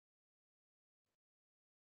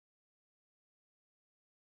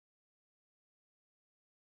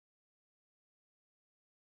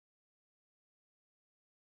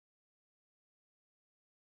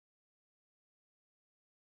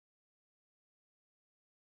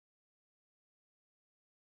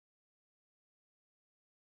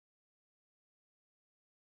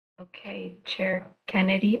Okay, Chair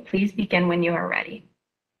Kennedy, please begin when you are ready.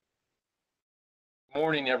 Good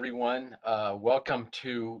morning, everyone. Welcome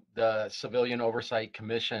to the Civilian Oversight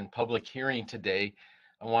Commission public hearing today.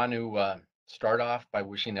 I want to start off by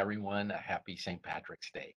wishing everyone a happy St.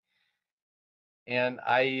 Patrick's Day. And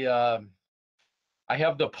I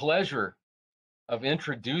have the pleasure of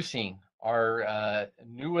introducing our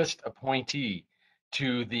newest appointee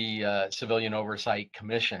to the Civilian Oversight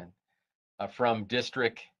Commission from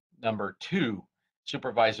District number 2,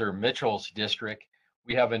 Supervisor Mitchell's district.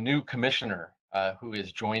 We have a new commissioner who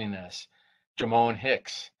is joining us, Jamone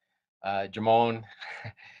Hicks. Jamone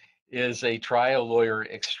is a trial lawyer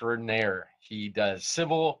extraordinaire. He does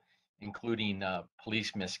civil, including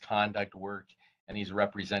police misconduct work, and he's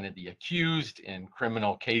represented the accused in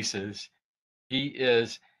criminal cases. He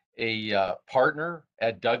is a partner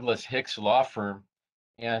at Douglas Hicks Law Firm,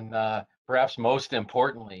 and perhaps most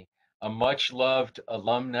importantly, a much loved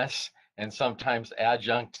alumnus and sometimes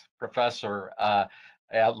adjunct professor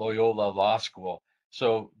at Loyola Law School.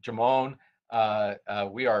 So, Jamone,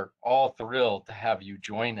 we are all thrilled to have you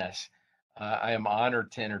join us. I am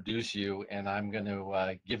honored to introduce you, and I'm going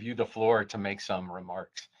to give you the floor to make some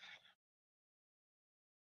remarks.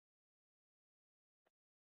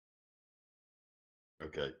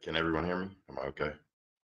 Okay, can everyone hear me? Am I okay?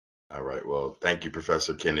 All right, well, thank you,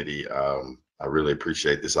 Professor Kennedy. I really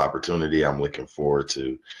appreciate this opportunity. I'm looking forward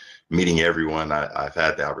to meeting everyone. I've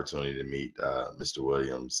had the opportunity to meet Mr.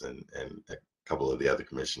 Williams and a couple of the other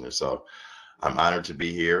commissioners, so I'm honored to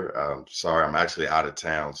be here. Sorry, I'm actually out of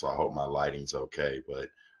town, so I hope my lighting's okay, but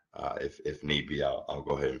if need be, I'll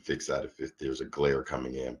go ahead and fix that if there's a glare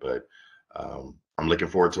coming in, but I'm looking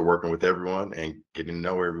forward to working with everyone and getting to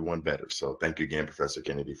know everyone better. So thank you again, Professor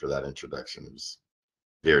Kennedy, for that introduction. It was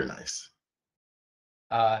very nice.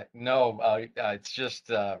 No, it's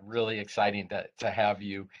just really exciting to have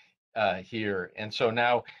you here. And so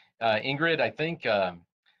now, Ingrid, I think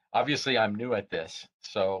obviously I'm new at this,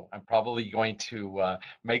 so I'm probably going to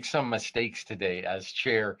make some mistakes today as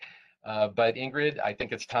chair. But Ingrid, I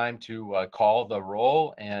think it's time to call the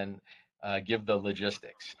roll and give the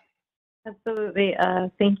logistics. Absolutely.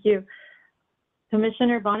 Thank you.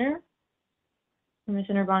 Commissioner Bonner?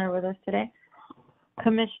 Commissioner Bonner with us today.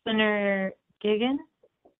 Commissioner Giggin?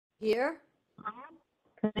 Here.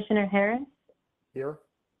 Commissioner Harris? Here.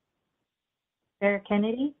 Chair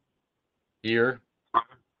Kennedy? Here.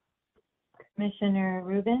 Commissioner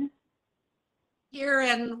Rubin? Here,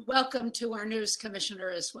 and welcome to our news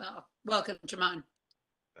commissioner as well. Welcome, Jamon.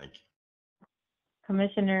 Thank you.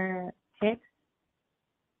 Commissioner Hicks?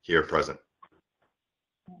 Here, present.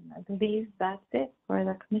 And I believe that's it for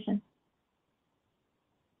the commission.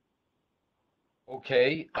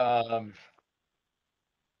 Okay.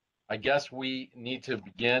 I guess we need to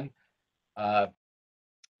begin by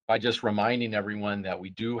just reminding everyone that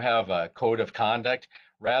we do have a code of conduct.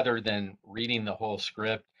 Rather than reading the whole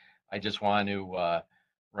script, I just want to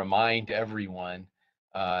remind everyone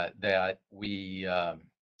that we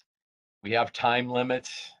have time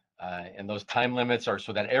limits, and those time limits are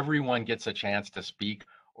so that everyone gets a chance to speak,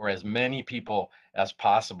 or as many people as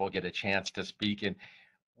possible get a chance to speak. And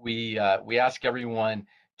we ask everyone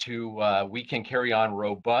to we can carry on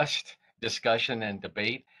robust discussion and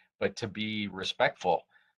debate, but to be respectful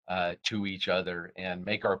to each other and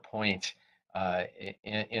make our points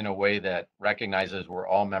in a way that recognizes we're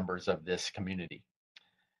all members of this community.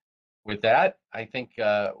 With that, I think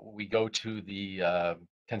we go to the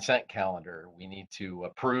consent calendar. We need to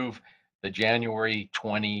approve the January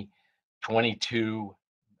 2022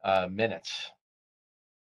 minutes.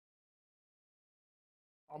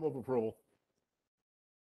 I'll move approval.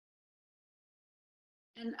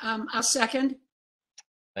 And I'll second.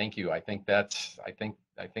 Thank you. I think that's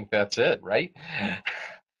it, right?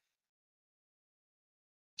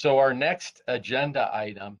 So our next agenda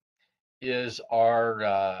item is our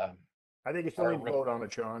I think you still need to vote on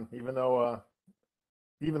it, Sean, even though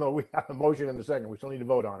we have a motion in the second, we still need to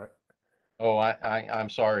vote on it. Oh, I'm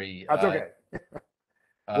sorry. That's okay.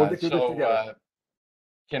 We'll get through this together.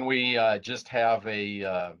 Can we just have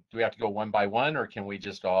do we have to go one by one, or can we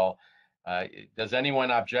just all, does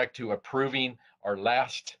anyone object to approving our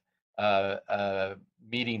last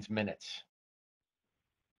meeting's minutes?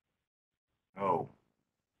 No.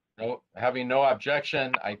 No, having no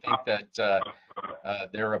objection, I think that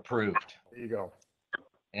they're approved. There you go.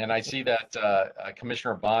 And I see that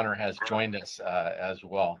Commissioner Bonner has joined us as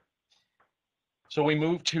well. So we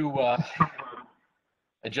move to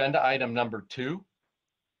agenda item number 2,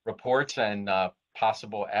 reports and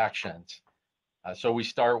possible actions. So we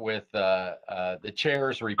start with the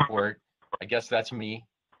chair's report. I guess that's me.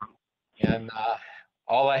 And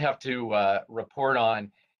all I have to report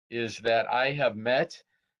on is that I have met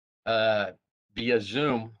via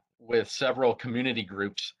Zoom with several community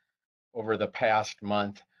groups over the past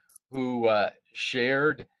month who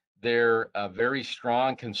shared their very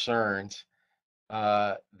strong concerns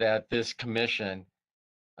that this commission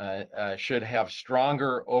should have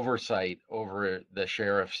stronger oversight over the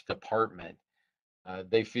sheriff's department.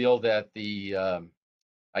 They feel that the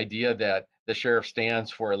idea that the sheriff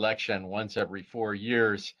stands for election once every 4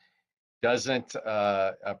 years doesn't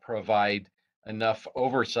provide enough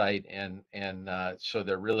oversight, and so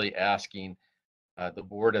they're really asking the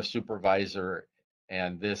Board of Supervisor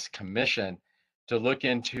and this commission to look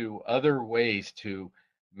into other ways to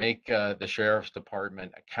make the sheriff's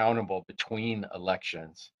department accountable between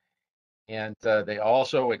elections. And they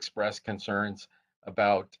also expressed concerns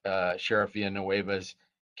about Sheriff Villanueva's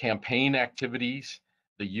campaign activities,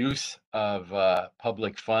 the use of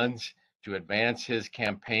public funds to advance his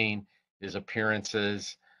campaign, his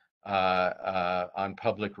appearances on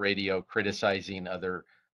public radio criticizing other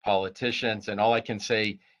politicians. And all I can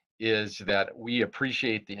say is that we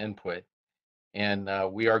appreciate the input, and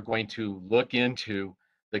we are going to look into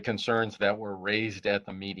the concerns that were raised at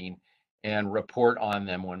the meeting and report on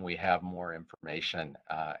them when we have more information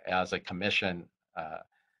as a commission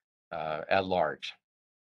at large.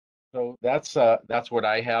 So that's what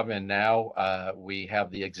I have. And now we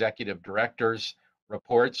have the executive director's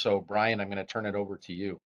report. So Brian, I'm going to turn it over to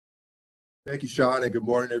you. Thank you, Sean, and good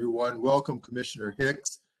morning, everyone. Welcome, Commissioner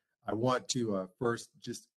Hicks. I want to first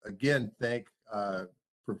just again thank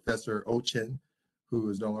Professor Ochen, who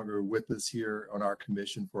is no longer with us here on our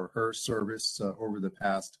commission, for her service over the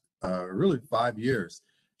past really 5 years.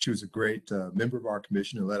 She was a great member of our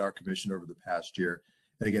commission and led our commission over the past year.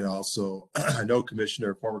 And again, also, I know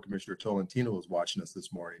former Commissioner Tolentino is watching us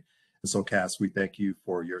this morning. And so, Cass, we thank you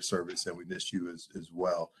for your service, and we miss you as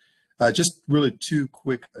well. Just really two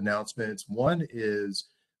quick announcements. One is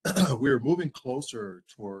we're moving closer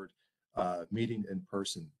toward meeting in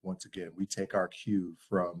person. Once again, we take our cue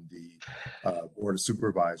from the Board of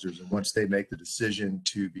Supervisors, and once they make the decision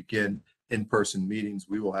to begin in-person meetings,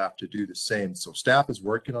 we will have to do the same. So staff is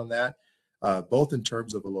working on that, both in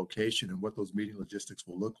terms of a location and what those meeting logistics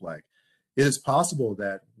will look like. It is possible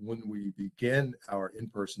that when we begin our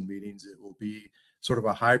in-person meetings, it will be sort of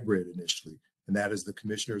a hybrid initially. And that is the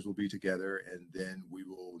commissioners will be together, and then we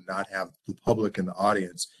will not have the public in the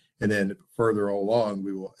audience. And then further along,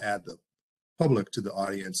 we will add the public to the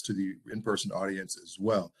audience, to the in-person audience as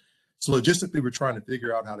well. So logistically, we're trying to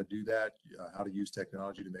figure out how to do that, how to use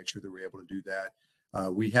technology to make sure that we're able to do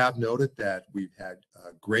that. We have noted that we've had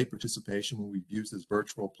great participation when we've used this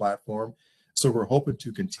virtual platform. So we're hoping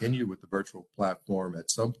to continue with the virtual platform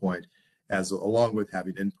at some point, along with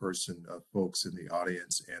having in-person folks in the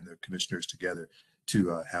audience and the commissioners together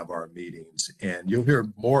to have our meetings. And you'll hear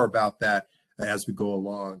more about that as we go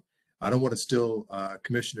along. I don't want to steal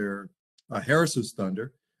Commissioner Harris's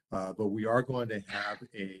thunder, but we are going to have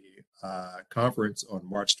a conference on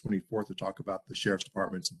March 24th to talk about the Sheriff's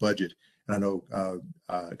Department's budget. And I know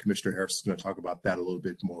Commissioner Harris is going to talk about that a little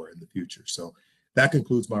bit more in the future. So that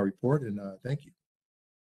concludes my report, and thank you.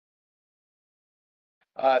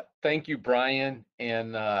 Thank you, Brian.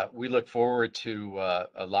 And we look forward to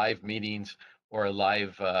live meetings, or a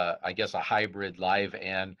live, I guess, a hybrid live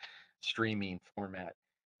and streaming format.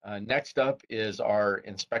 Next up is our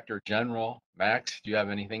Inspector General. Max, do you have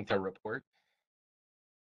anything to report?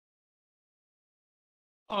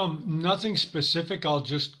 Nothing specific. I'll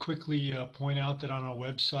just quickly point out that on our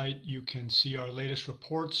website, you can see our latest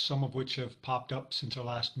reports, some of which have popped up since our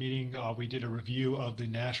last meeting. We did a review of the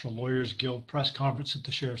National Lawyers Guild press conference that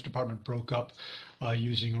the Sheriff's Department broke up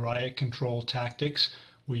using riot control tactics.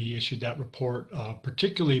 We issued that report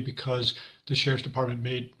particularly because the Sheriff's Department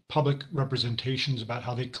made public representations about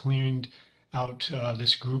how they cleaned out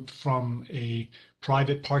this group from a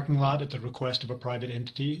private parking lot at the request of a private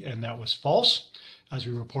entity, and that was false. As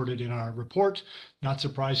we reported in our report, not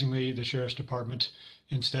surprisingly, the Sheriff's Department,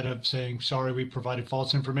 instead of saying, sorry, we provided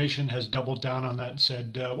false information, has doubled down on that and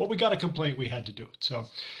said, well, we got a complaint, we had to do it. So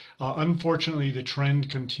unfortunately, the trend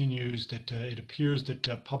continues that it appears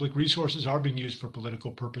that public resources are being used for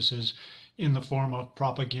political purposes in the form of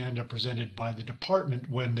propaganda presented by the department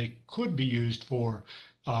when they could be used for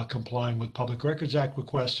complying with Public Records Act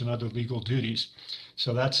requests and other legal duties.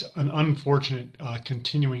 So that's an unfortunate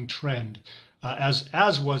continuing trend.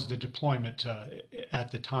 As was the deployment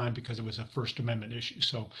at the time, because it was a First Amendment issue.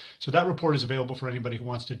 So that report is available for anybody who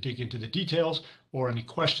wants to dig into the details or any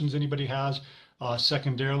questions anybody has.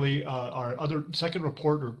 Secondarily, our other second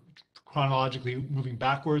report, or chronologically moving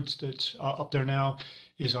backwards that's up there now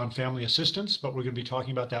is on family assistance, but we're going to be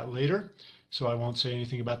talking about that later. So I won't say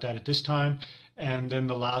anything about that at this time. And then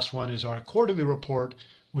the last one is our quarterly report,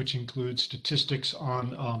 which includes statistics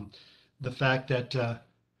on the fact that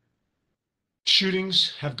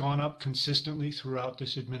shootings have gone up consistently throughout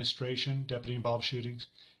this administration, deputy-involved shootings,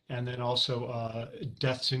 and then also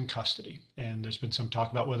deaths in custody. And there's been some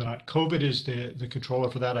talk about whether or not COVID is the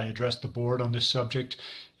controller for that. I addressed the board on this subject,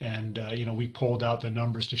 and we pulled out the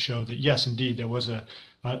numbers to show that yes, indeed, there was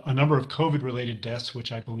a number of COVID-related deaths,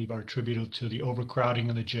 which I believe are attributable to the overcrowding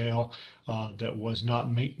in the jail that was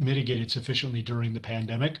not mitigated sufficiently during the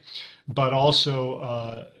pandemic, but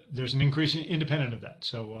also there's an increase independent of that.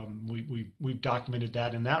 So we've documented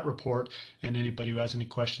that in that report, and anybody who has any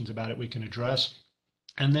questions about it, we can address.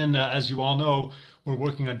 And then, as you all know, we're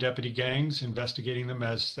working on deputy gangs, investigating them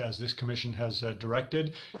as this commission has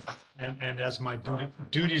directed, and as my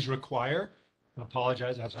duties require. I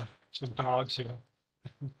apologize, I have some dogs here.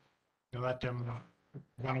 Let them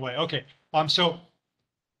run away. Okay, so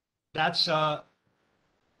that's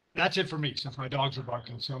it for me, since my dogs are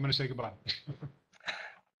barking. So I'm going to say goodbye.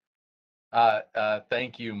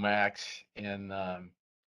 Thank you, Max. And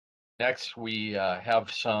next we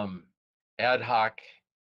have some ad hoc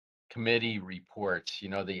committee reports.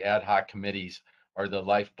 The ad hoc committees are the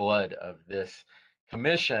lifeblood of this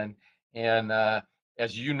commission. And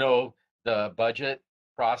as you know, the budget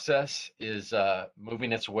process is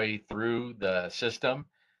moving its way through the system.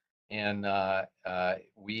 And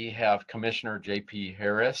we have Commissioner JP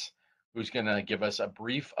Harris, who's going to give us a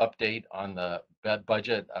brief update on the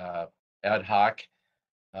budget ad hoc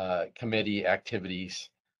committee activities.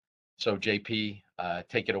 So JP,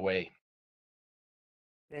 take it away.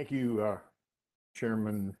 Thank you,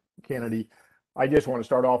 Chairman Kennedy. I just want to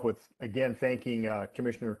start off with, again, thanking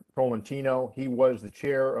Commissioner Tolentino. He was the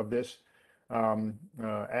chair of this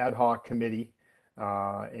ad hoc committee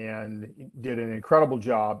and did an incredible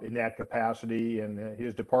job in that capacity. And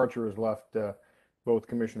his departure has left both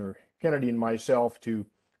Commissioner Kennedy and myself to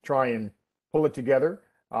try and pull it together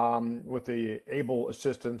with the able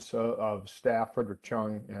assistance of staff, Frederick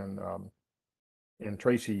Chung and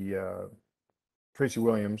Tracy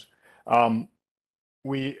Williams.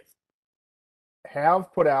 We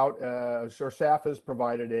have put out, our staff has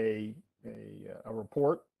provided a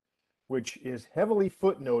report which is heavily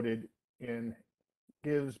footnoted and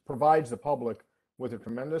provides the public with a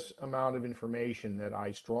tremendous amount of information that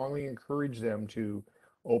I strongly encourage them to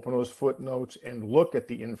open those footnotes and look at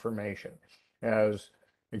the information. As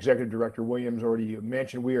Executive Director Williams already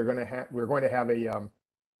mentioned, we're going to have a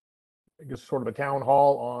I guess sort of a town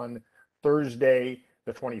hall on Thursday,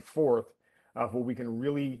 the 24th, where we can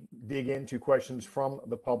really dig into questions from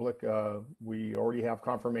the public. We already have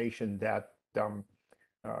confirmation that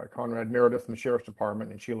Conrad Meredith from the Sheriff's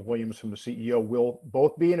Department and Sheila Williams from the CEO will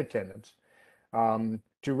both be in attendance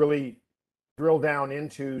to really drill down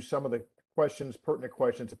into some of the pertinent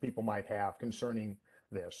questions that people might have concerning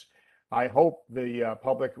this. I hope the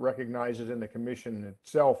public recognizes and the commission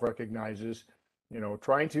itself recognizes,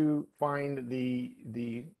 trying to find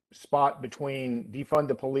the spot between defund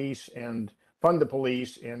the police and fund the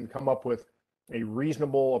police and come up with a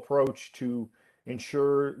reasonable approach to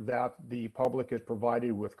ensure that the public is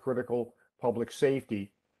provided with critical public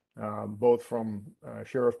safety, both from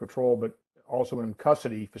Sheriff's Patrol, but also in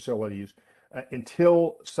custody facilities,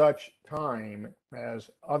 until such time as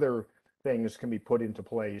other things can be put into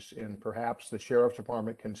place and perhaps the Sheriff's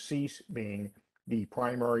Department can cease being the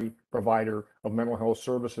primary provider of mental health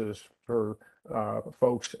services for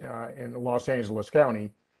folks in Los Angeles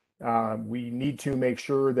County. We need to make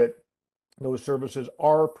sure that those services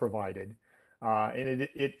are provided. And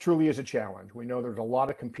it truly is a challenge. We know there's a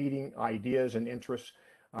lot of competing ideas and interests,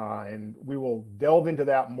 and we will delve into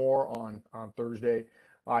that more on Thursday.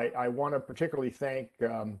 I want to particularly thank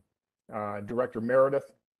Director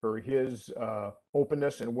Meredith for his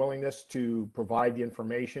openness and willingness to provide the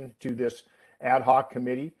information to this ad hoc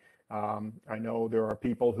committee. I know there are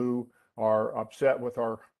people who are upset with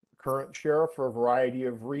our current sheriff for a variety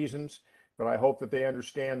of reasons, but I hope that they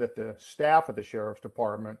understand that the staff of the Sheriff's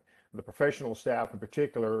Department, the professional staff in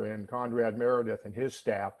particular, and Conrad Meredith and his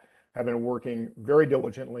staff have been working very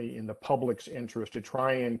diligently in the public's interest to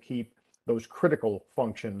try and keep those critical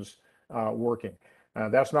functions working.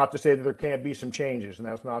 That's not to say that there can't be some changes, and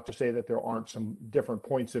that's not to say that there aren't some different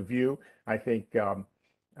points of view. I think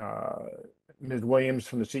Ms. Williams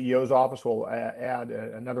from the CEO's office will add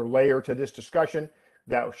another layer to this discussion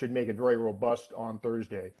that should make it very robust on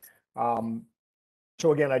Thursday.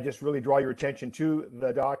 So again, I just really draw your attention to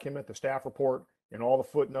the document, the staff report, and all the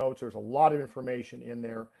footnotes. There's a lot of information in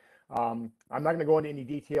there. I'm not going to go into any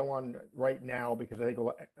detail on right now because I think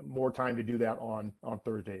more time to do that on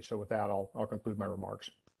Thursday. So with that, I'll conclude my remarks.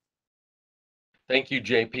 Thank you,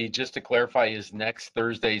 JP. Just to clarify, is next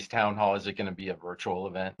Thursday's town hall, is it going to be a virtual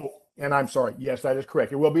event? And I'm sorry. Yes, that is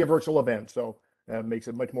correct. It will be a virtual event. So makes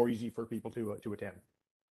it much more easy for people to attend.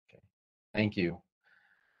 Okay. Thank you.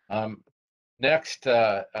 Next,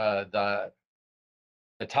 the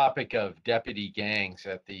topic of deputy gangs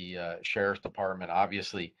at the Sheriff's Department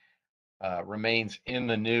obviously remains in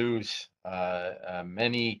the news.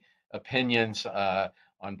 Many opinions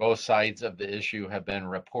on both sides of the issue have been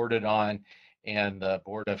reported on, and the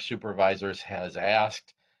Board of Supervisors has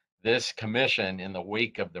asked this commission, in the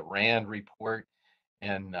wake of the Rand report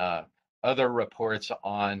and other reports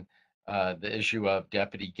on the issue of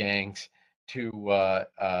deputy gangs, to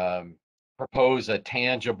propose a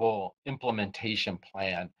tangible implementation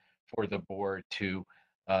plan for the board to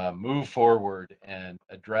move forward and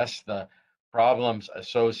address the problems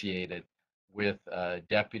associated with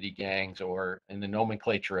deputy gangs, or in the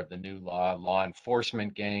nomenclature of the new law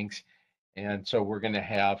enforcement gangs. And so we're going to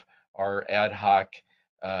have our ad hoc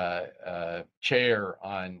chair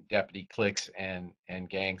on deputy cliques and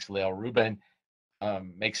gangs, Lael Rubin,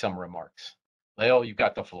 make some remarks. Lael, you've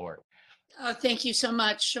got the floor. Thank you so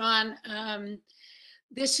much, Sean.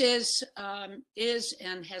 This is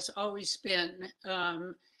and has always been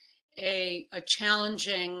a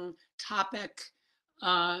challenging topic,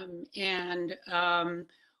 and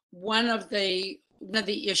one of the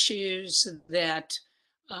issues that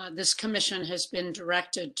this commission has been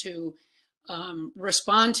directed to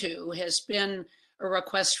respond to has been a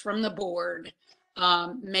request from the board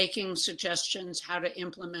making suggestions how to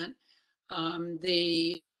implement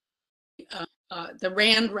the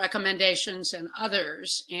RAND recommendations and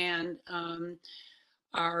others. And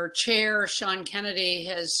our chair, Sean Kennedy,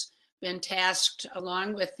 has been tasked,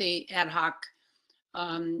 along with the ad hoc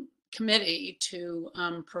committee, to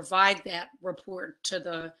provide that report to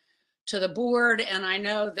the board. And I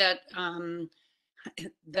know that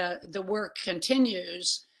the work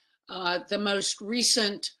continues. The most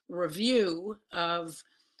recent review of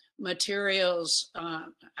materials,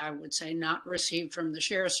 I would say not received from the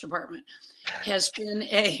Sheriff's Department, has been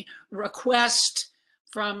a request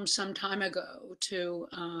from some time ago to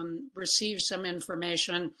receive some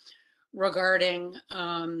information regarding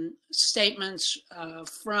statements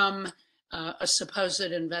from a supposed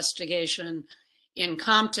investigation in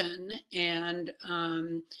Compton. And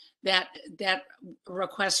that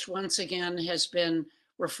request once again has been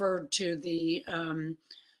referred to the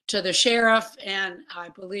sheriff, and I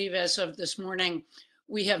believe as of this morning,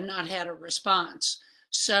 we have not had a response.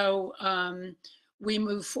 So we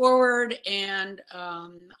move forward, and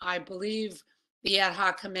I believe the ad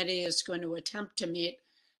hoc committee is going to attempt to meet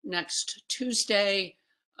next Tuesday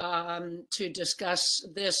to discuss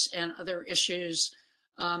this and other issues,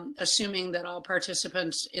 assuming that all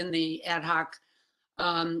participants in the ad hoc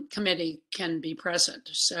committee can be present.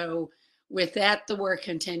 So with that, the work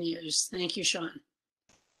continues. Thank you, Sean.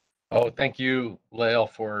 Oh, thank you, Lael,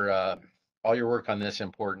 for all your work on this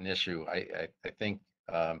important issue. I think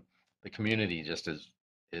the community just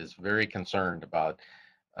is very concerned about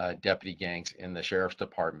deputy gangs in the Sheriff's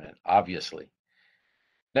Department, obviously.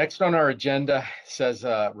 Next on our agenda says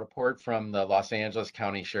a report from the Los Angeles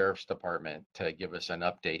County Sheriff's Department to give us an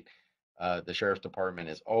update. The Sheriff's Department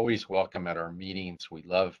is always welcome at our meetings. We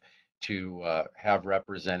love to have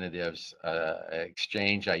representatives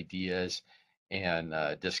exchange ideas and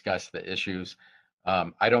discuss the issues.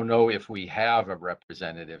 I don't know if we have a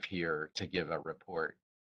representative here to give a report.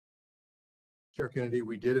 Chair Kennedy,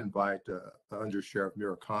 we did invite Under Sheriff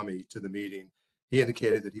Murakami to the meeting. He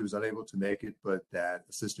indicated that he was unable to make it, but that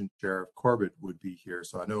Assistant Sheriff Corbett would be here.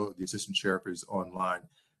 So I know the Assistant Sheriff is online.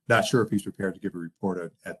 Not sure if he's prepared to give a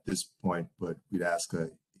report at this point, but we'd ask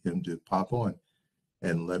him to pop on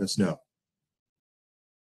and let us know.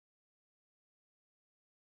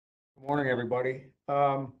 Good morning, everybody.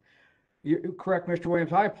 You're correct, Mr.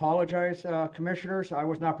 Williams. I apologize, commissioners. I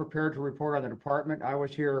was not prepared to report on the department. I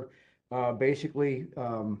was here basically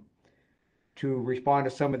to respond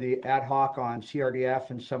to some of the ad hoc on CRDF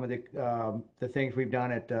and some of the things we've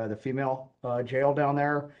done at the female jail down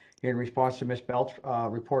there in response to Ms. Belt's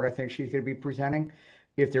report. I think she's going to be presenting.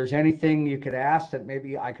 If there's anything you could ask that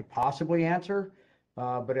maybe I could possibly answer,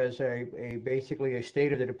 but as basically a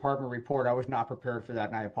state of the department report, I was not prepared for that,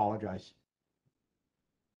 and I apologize.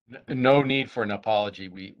 No need for an apology.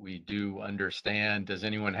 We do understand. Does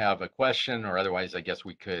anyone have a question, or otherwise, I guess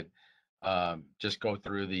we could just go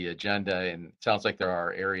through the agenda? And it sounds like there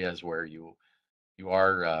are areas where you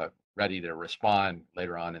are ready to respond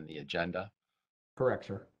later on in the agenda. Correct,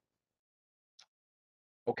 sir.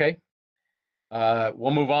 Okay,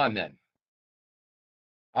 we'll move on then.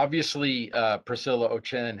 Obviously, Priscilla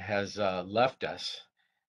Ochen has left us,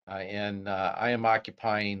 and I am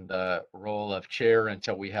occupying the role of chair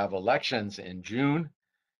until we have elections in June,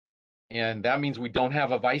 and that means we don't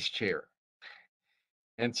have a vice chair.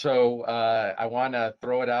 And so I want to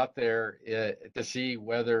throw it out there to see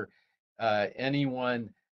whether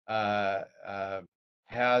anyone would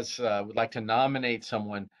like to nominate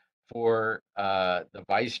someone for the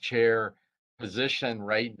vice chair position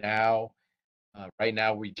right now. Right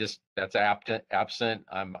now, that's absent.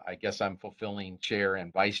 I guess I'm fulfilling chair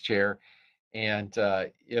and vice chair. And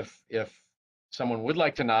if someone would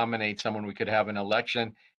like to nominate someone, we could have an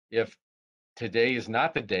election. If today is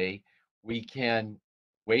not the day, we can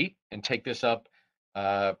wait and take this up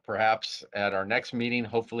perhaps at our next meeting,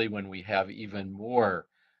 hopefully when we have even more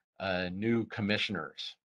new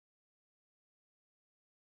commissioners.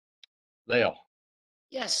 Leo.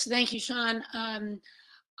 Yes, thank you, Sean.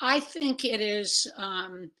 I think it is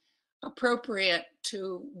appropriate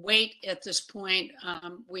to wait at this point.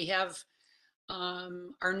 We have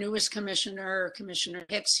our newest commissioner, Commissioner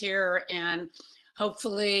Hicks here, and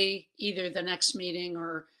hopefully either the next meeting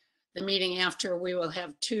or the meeting after, we will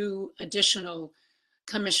have 2 additional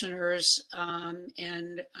commissioners,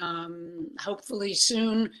 and hopefully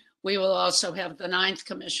soon we will also have the 9th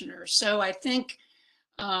commissioner. So I think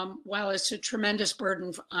while it's a tremendous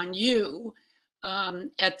burden on you,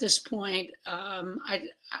 at this point, I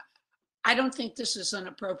don't think this is an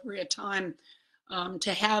appropriate time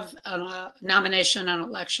to have a nomination and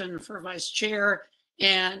election for vice chair.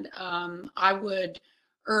 And I would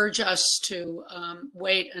urge us to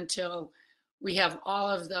wait until we have all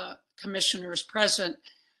of the commissioners present.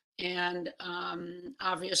 And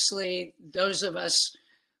obviously, those of us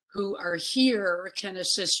who are here can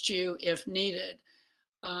assist you if needed.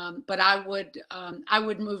 But I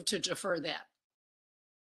would move to defer that.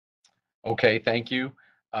 Okay, thank you.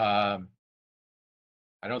 I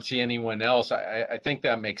don't see anyone else. I think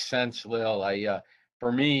that makes sense, Lil.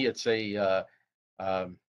 For me, it's a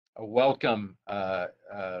welcome. I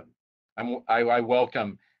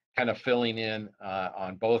welcome kind of filling in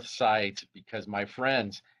on both sides because my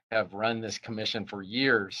friends have run this commission for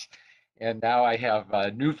years, and now I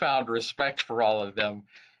have newfound respect for all of them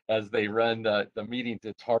as they run the meetings.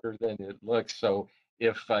 It's harder than it looks. So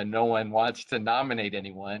if no one wants to nominate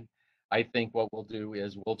anyone, I think what we'll do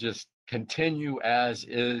is we'll just continue as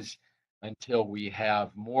is until we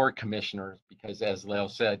have more commissioners, because as Leo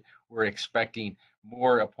said, we're expecting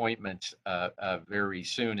more appointments very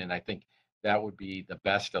soon. And I think that would be the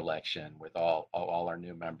best election with all our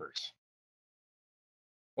new members.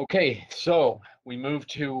 Okay, so we move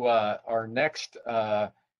to our next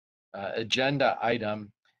agenda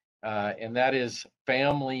item, and that is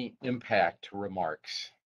family impact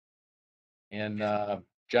remarks. And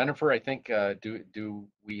Jennifer, I think, do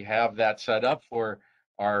we have that set up for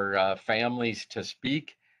our families to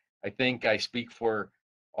speak? I think I speak for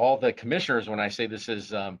all the commissioners when I say this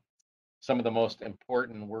is some of the most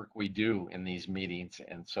important work we do in these meetings.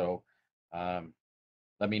 And so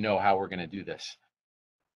let me know how we're going to do this.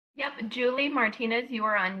 Yep, Julie Martinez, you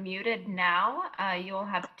are unmuted now. You will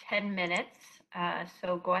have 10 minutes.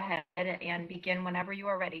 So go ahead and begin whenever you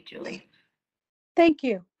are ready, Julie. Thank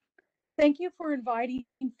you. Thank you for inviting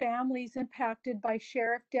families impacted by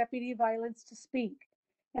sheriff deputy violence to speak.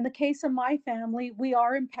 In the case of my family, we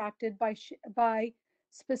are impacted by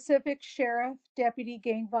specific sheriff deputy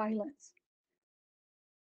gang violence.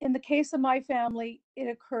 In the case of my family, it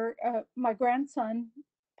occurred, my grandson,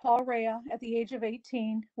 Paul Rea, at the age of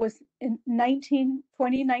 18, was in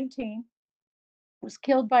 2019, was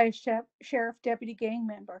killed by a sheriff deputy gang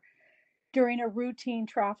member during a routine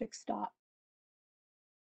traffic stop.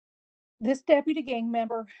 This deputy gang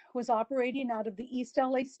member was operating out of the East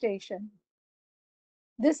LA station.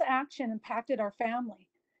 This action impacted our family,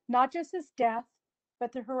 not just his death,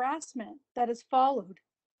 but the harassment that has followed,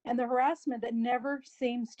 and the harassment that never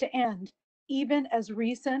seems to end, even as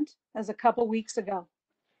recent as a couple weeks ago.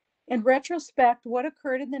 In retrospect, what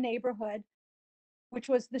occurred in the neighborhood, which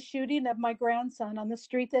was the shooting of my grandson on the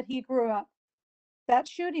street that he grew up, that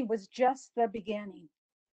shooting was just the beginning.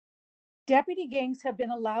 Deputy gangs have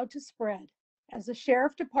been allowed to spread as the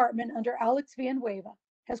sheriff department under Alex Villanueva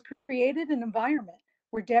has created an environment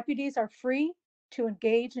where deputies are free to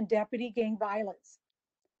engage in deputy gang violence.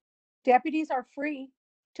 Deputies are free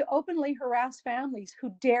to openly harass families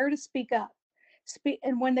who dare to speak up.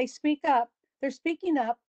 And when they speak up, they're speaking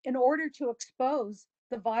up in order to expose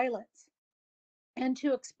the violence and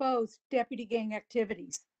to expose deputy gang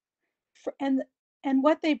activities. And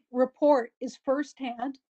what they report is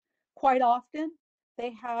firsthand, quite often,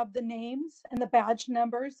 they have the names and the badge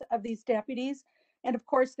numbers of these deputies. And of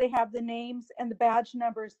course, they have the names and the badge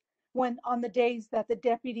numbers when on the days that the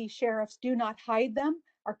deputy sheriffs do not hide them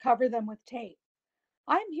or cover them with tape.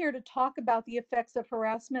 I'm here to talk about the effects of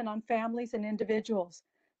harassment on families and individuals,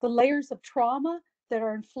 the layers of trauma that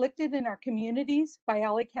are inflicted in our communities by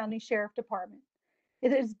LA County Sheriff Department.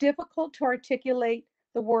 It is difficult to articulate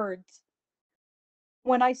the words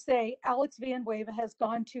when I say Alex Villanueva has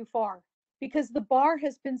gone too far, because the bar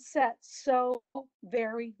has been set so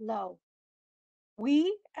very low.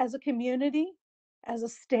 We as a community, as a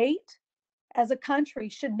state, as a country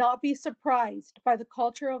should not be surprised by the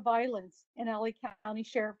culture of violence in LA County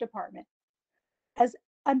Sheriff Department. As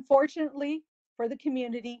unfortunately for the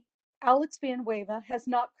community, Alex Villanueva has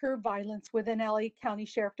not curbed violence within LA County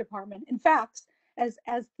Sheriff Department. In fact, as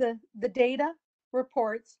the data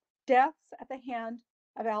reports, deaths at the hand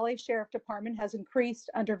of LA Sheriff Department has increased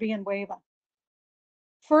under Villanueva.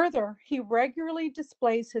 Further, he regularly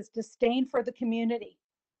displays his disdain for the community.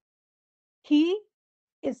 He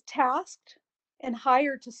is tasked and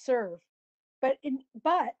hired to serve, but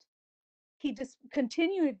he just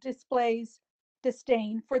continually displays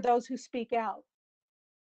disdain for those who speak out.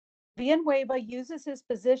 Villanueva uses his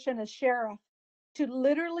position as sheriff to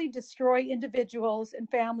literally destroy individuals and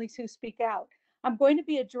families who speak out. I'm going to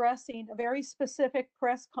be addressing a very specific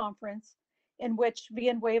press conference in which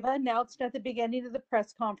Villanueva announced at the beginning of the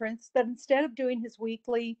press conference that instead of doing his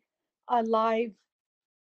weekly live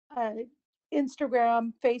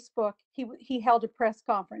Instagram, Facebook, he held a press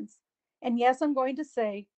conference. And yes, I'm going to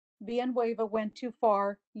say Villanueva went too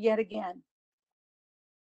far yet again.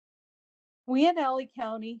 We in LA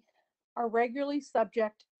County are regularly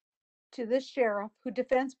subject to this sheriff who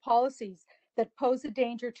defends policies that pose a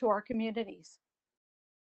danger to our communities.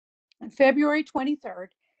 On February 23rd,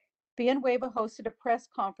 Villanueva hosted a press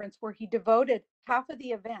conference where he devoted half of the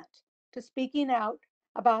event to speaking out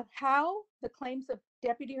about how the claims of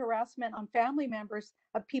deputy harassment on family members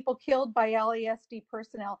of people killed by LASD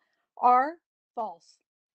personnel are false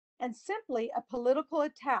and simply a political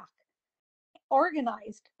attack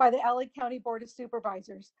organized by the LA County Board of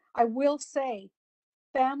Supervisors. I will say,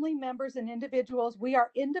 family members and individuals, we are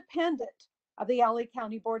independent of the LA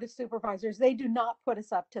County Board of Supervisors. They do not put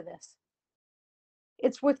us up to this.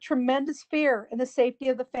 It's with tremendous fear and the safety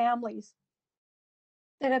of the families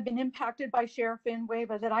that have been impacted by Sheriff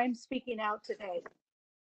Villanueva that I am speaking out today.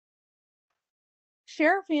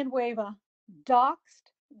 Sheriff Villanueva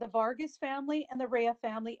doxed the Vargas family and the Rea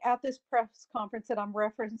family at this press conference that I'm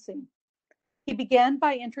referencing. He began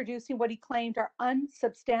by introducing what he claimed are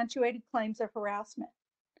unsubstantiated claims of harassment.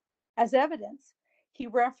 As evidence, he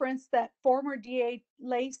referenced that former DA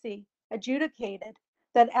Lacey adjudicated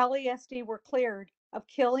that LASD were cleared of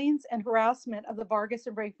killings and harassment of the Vargas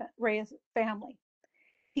and Reyes family.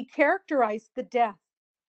 He characterized the death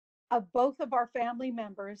of both of our family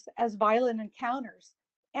members as violent encounters.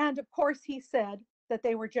 And of course, he said that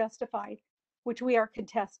they were justified, which we are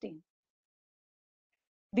contesting.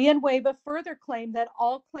 Villanueva further claimed that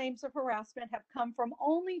all claims of harassment have come from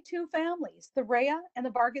only two families, the Rea and the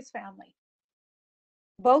Vargas family,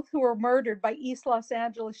 both who were murdered by East Los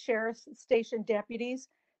Angeles Sheriff's Station deputies.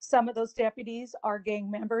 Some of those deputies are gang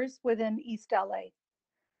members within East LA.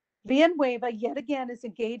 Villanueva yet again is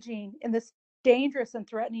engaging in this dangerous and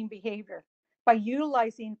threatening behavior by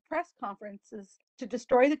utilizing press conferences to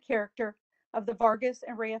destroy the character of the Vargas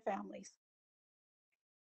and Rea families.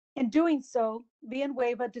 In doing so,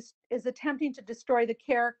 Villanueva is attempting to destroy the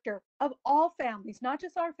character of all families, not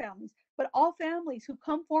just our families, but all families who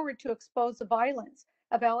come forward to expose the violence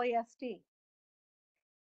of LASD.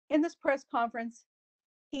 In this press conference,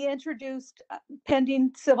 he introduced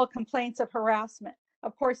pending civil complaints of harassment.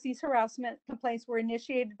 Of course, these harassment complaints were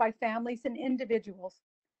initiated by families and individuals,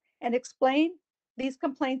 and explained these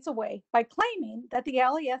complaints away by claiming that the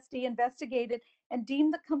LASD investigated and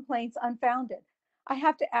deemed the complaints unfounded. I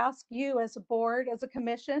have to ask you as a board, as a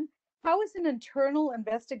commission, how is an internal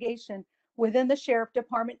investigation within the Sheriff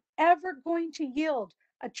Department ever going to yield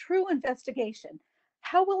a true investigation?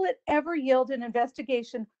 How will it ever yield an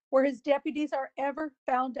investigation where his deputies are ever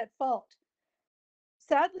found at fault?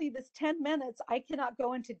 Sadly, this 10 minutes, I cannot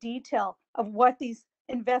go into detail of what these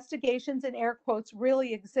investigations in air quotes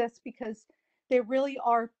really exist, because they really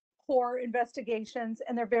are poor investigations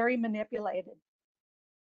and they're very manipulated.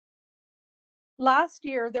 Last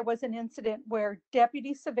year, there was an incident where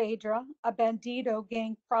Deputy Saavedra, a Bandito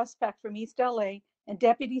gang prospect from East LA, and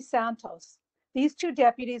Deputy Santos, these two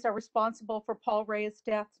deputies are responsible for Paul Reyes'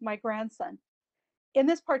 death, my grandson. In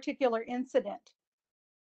this particular incident,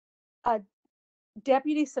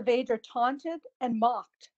 Deputy Saavedra taunted and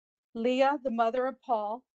mocked Leah, the mother of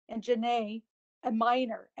Paul, and Janae, a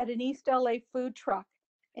minor, at an East LA food truck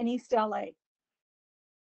in East LA.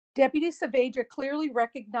 Deputy Saavedra clearly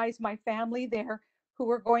recognized my family there who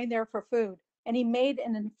were going there for food, and he made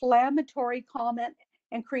an inflammatory comment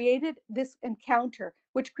and created this encounter,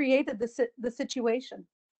 which created the situation.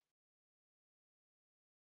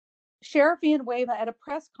 Sheriff Villanueva at a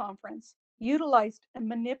press conference utilized a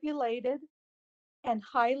manipulated and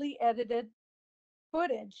highly edited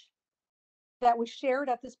footage that was shared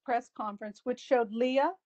at this press conference, which showed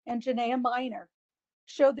Leah and Janaea Minor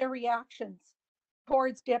showed their reactions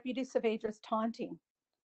towards Deputy Saavedra's taunting.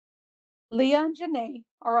 Leah and Janae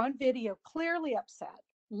are on video clearly upset,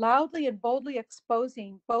 loudly and boldly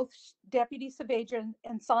exposing both Deputy Saavedra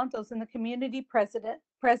and Santos and the community present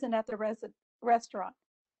at the restaurant.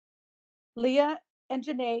 Leah and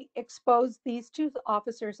Janae exposed these two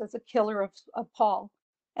officers as a killer of Paul,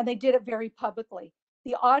 and they did it very publicly.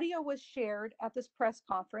 The audio was shared at this press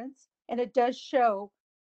conference, and it does show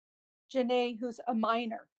Janae, who's a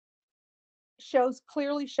minor,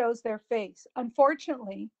 clearly shows their face.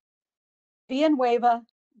 Unfortunately, Villanueva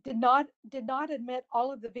did not admit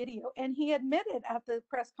all of the video, and he admitted at the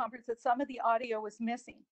press conference that some of the audio was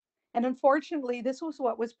missing. And unfortunately, this was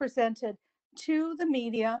what was presented to the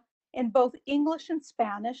media in both English and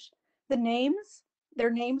Spanish. Their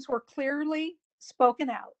names were clearly spoken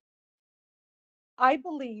out. I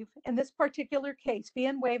believe in this particular case,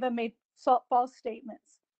 Villanueva made false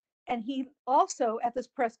statements. And he also, at this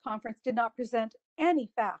press conference, did not present any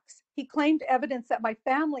facts. He claimed evidence that my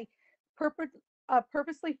family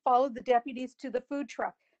purposely followed the deputies to the food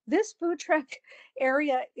truck. This food truck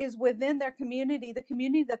area is within their community, the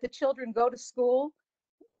community that the children go to school,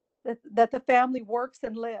 that the family works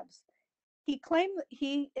and lives.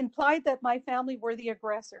 He implied that my family were the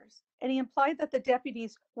aggressors, and he implied that the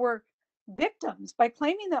deputies were victims by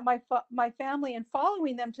claiming that my family and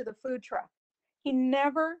following them to the food truck. He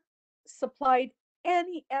never supplied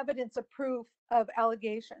any evidence of proof of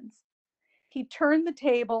allegations. He turned the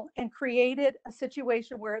table and created a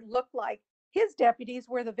situation where it looked like his deputies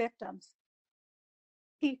were the victims.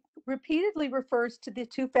 He repeatedly refers to the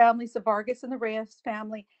two families, the Vargas and the Reyes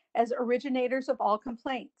family, as originators of all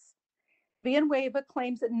complaints. Villanueva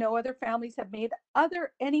claims that no other families have made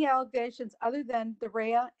any allegations other than the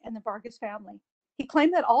Reyes and the Vargas family. He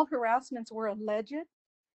claimed that all harassments were alleged.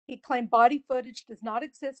 He claimed body footage does not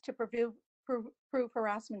exist to prove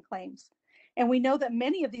harassment claims. And we know that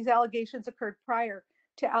many of these allegations occurred prior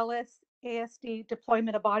to LSASD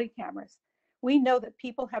deployment of body cameras. We know that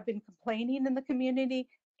people have been complaining in the community,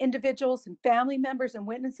 individuals and family members and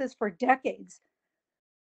witnesses for decades.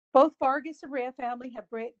 Both Vargas and Reyes family have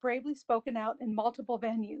bravely spoken out in multiple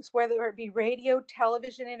venues, whether it be radio,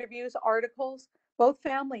 television interviews, articles. Both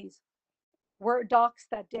families were doxxed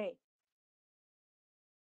that day.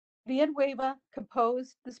 Villanueva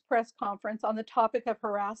composed this press conference on the topic of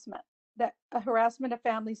harassment of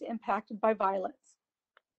families impacted by violence.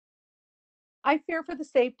 I fear for the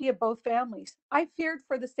safety of both families. I feared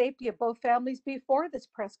for the safety of both families before this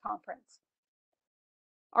press conference.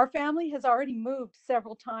 Our family has already moved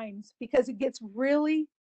several times because it gets really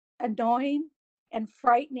annoying and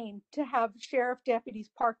frightening to have sheriff deputies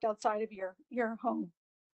parked outside of your home.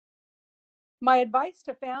 My advice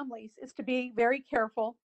to families is to be very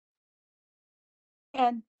careful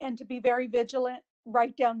and to be very vigilant,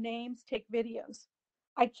 write down names, take videos.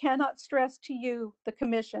 I cannot stress to you, the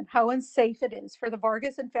commission, how unsafe it is for the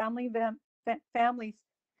Vargas and families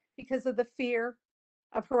because of the fear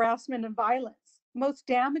of harassment and violence. Most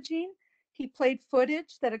damaging, he played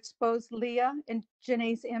footage that exposed Leah and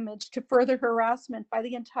Janae's image to further harassment by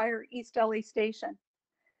the entire East LA station.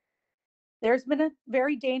 There's been a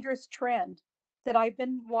very dangerous trend that I've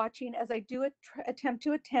been watching as I do attempt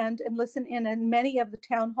to attend and listen in many of the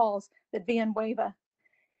town halls that Villanueva.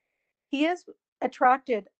 He has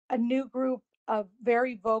attracted a new group of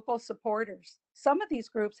very vocal supporters. Some of these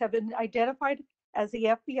groups have been identified as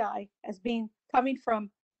the FBI as coming from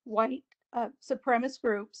white supremacist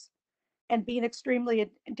groups and being extremely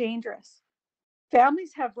dangerous.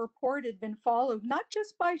 Families have reported been followed not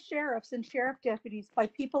just by sheriffs and sheriff deputies, by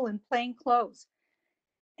people in plain clothes.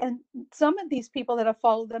 And some of these people that have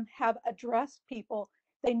followed them have addressed people.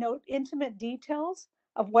 They note intimate details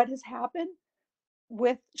of what has happened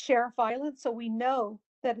with sheriff violence. So we know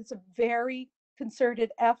that it's a very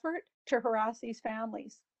concerted effort to harass these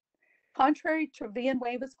families. Contrary to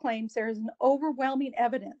Villanueva's claims, there is an overwhelming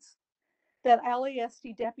evidence that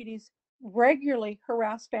LASD deputies regularly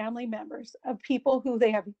harass family members of people who they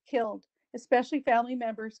have killed, especially family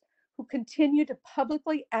members who continue to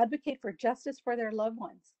publicly advocate for justice for their loved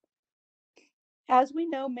ones. As we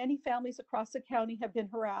know, many families across the county have been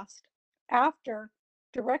harassed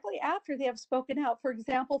directly after they have spoken out. For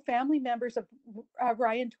example, family members of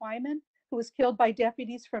Ryan Twyman, who was killed by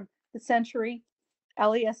deputies from the Century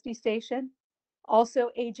LASD station. Also,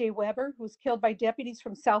 AJ Weber, who was killed by deputies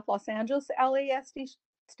from South Los Angeles LASD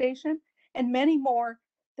station, and many more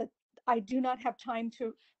that I do not have time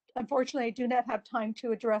to, unfortunately, I do not have time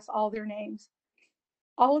to address all their names.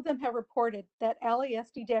 All of them have reported that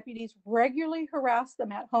LASD deputies regularly harass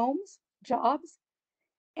them at homes, jobs,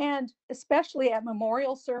 and especially at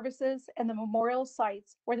memorial services and the memorial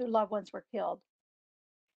sites where their loved ones were killed.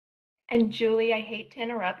 And Julie, I hate to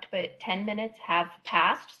interrupt, but 10 minutes have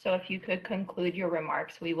passed. So if you could conclude your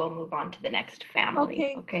remarks, we will move on to the next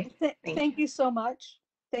family. Okay. Thank you so much.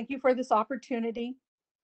 Thank you for this opportunity.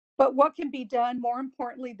 But what can be done? More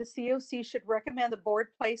importantly, the COC should recommend the board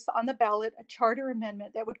place on the ballot a charter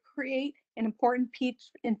amendment that would create an important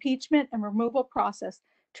impeachment and removal process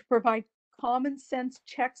to provide common sense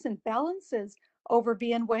checks and balances over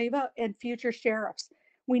Villanueva and future sheriffs.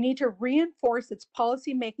 We need to reinforce its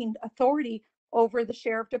policymaking authority over the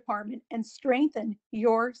sheriff department and strengthen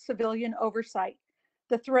your civilian oversight.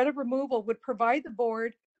 The threat of removal would provide the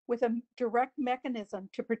board with a direct mechanism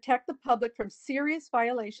to protect the public from serious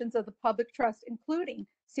violations of the public trust, including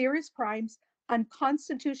serious crimes,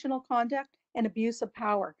 unconstitutional conduct, and abuse of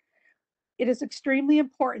power. It is extremely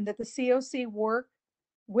important that the COC work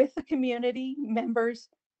with the community members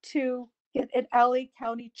to get an LA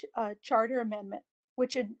County charter amendment,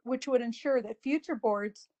 which would ensure that future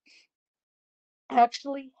boards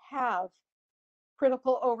actually have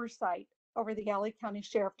critical oversight over the LA County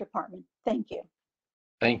Sheriff Department. Thank you.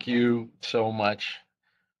 Thank you so much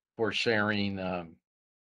for sharing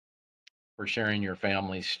your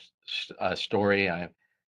family's story. I'm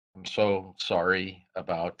so sorry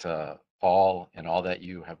about Paul and all that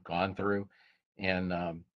you have gone through,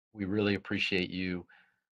 and we really appreciate you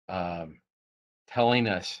telling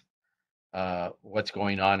us what's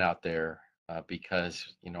going on out there, because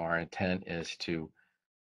our intent is to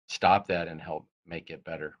stop that and help make it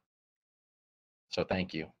better. So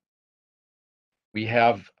thank you. We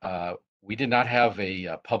did not have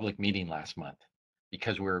a public meeting last month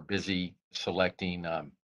because we were busy selecting,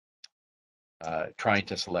 trying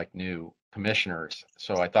to select new commissioners.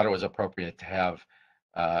 So I thought it was appropriate to have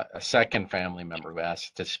a second family member who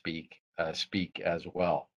asked to speak as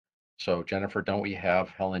well. So Jennifer, don't we have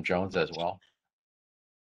Helen Jones as well?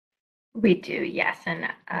 We do, yes. And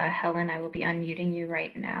Helen, I will be unmuting you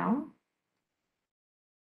right now.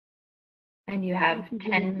 And you have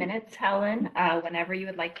 10 minutes, Helen, whenever you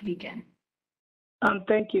would like to begin.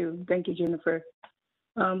 Thank you. Thank you, Jennifer.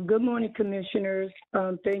 Good morning, commissioners.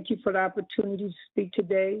 Thank you for the opportunity to speak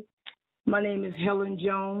today. My name is Helen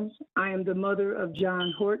Jones. I am the mother of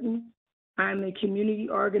John Horton. I am a community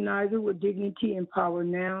organizer with Dignity and Power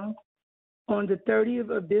Now. On the 30th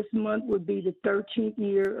of this month would be the 13th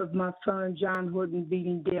year of my son, John Horton,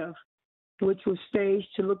 beating death, which was staged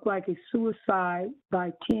to look like a suicide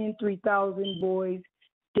by 10 3,000 boys,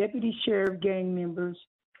 deputy sheriff gang members.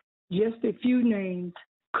 Just a few names: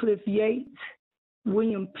 Cliff Yates,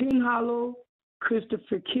 William Penhollow,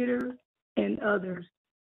 Christopher Kidder, and others.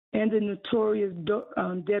 And the notorious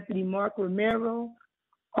Deputy Mark Romero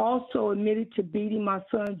also admitted to beating my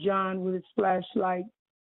son John with his flashlight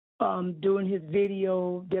during his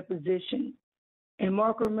video deposition. And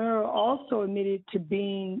Mark Romero also admitted to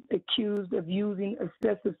being accused of using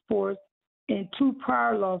excessive force in 2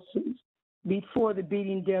 prior lawsuits before the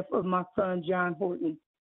beating death of my son John Horton.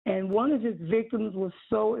 And one of his victims was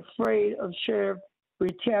so afraid of sheriff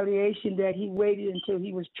retaliation that he waited until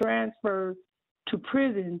he was transferred to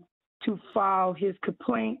prison to file his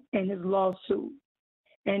complaint and his lawsuit.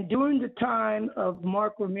 And during the time of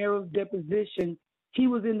Mark Romero's deposition, he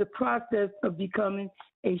was in the process of becoming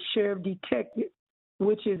a sheriff detective,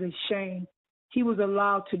 which is a shame. He was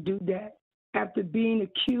allowed to do that after being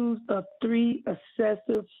accused of 3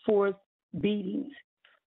 excessive force beatings.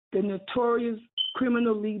 The notorious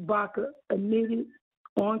criminal Lee Baca admitted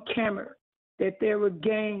on camera that there were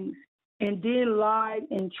gangs and then lied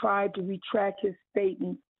and tried to retract his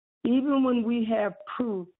statement, even when we have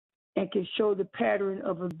proof and can show the pattern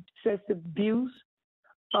of excessive abuse,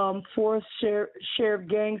 forced sheriff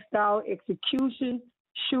gang style execution,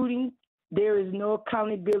 shooting. There is no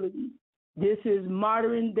accountability. This is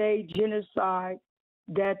modern day genocide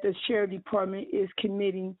that the sheriff department is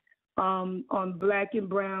committing on Black and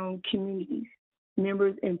brown communities,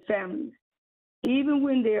 members, and families. Even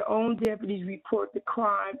when their own deputies report the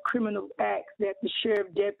criminal acts that the sheriff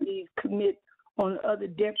deputies commit on other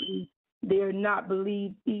deputies, they are not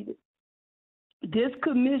believed either. This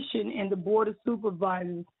commission and the Board of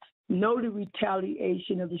Supervisors know the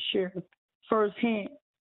retaliation of the sheriff firsthand.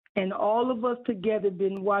 And all of us together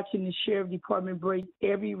been watching the sheriff department break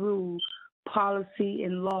every rule, policy,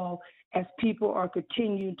 and law as people are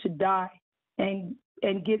continuing to die and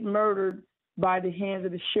get murdered by the hands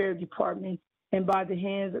of the sheriff department and by the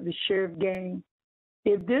hands of the sheriff gang.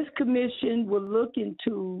 If this commission will look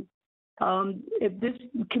into,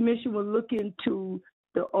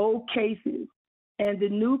 the old cases and the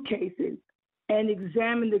new cases and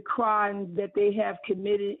examine the crimes that they have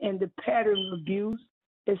committed and the pattern of abuse,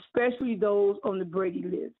 especially those on the Brady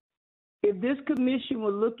list. If this commission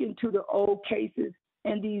will look into the old cases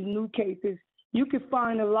and these new cases, you can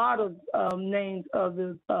find a lot of names of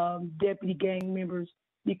the deputy gang members,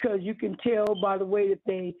 because you can tell by the way that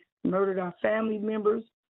they murdered our family members.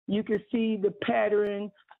 You can see the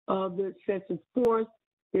pattern of the excessive force,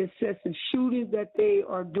 the excessive shootings that they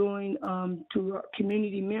are doing to our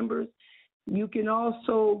community members. You can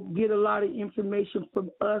also get a lot of information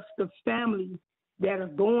from us, the families that are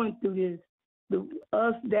going through this, we the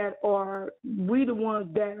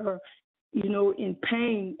ones that are, in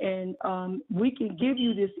pain, and we can give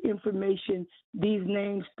you this information, these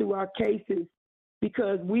names through our cases,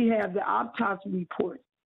 because we have the autopsy reports.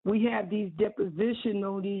 We have these depositions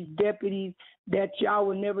on these deputies that y'all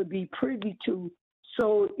will never be privy to.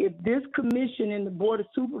 So if this commission and the Board of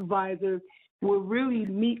Supervisors will really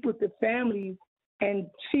meet with the families and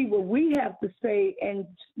see what we have to say and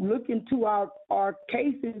look into our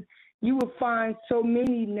cases, you will find so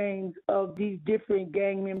many names of these different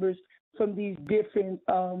gang members from these different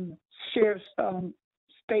sheriff's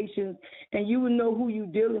stations, and you will know who you're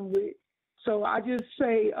dealing with. So I just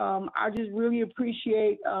say, I just really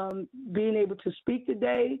appreciate being able to speak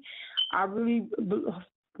today. I really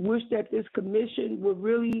wish that this commission would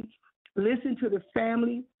really listen to the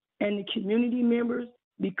family and the community members,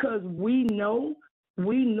 because we know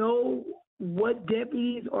what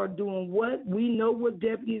deputies are doing what. We know what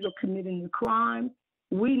deputies are committing the crime.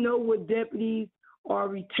 We know what deputies are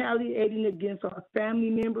retaliating against our family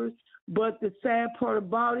members. But the sad part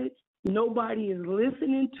about it, nobody is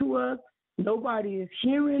listening to us. Nobody is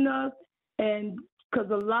hearing us. And because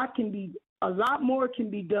a lot more can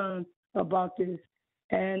be done about this.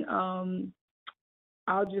 And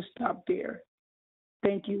I'll just stop there.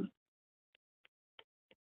 Thank you.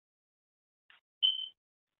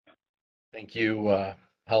 Thank you,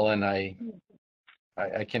 Helen. I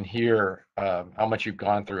can hear how much you've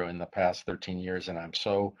gone through in the past 13 years, and I'm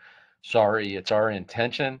so sorry. It's our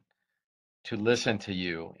intention to listen to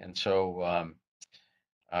you. And so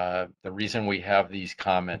the reason we have these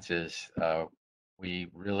comments is we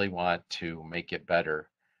really want to make it better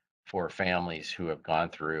for families who have gone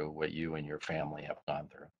through what you and your family have gone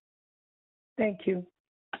through. Thank you.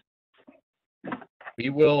 We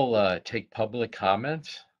will take public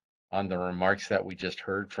comments on the remarks that we just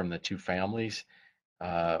heard from the two families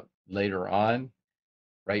later on.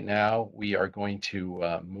 Right now, we are going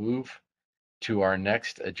to move to our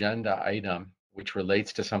next agenda item, which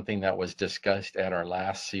relates to something that was discussed at our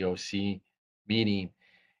last COC meeting,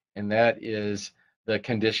 and that is the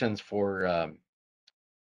conditions for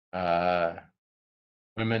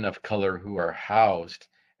women of color who are housed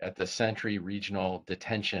at the Century Regional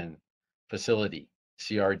Detention Facility,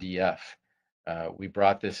 CRDF. We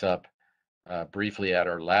brought this up briefly at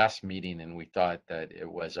our last meeting, and we thought that it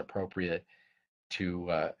was appropriate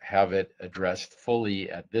to have it addressed fully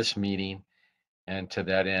at this meeting. And to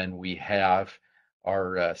that end, we have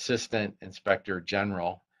our Assistant Inspector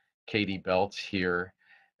General, Katie Belts, here,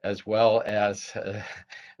 as well as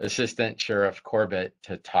Assistant Sheriff Corbett,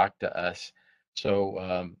 to talk to us.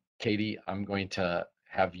 So, Katie, I'm going to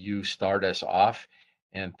have you start us off,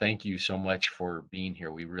 and thank you so much for being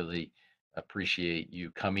here. We really appreciate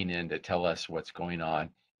you coming in to tell us what's going on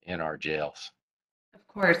in our jails. Of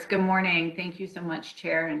course. Good morning. Thank you so much,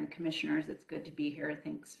 Chair and Commissioners. It's good to be here.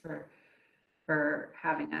 Thanks for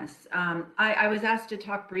having us. I was asked to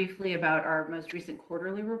talk briefly about our most recent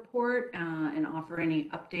quarterly report and offer any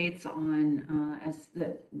updates on, as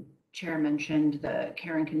the Chair mentioned, the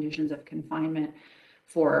care and conditions of confinement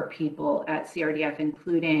for people at CRDF,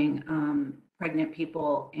 including pregnant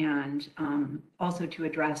people, and also to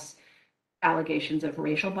address allegations of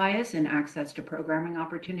racial bias and access to programming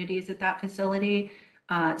opportunities at that facility.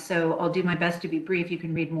 So I'll do my best to be brief. You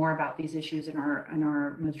can read more about these issues in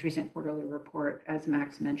our most recent quarterly report, as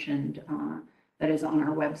Max mentioned, that is on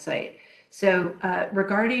our website. So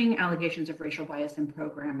regarding allegations of racial bias in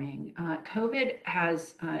programming, COVID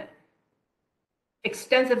has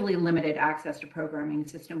extensively limited access to programming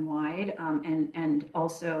system-wide, and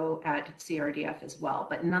also at CRDF as well.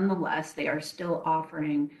 But nonetheless, they are still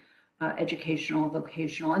offering educational,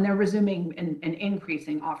 vocational, and they're resuming and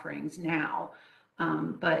increasing offerings now.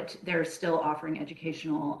 But they're still offering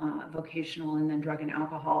educational, vocational, and then drug and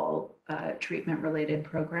alcohol treatment-related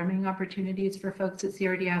programming opportunities for folks at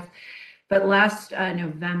CRDF. But last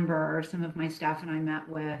November, some of my staff and I met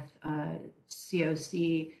with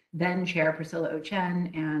COC then Chair Priscilla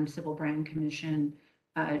Ochen and Civil Brand Commission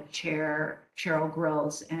Chair Cheryl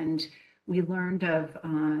Grills, and we learned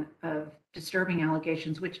of disturbing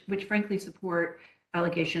allegations, which frankly support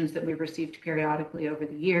allegations that we've received periodically over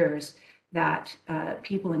the years, that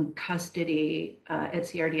people in custody at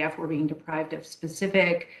CRDF were being deprived of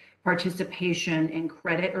specific participation in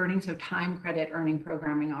credit earning, so time credit earning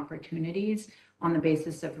programming opportunities on the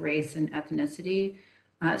basis of race and ethnicity.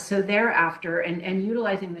 So thereafter, and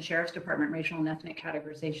utilizing the Sheriff's Department racial and ethnic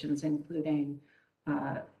categorizations, including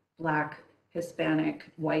Black, Hispanic,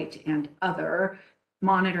 white, and other,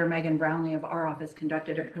 Monitor Megan Brownlee of our office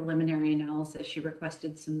conducted a preliminary analysis. She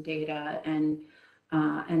requested some data, and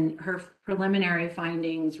her preliminary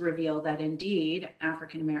findings reveal that indeed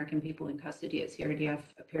African American people in custody at CRDF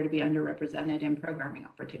appear to be underrepresented in programming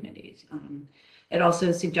opportunities. It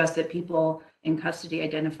also suggests that people in custody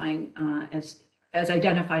identifying as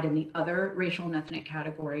identified in the other racial and ethnic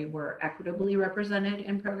category were equitably represented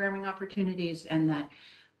in programming opportunities, and that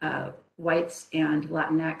whites and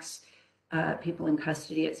Latinx people in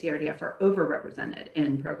custody at CRDF are overrepresented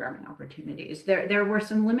in programming opportunities. There were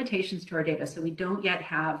some limitations to our data, so we don't yet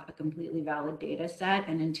have a completely valid data set,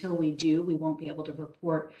 and until we do, we won't be able to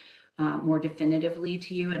report more definitively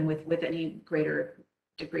to you and with any greater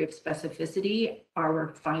degree of specificity our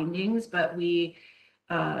findings, but we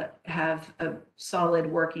have a solid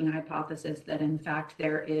working hypothesis that in fact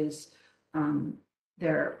there is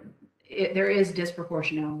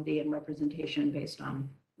disproportionality in representation based on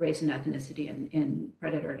race and ethnicity in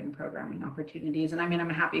credit earning programming opportunities. And I mean, I'm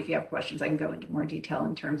happy if you have questions, I can go into more detail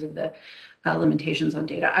in terms of the limitations on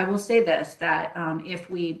data. I will say this, that if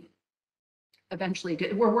we eventually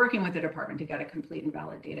we're working with the department to get a complete and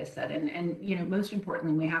valid data set. And you know, most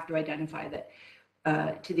importantly, we have to identify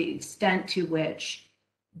that to the extent to which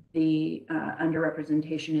the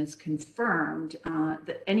underrepresentation is confirmed,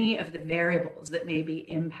 that any of the variables that may be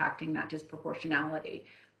impacting that disproportionality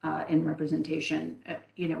in representation,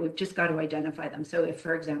 you know, we've just got to identify them. So if,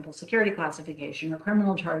 for example, security classification or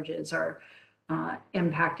criminal charges are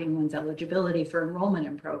impacting one's eligibility for enrollment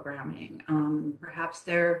in programming, perhaps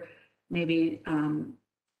there may be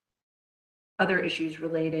other issues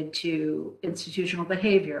related to institutional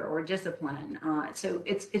behavior or discipline. So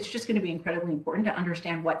it's just going to be incredibly important to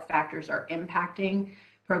understand what factors are impacting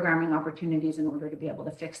programming opportunities in order to be able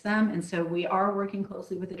to fix them. And so we are working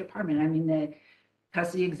closely with the department. I mean, the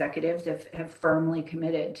custody executives have firmly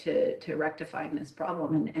committed to rectifying this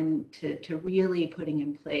problem and to really putting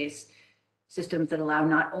in place systems that allow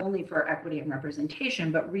not only for equity and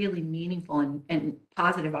representation, but really meaningful and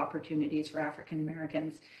positive opportunities for African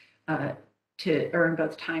Americans to earn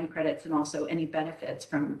both time credits and also any benefits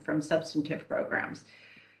from substantive programs.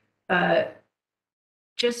 And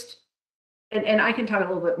I can talk a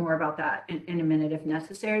little bit more about that in a minute if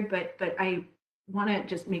necessary, but I want to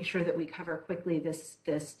just make sure that we cover quickly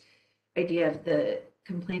this idea of the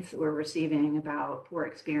complaints that we're receiving about poor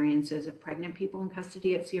experiences of pregnant people in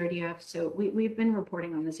custody at CRDF. So we've been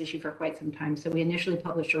reporting on this issue for quite some time. So we initially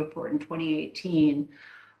published a report in 2018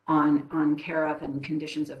 on care of and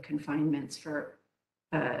conditions of confinements for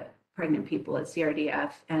pregnant people at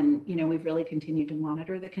CRDF. And, you know, we've really continued to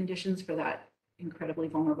monitor the conditions for that incredibly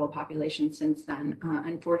vulnerable population since then.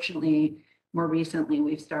 Unfortunately, more recently,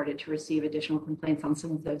 we've started to receive additional complaints on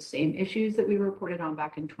some of those same issues that we reported on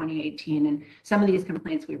back in 2018. And some of these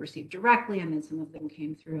complaints we received directly, and then some of them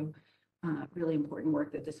came through really important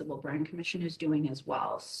work that the Civil Brand Commission is doing as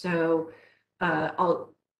well. So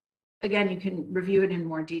again, you can review it in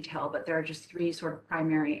more detail, but there are just three sort of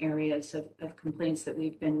primary areas of complaints that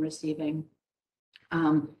we've been receiving.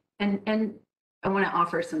 And I want to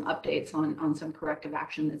offer some updates on some corrective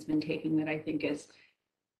action that's been taken that I think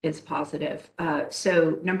is positive.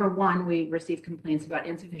 So number one, we received complaints about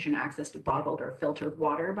insufficient access to bottled or filtered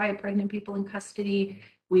water by pregnant people in custody.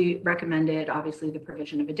 We recommended, obviously, the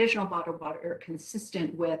provision of additional bottled water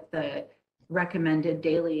consistent with the recommended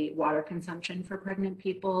daily water consumption for pregnant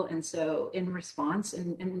people. And so in response,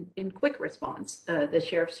 in quick response, the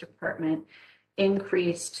Sheriff's Department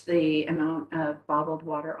increased the amount of bottled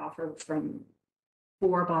water offered from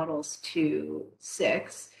 4 bottles to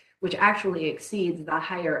 6. which actually exceeds the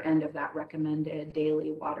higher end of that recommended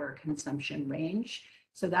daily water consumption range.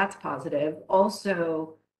 So that's positive.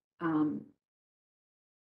 Also,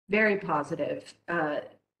 very positive.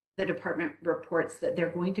 The department reports that they're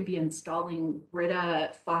going to be installing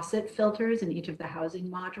Brita faucet filters in each of the housing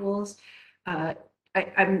modules.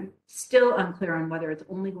 I'm still unclear on whether it's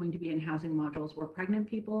only going to be in housing modules where pregnant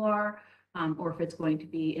people are, or if it's going to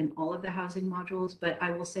be in all of the housing modules. But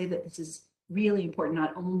I will say that this is really important,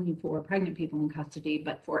 not only for pregnant people in custody,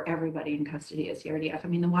 but for everybody in custody at CRDF. I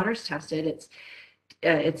mean, the water's tested,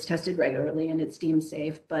 it's tested regularly and it's deemed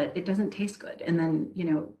safe, but it doesn't taste good. And then, you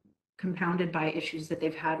know, compounded by issues that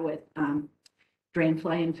they've had with drain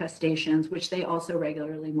fly infestations, which they also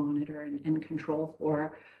regularly monitor and control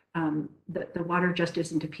for. The water just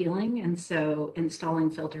isn't appealing, and so installing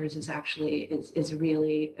filters is actually is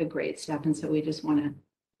really a great step. And so we just want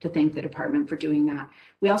to thank the department for doing that.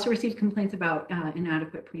 We also received complaints about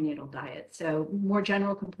inadequate prenatal diet. So more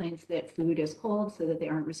general complaints that food is cold so that they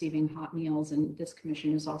aren't receiving hot meals. And this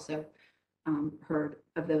commission has also heard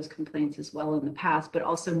of those complaints as well in the past, but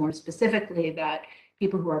also more specifically that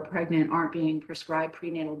people who are pregnant aren't being prescribed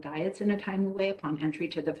prenatal diets in a timely way upon entry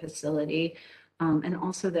to the facility. And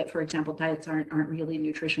also that, for example, diets aren't really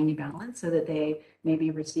nutritionally balanced, so that they may be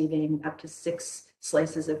receiving up to 6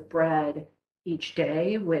 slices of bread each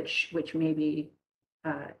day, which may be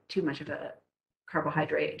too much of a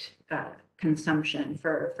carbohydrate consumption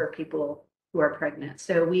for people who are pregnant.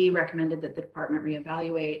 So we recommended that the department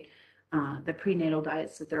reevaluate the prenatal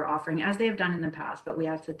diets that they're offering, as they have done in the past, but we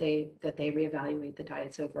ask that they reevaluate the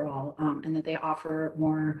diets overall, and that they offer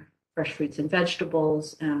more fresh fruits and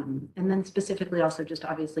vegetables, and then specifically also just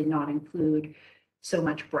obviously not include so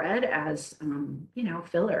much bread as you know,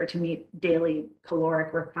 filler to meet daily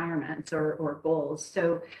caloric requirements or goals.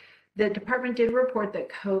 So the department did report that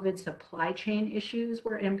COVID supply chain issues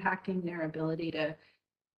were impacting their ability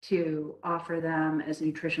to offer them as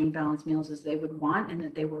nutritionally balanced meals as they would want, and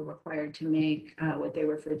that they were required to make what they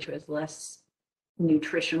referred to as less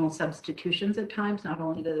nutritional substitutions at times, not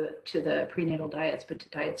only to the prenatal diets, but to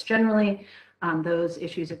diets generally. Those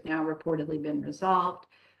issues have now reportedly been resolved.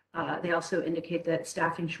 They also indicate that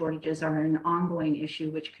staffing shortages are an ongoing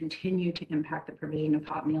issue, which continue to impact the provision of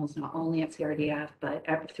hot meals, not only at CRDF, but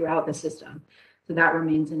throughout the system. So that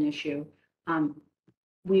remains an issue.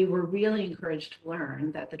 We were really encouraged to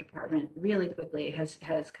learn that the department really quickly has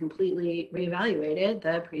completely reevaluated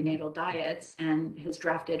the prenatal diets and has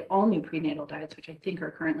drafted all new prenatal diets, which I think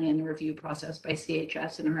are currently in the review process by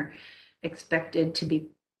CHS and are expected to be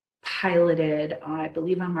piloted, I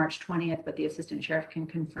believe, on March 20th, but the assistant sheriff can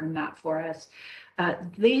confirm that for us.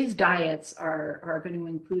 These diets are going to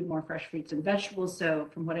include more fresh fruits and vegetables. So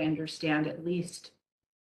from what I understand, at least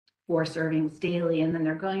 4 servings daily, and then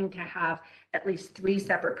they're going to have at least 3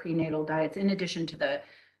 separate prenatal diets in addition to the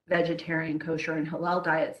vegetarian, kosher, and halal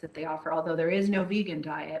diets that they offer, although there is no vegan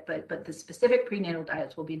diet, but the specific prenatal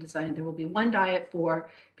diets will be designed. There will be 1 diet for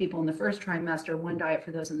people in the first trimester, 1 diet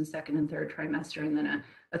for those in the second and third trimester, and then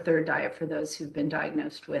a 3rd diet for those who've been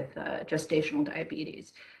diagnosed with gestational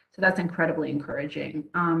diabetes. So that's incredibly encouraging.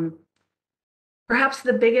 Perhaps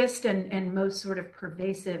the biggest and most sort of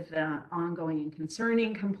pervasive, ongoing and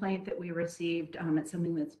concerning complaint that we received, it's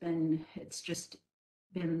something it's just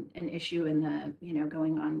been an issue in the, you know,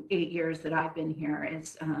 going on 8 years that I've been here,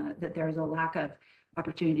 is that there's a lack of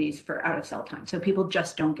opportunities for out of cell time. So people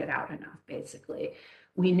just don't get out enough, basically.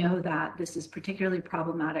 We know that this is particularly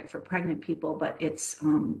problematic for pregnant people, but it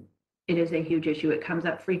is a huge issue. It comes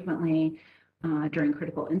up frequently. During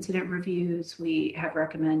critical incident reviews, we have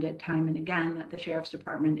recommended time and again that the Sheriff's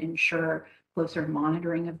Department ensure closer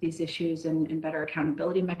monitoring of these issues and better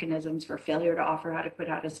accountability mechanisms for failure to offer adequate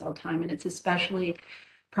out-of-cell time. And it's especially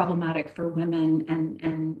problematic for women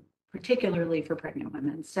and particularly for pregnant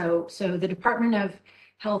women. So the Department of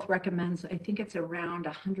Health recommends, I think it's around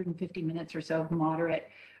 150 minutes or so of moderate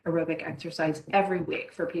aerobic exercise every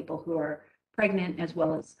week for people who are pregnant, as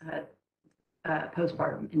well as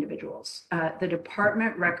postpartum individuals. The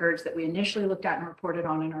department records that we initially looked at and reported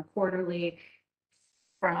on in our quarterly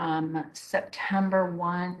from September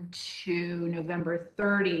 1 to November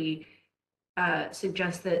 30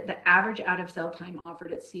 suggest that the average out-of-cell time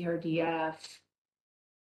offered at CRDF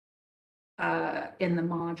in the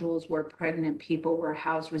modules where pregnant people were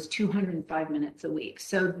housed was 205 minutes a week.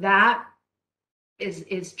 So that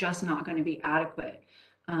is just not going to be adequate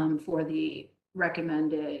for the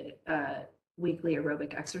recommended weekly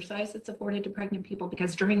aerobic exercise that's afforded to pregnant people,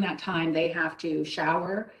 because during that time they have to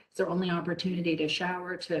shower. It's their only opportunity to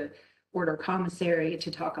shower, to order commissary,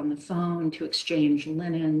 to talk on the phone, to exchange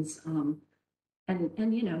linens.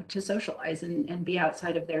 to socialize and be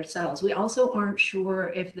outside of their cells. We also aren't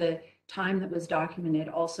sure if the time that was documented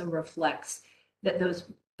also reflects that those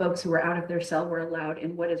folks who were out of their cell were allowed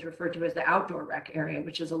in what is referred to as the outdoor rec area,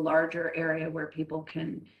 which is a larger area where people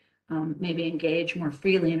can maybe engage more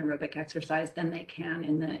freely in aerobic exercise than they can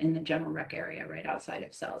in the general rec area right outside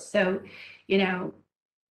of cells. So,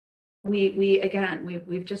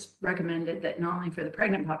 we've just recommended that not only for the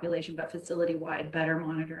pregnant population, but facility-wide better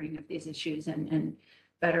monitoring of these issues and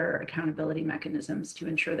better accountability mechanisms to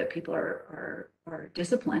ensure that people are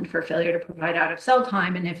disciplined for failure to provide out of cell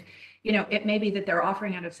time. And if, it may be that they're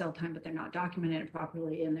offering out of cell time, but they're not documented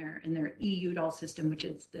properly in their EUDAL system, which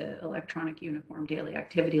is the electronic uniform daily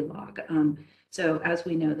activity log. So as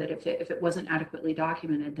we know that if it wasn't adequately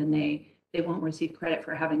documented, then they won't receive credit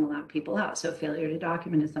for having allowed people out. So failure to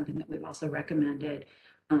document is something that we've also recommended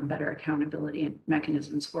better accountability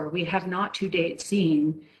mechanisms for. We have not to date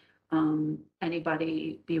seen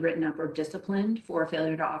anybody be written up or disciplined for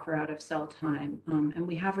failure to offer out of cell time. And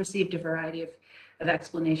we have received a variety of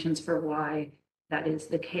explanations for why that is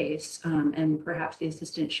the case. And perhaps the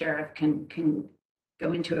assistant sheriff can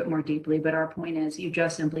go into it more deeply, but our point is you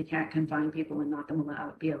just simply can't confine people and not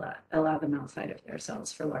allow them outside of their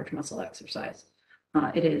cells for large muscle exercise.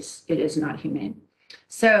 It is not humane.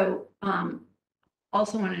 So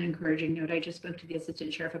also on an encouraging note, I just spoke to the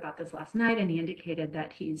assistant sheriff about this last night, and he indicated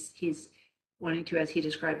that he's wanting to, as he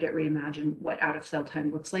described it, reimagine what out of cell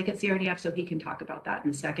time looks like at CRDF, so he can talk about that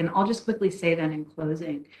in a second. I'll just quickly say then in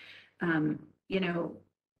closing,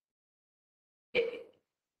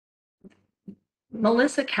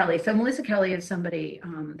 Melissa Kelly. So Melissa Kelly is somebody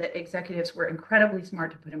that executives were incredibly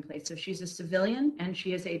smart to put in place. So she's a civilian and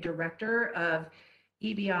she is a director of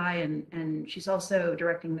EBI, and she's also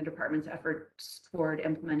directing the department's efforts toward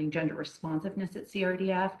implementing gender responsiveness at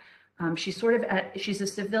CRDF. She's a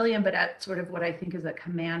civilian, but at sort of what I think is a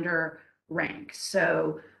commander rank.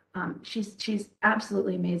 So she's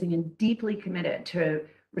absolutely amazing and deeply committed to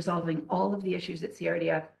resolving all of the issues at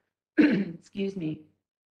CRDF, excuse me,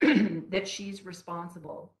 that she's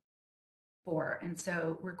responsible for. And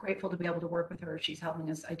so we're grateful to be able to work with her. She's helping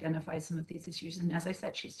us identify some of these issues. And as I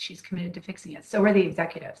said, she's committed to fixing it. So are the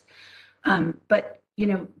executives. But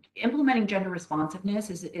implementing gender responsiveness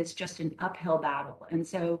is just an uphill battle. And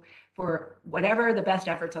so for whatever the best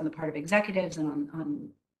efforts on the part of executives and on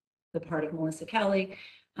the part of Melissa Kelly,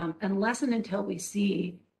 unless and until we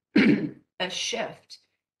see a shift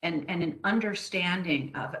and an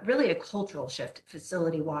understanding of really a cultural shift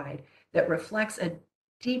facility-wide that reflects a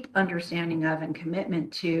deep understanding of and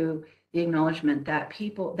commitment to the acknowledgement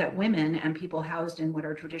that women and people housed in what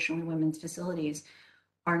are traditionally women's facilities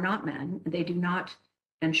are not men. They do not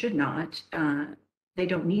and should not. They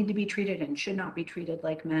don't need to be treated and should not be treated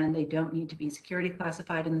like men. They don't need to be security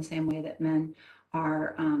classified in the same way that men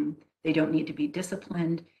are. They don't need to be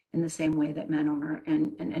disciplined in the same way that men are.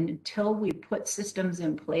 And until we put systems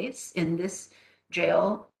in place in this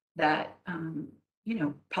jail that,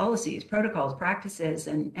 policies, protocols, practices,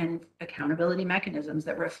 and accountability mechanisms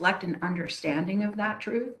that reflect an understanding of that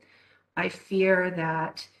truth, I fear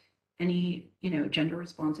that any, gender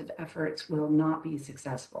responsive efforts will not be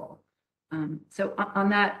successful. So on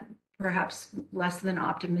that perhaps less than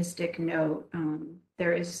optimistic note,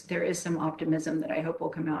 there is some optimism that I hope will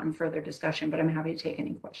come out in further discussion, but I'm happy to take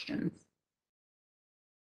any questions.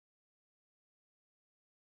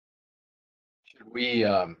 Should we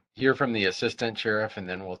hear from the assistant sheriff and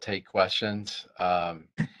then we'll take questions?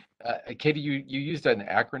 Katie, you used an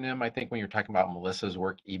acronym, I think, when you're talking about Melissa's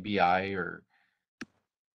work, EBI, or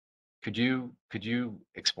could you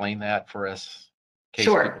explain that for us in case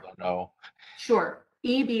Sure. people don't know? Sure.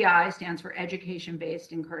 EBI stands for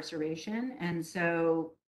education-based incarceration. And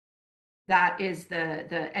so that is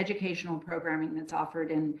the educational programming that's offered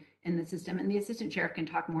in the system. And the assistant sheriff can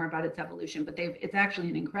talk more about its evolution, but it's actually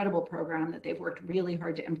an incredible program that they've worked really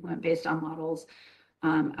hard to implement based on models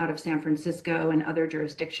out of San Francisco and other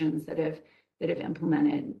jurisdictions that have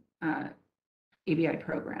implemented EBI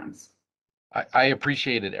programs. I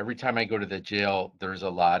appreciate it. Every time I go to the jail, there's a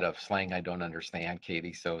lot of slang I don't understand,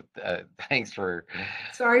 Katie. So thanks for.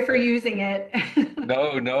 Sorry for using it.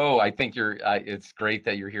 No, I think it's great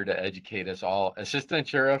that you're here to educate us all. Assistant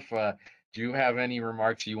Sheriff, do you have any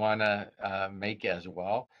remarks you want to make as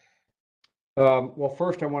well? Well,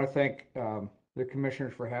 first I want to thank the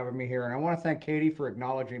commissioners for having me here, and I want to thank Katie for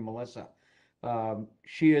acknowledging Melissa.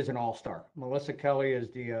 She is an all-star. Melissa Kelly is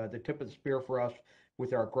the tip of the spear for us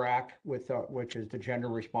with our GRAC, which is the gender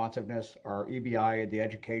responsiveness, our EBI, the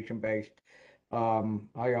education-based.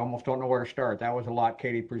 I almost don't know where to start. That was a lot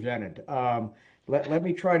Katie presented. let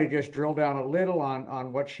me try to just drill down a little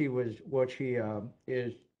on what she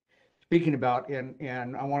is speaking about.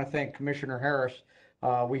 And I want to thank Commissioner Harris.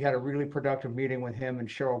 We had a really productive meeting with him and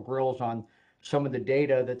Cheryl Grills on some of the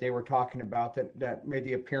data that they were talking about that made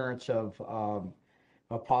the appearance of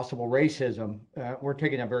possible racism. We're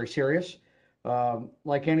taking that very serious.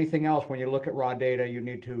 Like anything else, when you look at raw data, you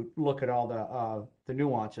need to look at all the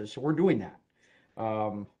nuances. So we're doing that.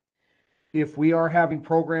 If we are having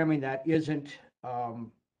programming that isn't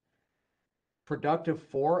productive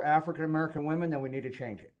for African American women, then we need to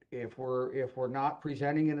change it. If we're not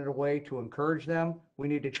presenting it in a way to encourage them, we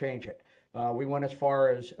need to change it. We went as far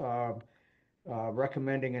as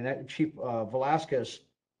recommending, and that Chief Velasquez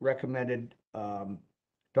recommended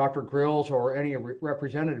Dr. Grills or any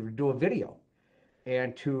representative to do a video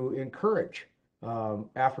and to encourage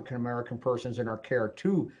African American persons in our care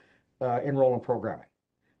to enroll in programming.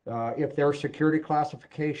 If there are security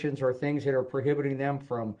classifications or things that are prohibiting them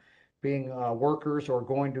from being workers or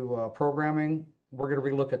going to programming, we're going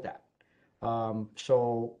to relook at that.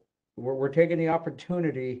 So we're taking the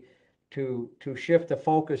opportunity to shift the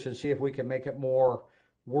focus and see if we can make it more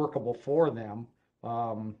workable for them.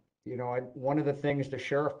 You know, one of the things the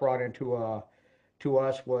sheriff brought into to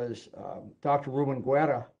us was Dr. Ruben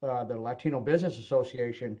Guerra, the Latino Business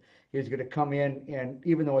Association, is going to come in, and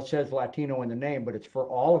even though it says Latino in the name, but it's for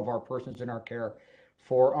all of our persons in our care,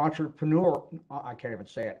 for I can't even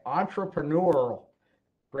say it, entrepreneurial,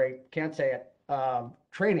 great, can't say it,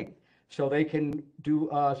 training, so they can do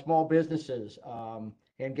small businesses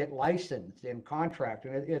and get licensed and contract,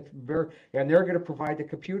 and and they're going to provide the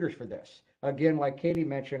computers for this. Again, like Katie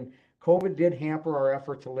mentioned, COVID did hamper our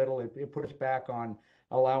efforts a little. It put us back on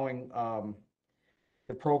allowing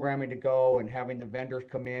the programming to go and having the vendors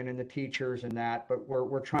come in and the teachers and that, but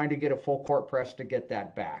we're trying to get a full court press to get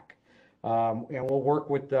that back. And we'll work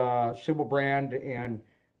with Sybil Brand and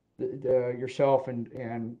yourself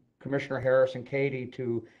and Commissioner Harris and Katie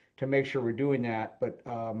to make sure we're doing that. But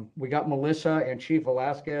we got Melissa and Chief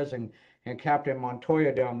Velasquez and Captain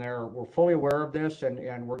Montoya down there. We're fully aware of this,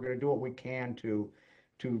 and we're going to do what we can to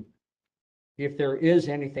if there is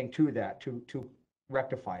anything to that, to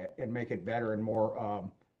rectify it and make it better and more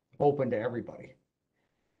open to everybody.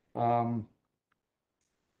 As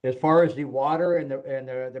far as the water and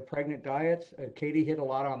the pregnant diets, Katie hit a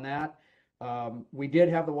lot on that. We did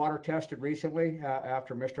have the water tested recently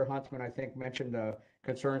after Mr. Huntsman, I think, mentioned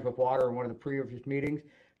concerns with water in one of the previous meetings.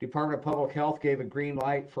 Department of Public Health gave a green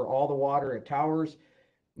light for all the water at Towers,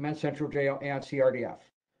 Men's Central Jail, and CRDF.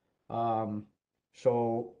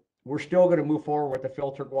 So we're still going to move forward with the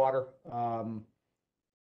filtered water.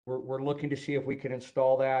 We're looking to see if we can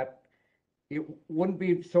install that. It wouldn't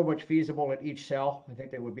be so much feasible at each cell. I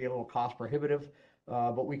think they would be a little cost prohibitive,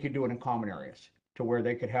 but we could do it in common areas to where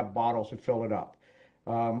they could have bottles and fill it up.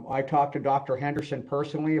 I talked to Dr. Henderson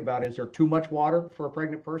personally about, is there too much water for a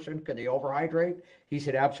pregnant person? Could they overhydrate? He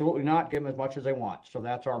said, absolutely not. Give them as much as they want. So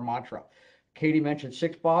that's our mantra. Katie mentioned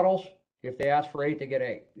 6 bottles. If they ask for 8, they get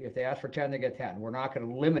 8. If they ask for 10, they get 10. We're not going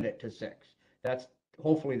to limit it to 6. That's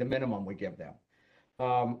hopefully the minimum we give them.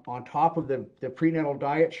 On top of the prenatal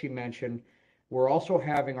diet she mentioned, we're also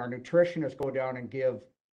having our nutritionists go down and give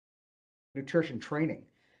nutrition training.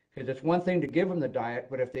 Because it's one thing to give them the diet,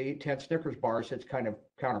 but if they eat 10 Snickers bars, it's kind of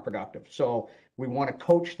counterproductive. So we want to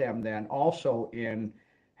coach them then also in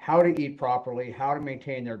how to eat properly, how to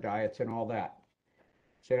maintain their diets and all that.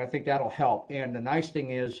 So I think that'll help. And the nice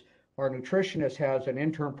thing is our nutritionist has an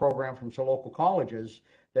intern program from some local colleges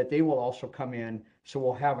that they will also come in. So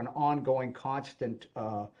we'll have an ongoing constant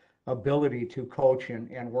ability to coach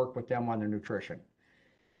and work with them on their nutrition.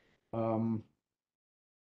 I'm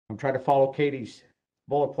trying to follow Katie's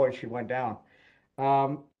bullet points she went down.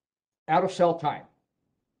 Out of cell time,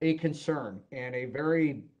 a concern, and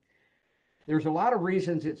there's a lot of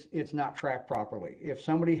reasons it's not tracked properly. If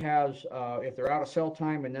somebody has, if they're out of cell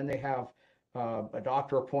time and then they have a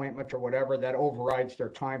doctor appointment or whatever, that overrides their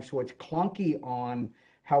time. So it's clunky on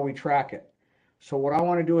how we track it. So what I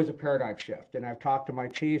want to do is a paradigm shift. And I've talked to my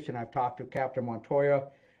chiefs and I've talked to Captain Montoya.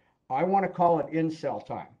 I want to call it in cell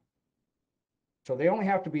time. So they only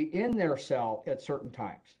have to be in their cell at certain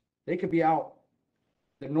times. They could be out.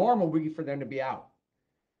 The norm will be for them to be out.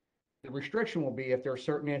 The restriction will be if there are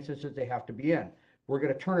certain instances they have to be in. We're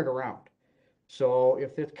going to turn it around. So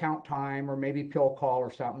if it's count time or maybe pill call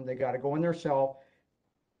or something, they got to go in their cell.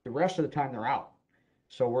 The rest of the time they're out.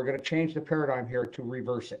 So we're going to change the paradigm here to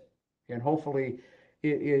reverse it. And hopefully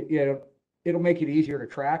it'll make it easier to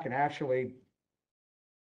track and actually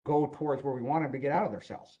go towards where we want them to get out of their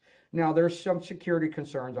cells. Now, there's some security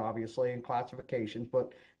concerns, obviously, and classifications,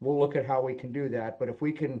 but we'll look at how we can do that. But if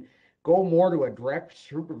we can go more to a direct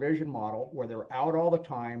supervision model where they're out all the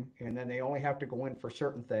time and then they only have to go in for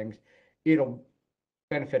certain things, it'll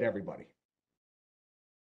benefit everybody.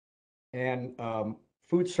 And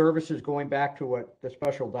food services, going back to what the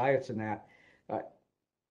special diets and that, I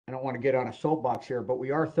don't want to get on a soapbox here, but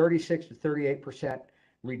we are 36 to 38%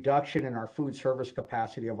 reduction in our food service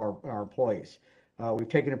capacity of our employees. We've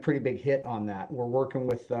taken a pretty big hit on that. We're working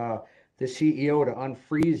with the CEO to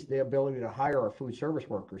unfreeze the ability to hire our food service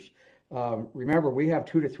workers. Remember, we have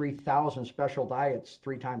 2,000 to 3,000 special diets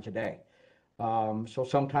 3 times a day. So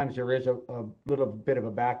sometimes there is a little bit of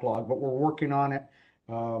a backlog, but we're working on it.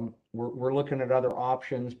 We're looking at other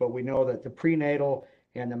options, but we know that the prenatal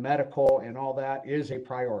and the medical and all that is a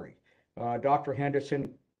priority. Dr.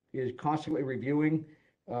 Henderson is constantly reviewing.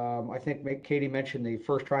 I think Katie mentioned the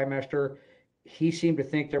first trimester. He seemed to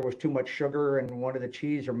think there was too much sugar in one of the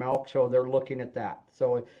cheese or milk, so they're looking at that.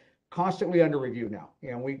 So constantly under review now,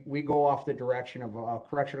 and we go off the direction of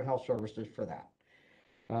correctional health services for that.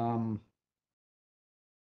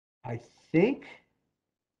 I think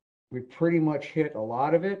we pretty much hit a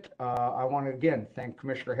lot of it. I want to again thank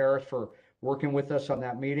Commissioner Harris for working with us on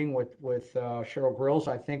that meeting with Cheryl Grills.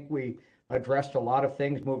 I think we addressed a lot of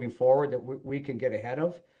things moving forward that we can get ahead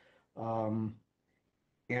of.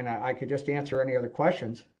 And I could just answer any other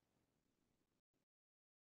questions.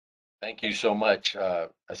 Thank you so much,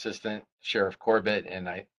 Assistant Sheriff Corbett. And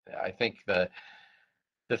I think the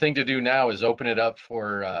thing to do now is open it up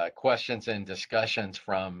for questions and discussions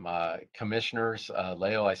from commissioners.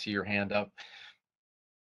 Leo, I see your hand up.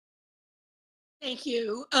 Thank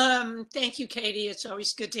you. Thank you, Katie. It's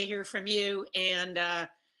always good to hear from you. And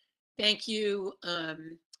thank you,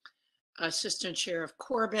 Assistant Sheriff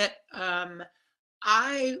Corbett.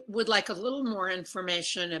 I would like a little more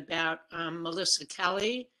information about Melissa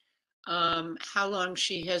Kelly, how long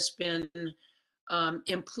she has been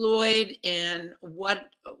employed and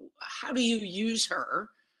how do you use her?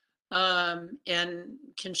 And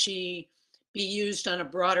can she be used on a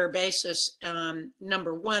broader basis?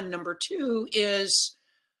 Number one. Number two is,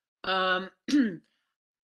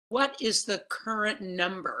 what is the current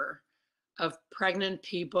number of pregnant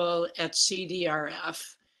people at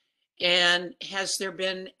CDRF? And has there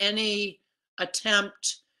been any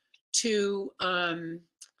attempt to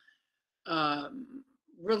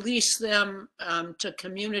release them to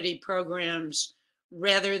community programs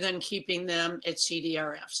rather than keeping them at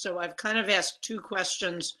CDRF? So I've kind of asked 2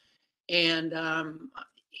 questions, and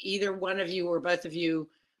either one of you or both of you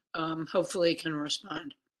hopefully can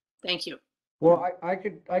respond. Thank you. Well, I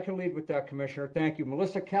can lead with that, Commissioner. Thank you.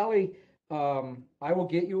 Melissa Kelly, I will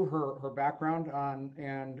get you her background on,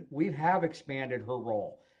 and we have expanded her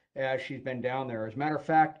role as she's been down there. As a matter of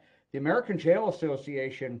fact, the American Jail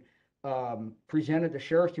Association presented the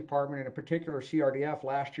Sheriff's Department, and in particular CRDF,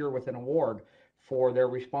 last year with an award for their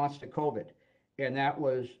response to COVID. And that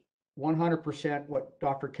was 100% what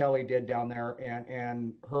Dr. Kelly did down there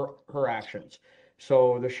and her actions.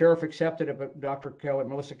 So the sheriff accepted it, but Dr. Kelly,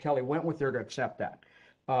 Melissa Kelly went with her to accept that.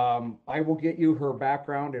 I will get you her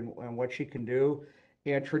background and what she can do.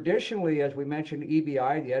 And traditionally, as we mentioned,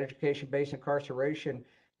 EBI, the Education-Based Incarceration,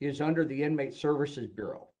 is under the Inmate Services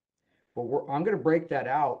Bureau. But I'm going to break that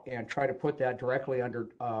out and try to put that directly under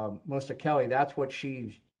Melissa Kelly. That's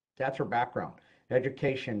her background,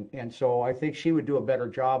 education. And so I think she would do a better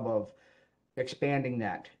job of expanding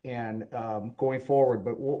that and going forward.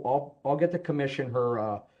 But I'll get the commission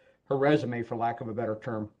her resume, for lack of a better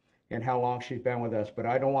term, and how long she's been with us. But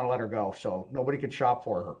I don't want to let her go, so nobody can shop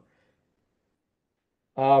for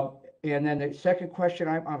her. And then the second question,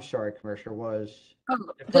 I'm sorry, Commissioner, was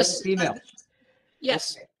females.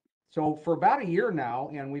 Yes. Okay. So for about a year now,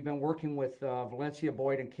 and we've been working with Valencia,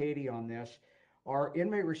 Boyd, and Katie on this, our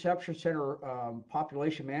Inmate Reception Center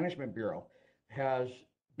Population Management Bureau has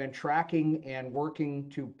been tracking and working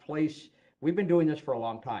to place, we've been doing this for a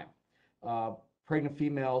long time, pregnant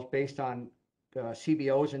females based on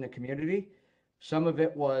CBOs in the community. Some of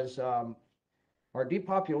it was our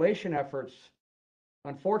depopulation efforts,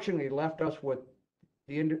 unfortunately, left us with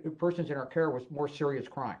the persons in our care with more serious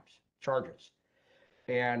crimes, charges.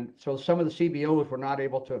 And so some of the CBOs were not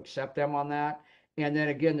able to accept them on that. And then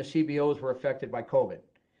again, the CBOs were affected by COVID.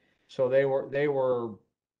 So they were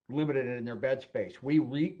limited in their bed space. We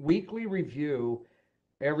weekly review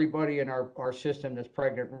everybody in our system that's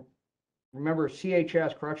pregnant. Remember,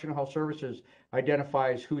 CHS, Correctional Health Services,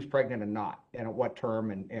 identifies who's pregnant and not, and at what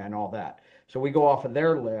term and all that. So we go off of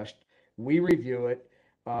their list, we review it.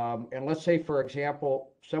 And let's say, for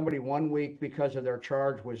example, somebody 1 week because of their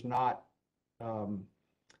charge was not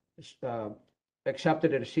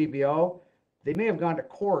accepted at a CBO, they may have gone to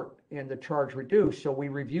court and the charge reduced. So we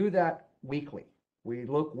review that weekly. We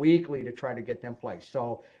look weekly to try to get them placed.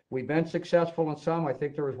 So we've been successful in some. I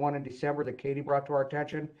think there was one in December that Katie brought to our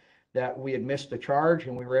attention that we had missed the charge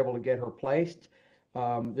and we were able to get her placed.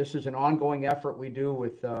 This is an ongoing effort we do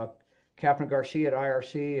with Captain Garcia at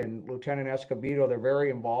IRC and Lieutenant Escobedo. They're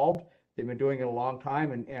very involved. They've been doing it a long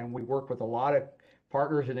time, and we work with a lot of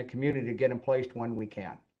partners in the community to get them placed when we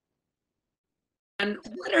can. And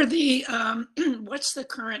what are the, what's the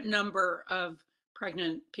current number of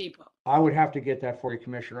pregnant people? I would have to get that for you,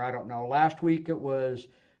 Commissioner. I don't know. Last week it was,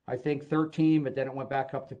 I think, 13, but then it went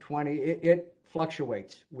back up to 20. It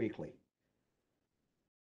fluctuates weekly.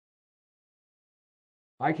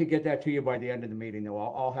 I could get that to you by the end of the meeting, though.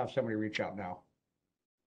 I'll have somebody reach out now.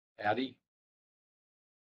 Patty?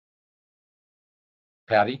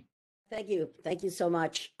 Patty? Thank you. Thank you so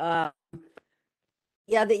much.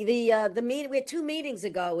 Yeah, the meeting, we had 2 meetings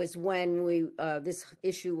ago is when we, this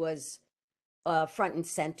issue was front and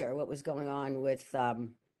center, what was going on with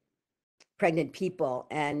pregnant people.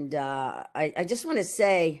 And I just want to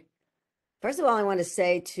say, first of all, I want to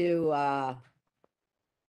say to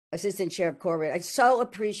Assistant Sheriff Corbett, I so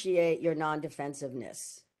appreciate your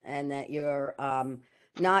non-defensiveness and that you're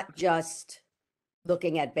not just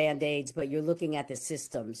looking at Band-Aids, but you're looking at the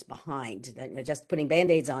systems behind, that you're just putting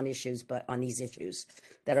Band-Aids on issues, but on these issues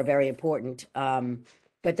that are very important.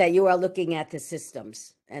 But that you are looking at the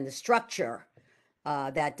systems and the structure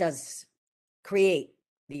that does create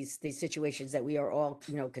these situations that we are all,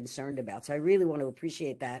 concerned about. So I really want to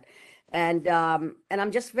appreciate that. And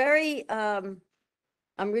I'm just very, I'm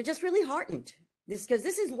just really heartened because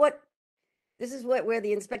this is where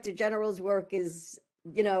the Inspector General's work is,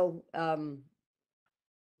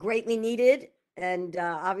 greatly needed and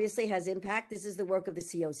obviously has impact. This is the work of the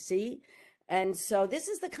COC. And so this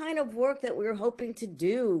is the kind of work that we're hoping to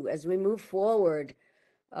do as we move forward,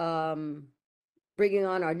 bringing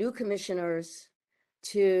on our new commissioners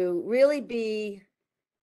to really be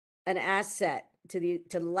an asset to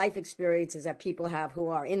the life experiences that people have who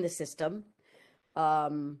are in the system.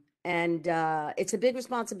 And it's a big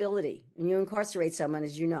responsibility. When you incarcerate someone,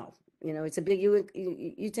 as you know, it's a big,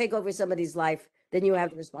 you take over somebody's life, then you have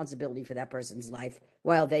the responsibility for that person's life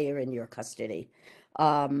while they are in your custody.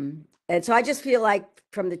 And so I just feel like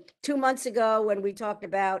from the 2 months ago when we talked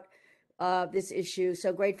about this issue,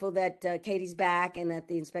 so grateful that Katie's back and that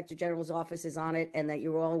the Inspector General's office is on it and that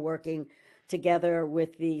you're all working together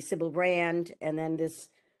with the Sybil Brand and then this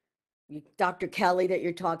Dr. Kelly that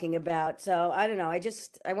you're talking about. So I don't know,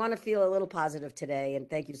 I want to feel a little positive today and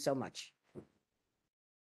thank you so much.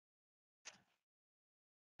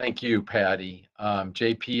 Thank you, Patty.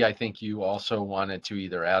 JP, I think you also wanted to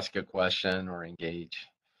either ask a question or engage.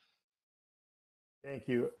 Thank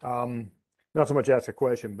you. Not so much ask a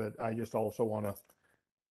question, but I just also want to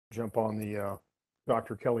jump on the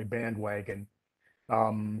Dr. Kelly bandwagon.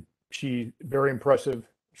 She's very impressive.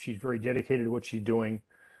 She's very dedicated to what she's doing.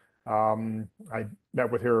 I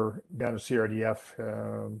met with her down at CRDF,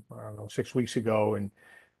 I don't know, 6 weeks ago, and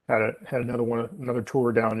had another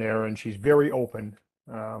tour down there, and she's very open.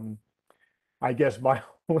 I guess my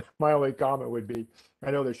only comment would be,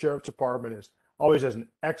 I know the Sheriff's Department always does an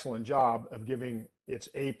excellent job of giving its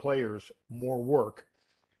A players more work.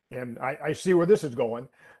 And I see where this is going.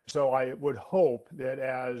 So I would hope that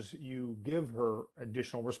as you give her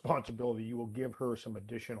additional responsibility, you will give her some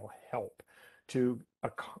additional help to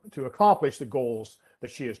accomplish the goals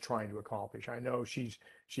that she is trying to accomplish. I know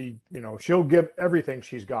she'll give everything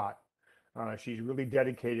she's got. She's really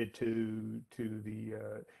dedicated to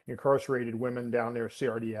the incarcerated women down there at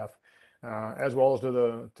CRDF, as well as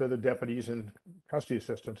to the deputies and custody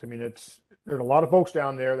assistants. I mean, there's a lot of folks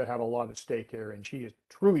down there that have a lot at stake here, and she is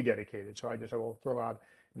truly dedicated. So I will throw out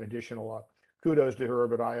an additional kudos to her.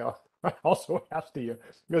 But I also ask the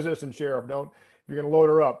Assistant Sheriff, if you're going to load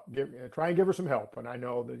her up, try and give her some help. And I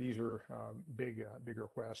know that these are big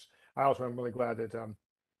requests. I also am really glad that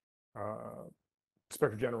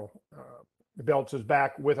Inspector General Belts is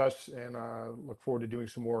back with us, and look forward to doing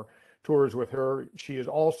some more tours with her. She is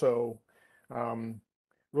also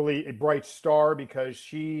really a bright star because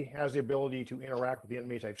she has the ability to interact with the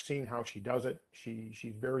inmates. I've seen how she does it.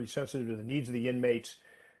 She's very sensitive to the needs of the inmates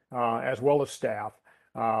as well as staff.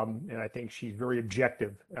 And I think she's very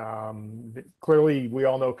objective. Clearly, we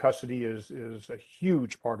all know custody is a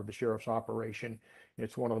huge part of the sheriff's operation.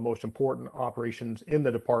 It's one of the most important operations in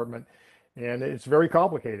the department, and it's very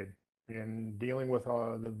complicated. And dealing with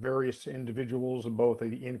the various individuals, both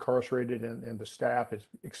the incarcerated and the staff, is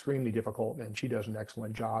extremely difficult, and she does an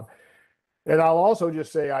excellent job. And I'll also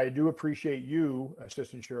just say I do appreciate you,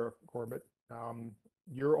 Assistant Sheriff Corbett,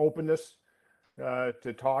 your openness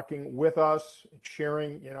to talking with us,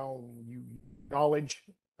 sharing, you knowledge,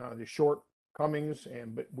 the shortcomings,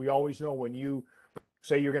 but we always know when you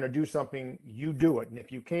say you're going to do something, you do it. And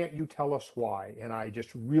if you can't, you tell us why. And I just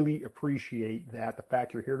really appreciate that, the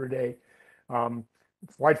fact you're here today.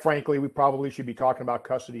 Quite frankly, we probably should be talking about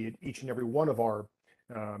custody at each and every one of our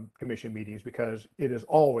commission meetings, because it is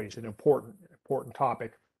always an important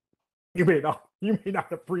topic. You may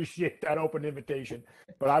not appreciate that open invitation,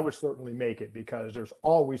 but I would certainly make it, because there's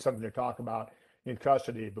always something to talk about in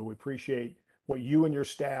custody. But we appreciate what you and your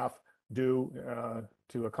staff do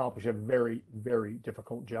to accomplish a very, very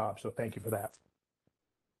difficult job. So thank you for that.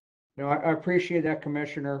 No, I appreciate that,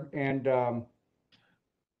 Commissioner. And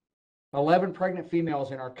 11 pregnant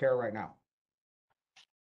females in our care right now.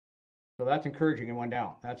 So that's encouraging, and one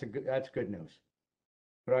down. That's good news.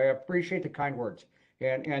 But I appreciate the kind words,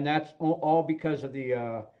 and that's all because of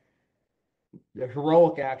the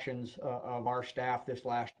heroic actions of our staff this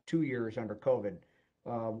last 2 years under COVID,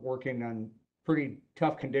 working on pretty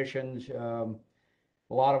tough conditions, a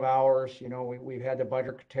lot of hours. We've had the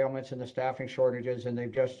budget curtailments and the staffing shortages, and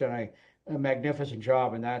they've just done a magnificent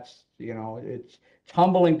job. And that's, it's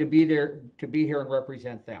humbling to be here and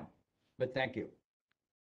represent them. But thank you.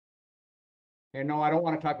 And no, I don't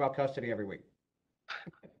want to talk about custody every week.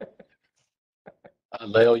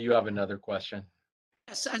 Leo, you have another question.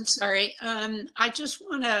 Yes, I'm sorry. I just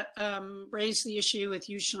want to raise the issue with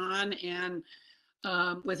you, Sean, and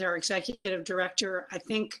with our executive director. I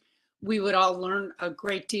think we would all learn a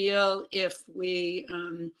great deal if we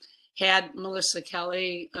had Melissa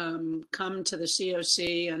Kelly come to the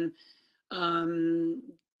COC and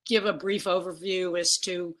give a brief overview as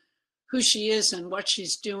to who she is and what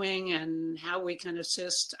she's doing and how we can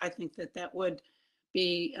assist. I think that would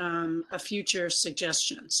be a future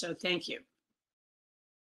suggestion. So thank you.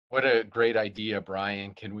 What a great idea,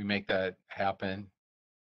 Brian. Can we make that happen?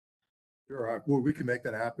 Sure. Well, we can make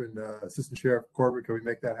that happen. Assistant Sheriff Corbett, can we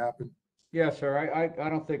make that happen? Yes, sir. I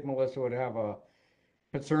don't think Melissa would have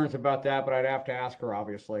concerns about that, but I'd have to ask her,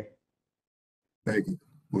 obviously. Thank you.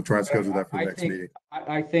 We'll try and schedule that for the next meeting.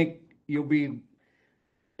 I think you'll be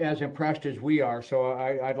as impressed as we are. So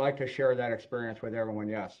I'd like to share that experience with everyone.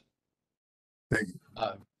 Yes. Thank you.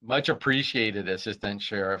 Much appreciated, Assistant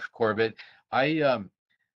Sheriff Corbett. I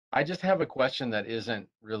just have a question that isn't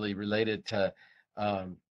really related to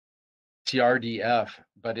TRDF,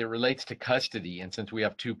 but it relates to custody. And since we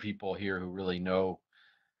have two people here who really know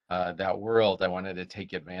that world, I wanted to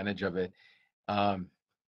take advantage of it.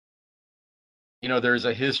 There's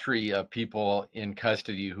a history of people in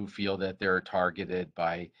custody who feel that they're targeted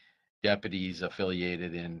by deputies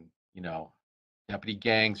affiliated in, deputy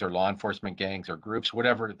gangs or law enforcement gangs or groups,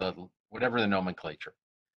 whatever the nomenclature.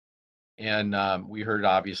 And we heard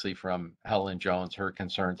obviously from Helen Jones, her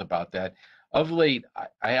concerns about that. Of late,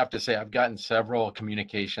 I have to say, I've gotten several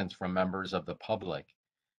communications from members of the public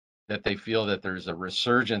that they feel that there's a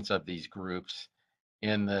resurgence of these groups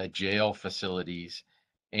in the jail facilities.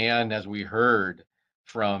 And as we heard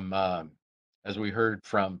from one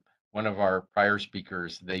of our prior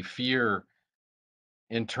speakers, they fear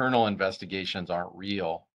internal investigations aren't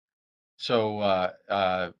real. So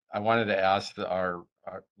I wanted to ask our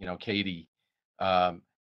Katie,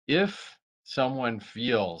 if someone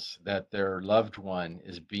feels that their loved one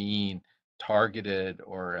is being targeted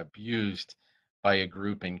or abused by a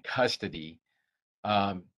group in custody,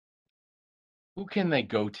 who can they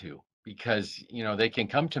go to? Because, they can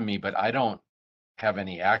come to me, but I don't have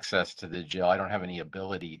any access to the jail. I don't have any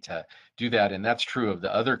ability to do that. And that's true of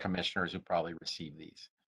the other commissioners who probably receive these.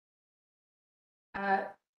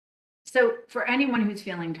 So for anyone who's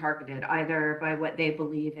feeling targeted, either by what they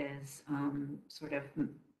believe is sort of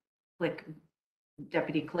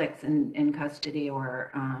deputy clicks in custody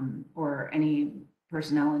or any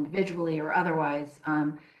personnel individually or otherwise,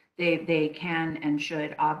 they can and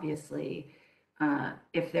should obviously,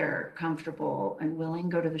 if they're comfortable and willing,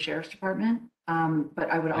 go to the sheriff's department. But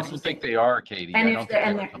I would also I don't think they are, Katie. And I don't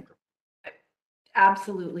think they're comfortable.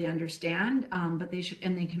 Absolutely understand, but they should,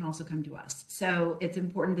 and they can also come to us. So it's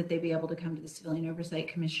important that they be able to come to the Civilian Oversight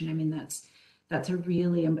Commission. I mean, that's a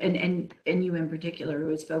really, and you in particular, who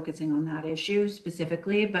is focusing on that issue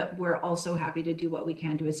specifically, but we're also happy to do what we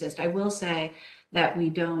can to assist. I will say that we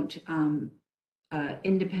don't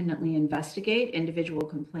independently investigate individual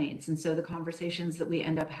complaints. And so the conversations that we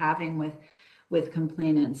end up having with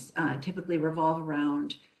complainants typically revolve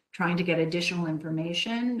around trying to get additional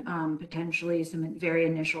information, potentially some very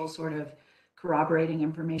initial sort of corroborating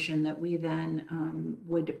information that we then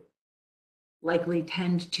would likely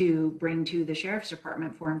tend to bring to the sheriff's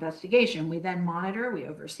department for investigation. We then monitor, we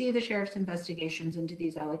oversee the sheriff's investigations into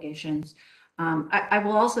these allegations, I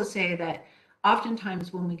will also say that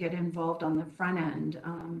oftentimes when we get involved on the front end,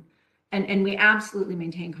 and we absolutely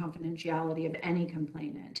maintain confidentiality of any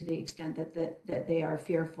complainant to the extent that they are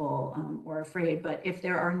fearful or afraid. But if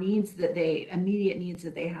there are immediate needs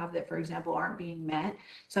that they have that, for example, aren't being met,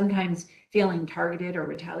 sometimes feeling targeted or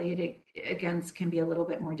retaliated against can be a little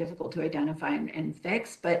bit more difficult to identify and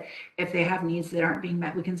fix. But if they have needs that aren't being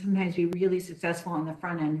met, we can sometimes be really successful on the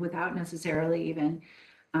front end without necessarily even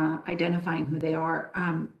identifying who they are.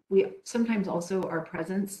 We sometimes also our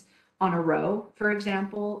presence on a row, for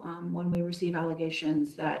example, when we receive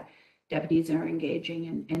allegations that deputies are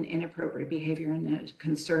engaging in inappropriate behavior in a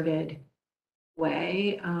concerted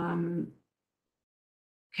way,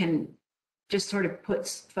 can just sort of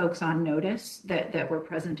puts folks on notice that we're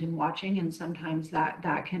present and watching, and sometimes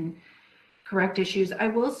that can correct issues. I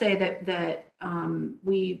will say that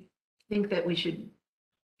we think that we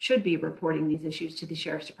should be reporting these issues to the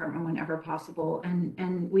Sheriff's Department whenever possible,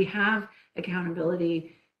 and we have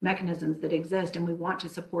accountability mechanisms that exist, and we want to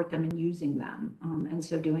support them in using them, and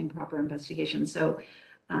so doing proper investigations. So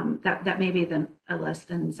that may be a less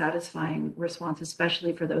than satisfying response,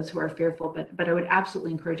 especially for those who are fearful, but I would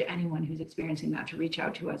absolutely encourage anyone who's experiencing that to reach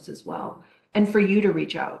out to us as well, and for you to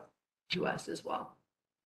reach out to us as well.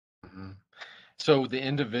 Mhm. So the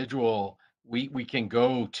individual, we can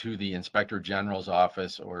go to the Inspector General's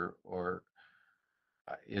office or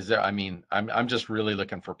is there, I mean, I'm just really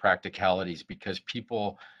looking for practicalities because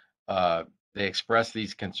people, they express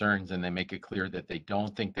these concerns and they make it clear that they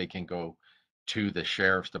don't think they can go to the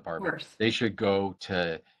sheriff's Of department. course. They should go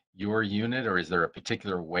to your unit, or is there a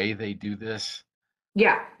particular way they do this?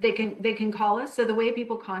 Yeah, they can call us. So the way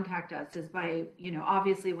people contact us is by,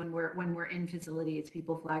 obviously when we're in facilities,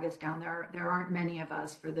 people flag us down. There aren't many of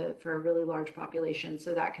us for a really large population,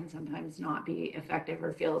 so that can sometimes not be effective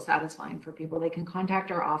or feel satisfying for people. They can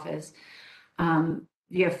contact our office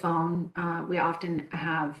via phone. We often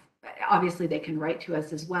have, obviously they can write to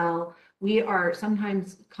us as well. We are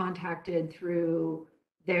sometimes contacted through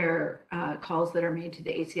their calls that are made to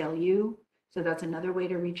the ACLU. So that's another way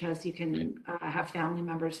to reach us. You can have family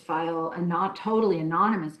members file a not totally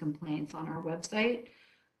anonymous complaints on our website.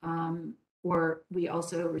 Or we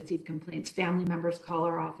also receive complaints. Family members call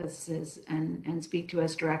our offices and speak to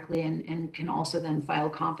us directly, and can also then file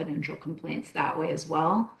confidential complaints that way as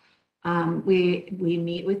well. We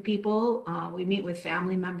meet with people. We meet with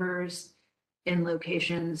family members in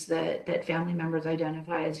locations that family members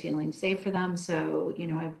identify as feeling safe for them. So,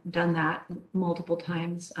 I've done that multiple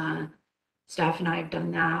times. Staff and I have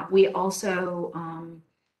done that. We also,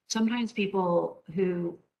 sometimes people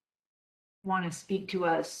who want to speak to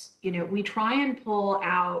us, we try and pull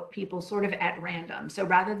out people sort of at random. So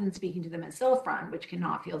rather than speaking to them at cell front, which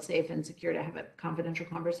cannot feel safe and secure to have a confidential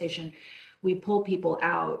conversation, we pull people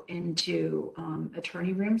out into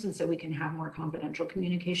attorney rooms, and so we can have more confidential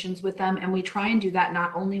communications with them. And we try and do that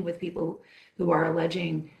not only with people who are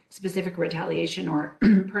alleging specific retaliation or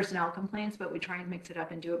personnel complaints, but we try and mix it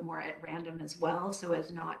up and do it more at random as well, so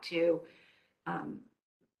as not to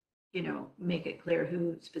make it clear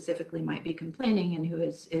who specifically might be complaining and who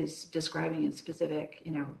is describing a specific,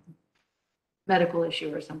 medical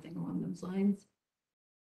issue or something along those lines.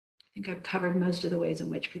 I think I've covered most of the ways in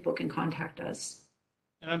which people can contact us.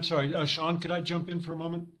 And I'm sorry, Sean, could I jump in for a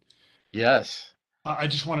moment? Yes. I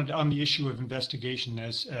just wanted, on the issue of investigation,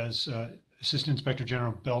 as Assistant Inspector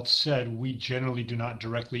General Belt said, we generally do not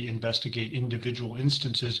directly investigate individual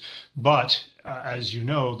instances, but as you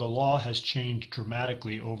know, the law has changed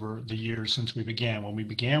dramatically over the years since we began. When we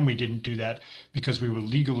began, we didn't do that because we were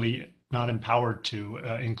legally not empowered to,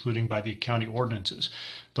 including by the county ordinances.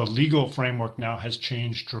 The legal framework now has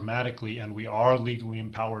changed dramatically, and we are legally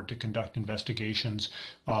empowered to conduct investigations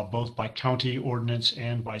both by county ordinance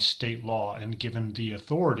and by state law, and given the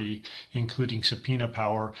authority, including subpoena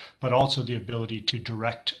power, but also the ability to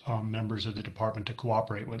direct members of the department to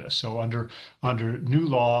cooperate with us. So under new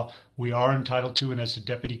law, we are entitled to, and as the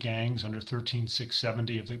deputy gangs under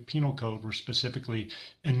 13670 of the Penal Code were specifically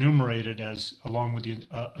enumerated as, along with the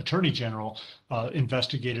Attorney General,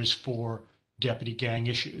 investigators for deputy gang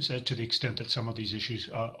issues, to the extent that some of these issues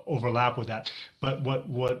overlap with that. But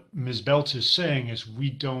what Ms. Belts is saying is we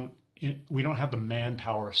don't have the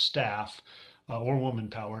manpower, staff, or woman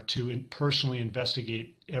power to personally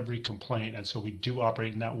investigate every complaint, and so we do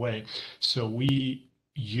operate in that way. So we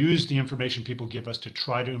use the information people give us to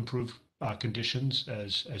try to improve conditions.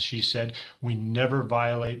 As she said, we never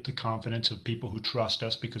violate the confidence of people who trust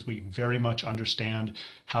us, because we very much understand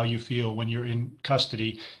how you feel when you're in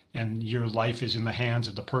custody and your life is in the hands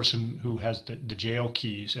of the person who has the jail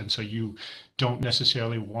keys. And so you don't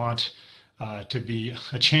necessarily want to be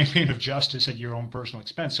a champion of justice at your own personal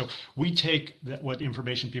expense. So we take what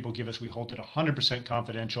information people give us, we hold it 100%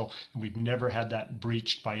 confidential, and we've never had that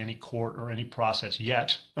breached by any court or any process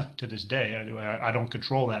yet to this day. I don't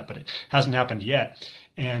control that, but it hasn't happened yet.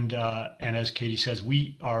 And as Katie says,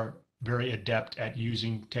 we are very adept at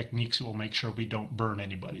using techniques that will make sure we don't burn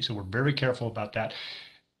anybody. So we're very careful about that.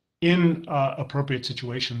 In appropriate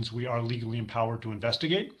situations, we are legally empowered to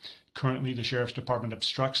investigate. Currently, the Sheriff's Department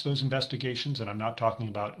obstructs those investigations, and I'm not talking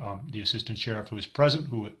about the Assistant Sheriff who is present,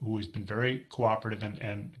 who has been very cooperative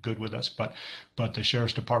and good with us, but the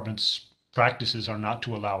Sheriff's Department's practices are not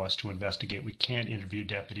to allow us to investigate. We can't interview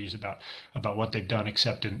deputies about what they've done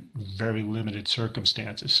except in very limited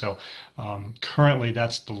circumstances. So currently,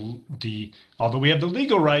 that's the although we have the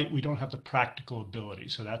legal right, we don't have the practical ability.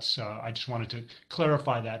 So that's I just wanted to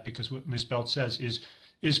clarify that, because what Ms. Belt says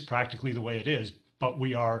is practically the way it is, but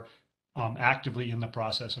we are actively in the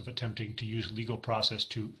process of attempting to use legal process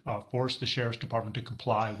to force the Sheriff's Department to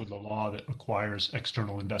comply with the law that requires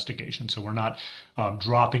external investigation. So we're not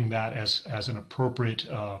dropping that as an appropriate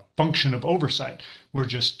function of oversight.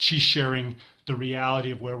 She's sharing the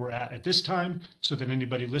reality of where we're at this time, so that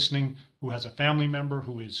anybody listening who has a family member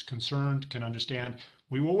who is concerned can understand.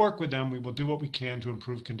 We will work with them. We will do what we can to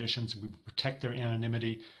improve conditions. We will protect their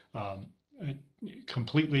anonymity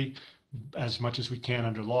completely, as much as we can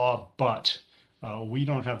under law, but we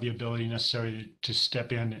don't have the ability necessarily to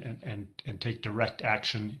step in and take direct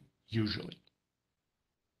action usually.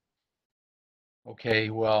 Okay,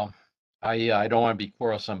 well, I don't want to be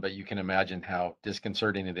quarrelsome, but you can imagine how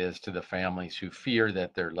disconcerting it is to the families who fear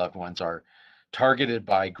that their loved ones are targeted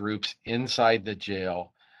by groups inside the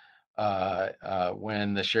jail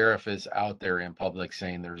when the sheriff is out there in public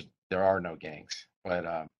saying there are no gangs. But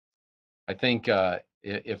I think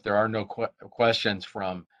if there are no questions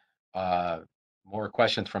from more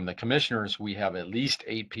questions from the commissioners, we have at least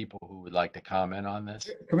 8 people who would like to comment on this.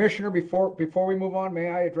 Commissioner, before we move on, may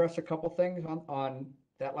I address a couple things on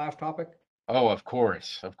that last topic? Oh, of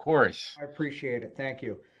course, of course. I appreciate it. Thank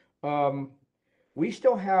you. We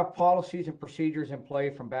still have policies and procedures in play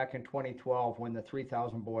from back in 2012 when the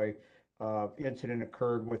 3,000 boy incident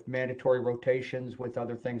occurred, with mandatory rotations, with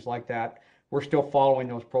other things like that. We're still following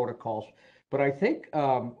those protocols. But I think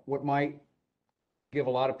what might give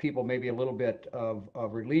a lot of people maybe a little bit of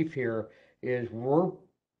relief here is we're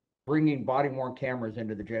bringing body-worn cameras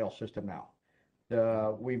into the jail system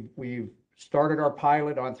now. We've started our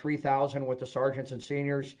pilot on 3,000 with the sergeants and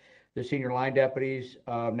seniors, the senior line deputies.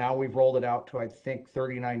 Now we've rolled it out to, I think,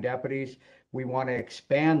 39 deputies. We want to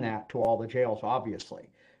expand that to all the jails, obviously.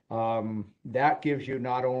 That gives you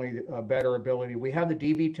not only a better ability. We have the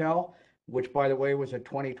DVTEL, which, by the way, was a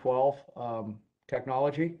 2012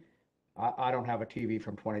 technology. I don't have a TV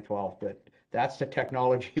from 2012, but that's the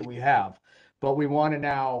technology we have. But we want to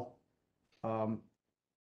now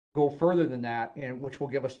go further than that, and which will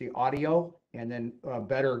give us the audio and then a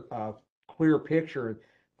better, clear picture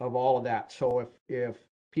of all of that. So if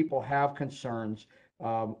people have concerns,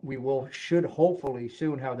 we should hopefully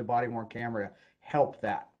soon have the body-worn camera help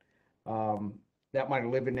that. That might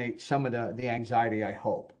eliminate some of the anxiety, I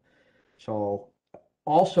hope. So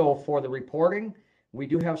also for the reporting, we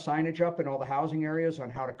do have signage up in all the housing areas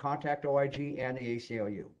on how to contact OIG and the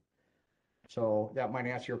ACLU. So that might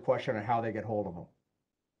answer your question on how they get hold of them.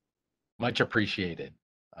 Much appreciated.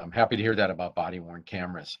 I'm happy to hear that about body-worn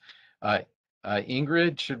cameras.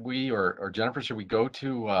 Ingrid, should we, or Jennifer, should we go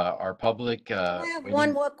to our public? I have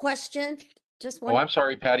one more question. Just one. Oh, I'm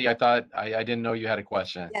sorry, Patty. I thought I didn't know you had a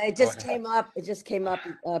question. Yeah, it just came up. It just came up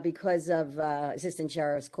because of Assistant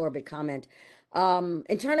Sheriff's Corbett comment.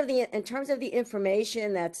 In terms of the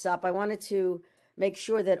information that's up, I wanted to make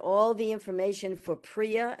sure that all the information for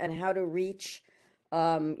PREA and how to reach, the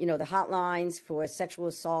hotlines for sexual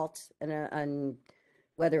assault and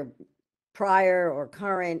whether prior or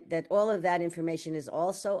current, that all of that information is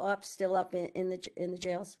also still up in the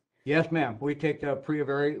jails. Yes, ma'am. We take the PREA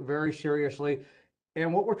very, very seriously.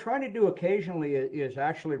 And what we're trying to do occasionally is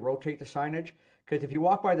actually rotate the signage, because if you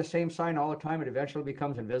walk by the same sign all the time, it eventually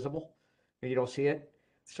becomes invisible and you don't see it.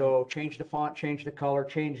 So change the font, change the color,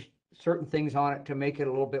 change certain things on it to make it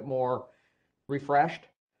a little bit more refreshed.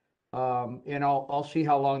 And I'll see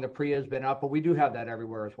how long the PREA has been up, but we do have that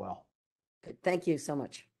everywhere as well. Good. Thank you so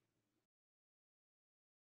much.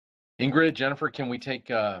 Ingrid, Jennifer, can we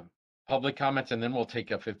take public comments, and then we'll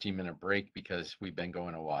take a 15-minute break because we've been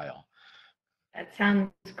going a while. That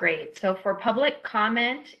sounds great. So for public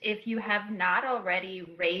comment, if you have not already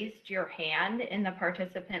raised your hand in the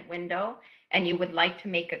participant window, and you would like to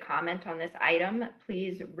make a comment on this item,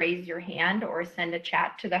 please raise your hand or send a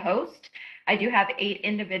chat to the host. I do have 8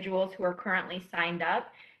 individuals who are currently signed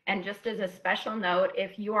up. And just as a special note,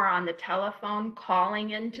 if you are on the telephone calling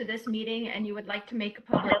into this meeting and you would like to make a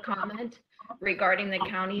public comment regarding the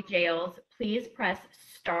county jails, please press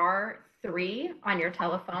 *3 on your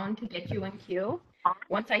telephone to get you in queue.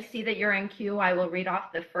 Once I see that you're in queue, I will read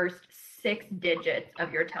off the first 6 digits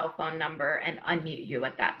of your telephone number and unmute you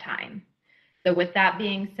at that time. So with that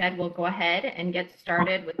being said, we'll go ahead and get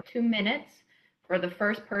started with 2 minutes. For the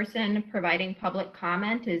first person providing public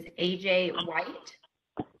comment is AJ White.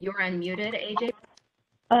 You're unmuted, AJ.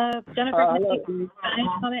 Jennifer, can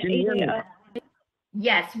I comment, AJ?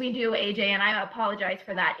 Yes, we do, AJ, and I apologize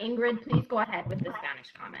for that. Ingrid, please go ahead with the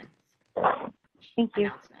Spanish comments. Thank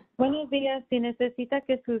you. Buenos días. Si necesita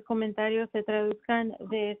que sus comentarios se traduzcan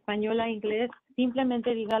de español a inglés,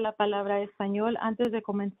 simplemente diga la palabra español antes de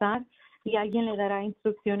comenzar y alguien le dará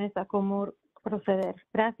instrucciones a cómo proceder.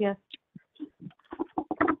 Gracias.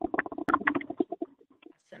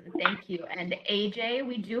 Awesome. Thank you. And AJ,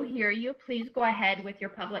 we do hear you. Please go ahead with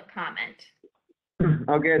your public comment.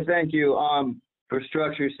 Okay, thank you. For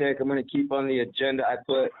structure's sake, I'm going to keep on the agenda I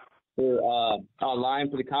put for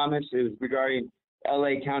online for the comments. It was regarding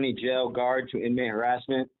LA County Jail guard to inmate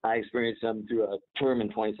harassment. I experienced some through a term in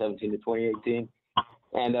 2017 to 2018.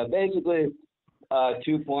 And basically,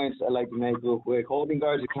 2 points I'd like to make real quick. Holding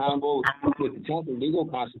guards accountable with potential legal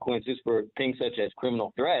consequences for things such as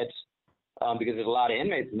criminal threats, because there's a lot of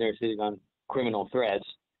inmates in there sitting on criminal threats.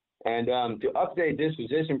 And to update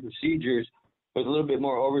disposition procedures with a little bit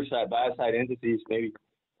more oversight by outside entities, maybe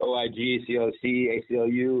OIG, COC,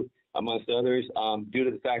 ACLU, amongst others, due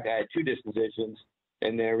to the fact that I had 2 dispositions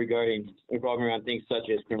in there involving around things such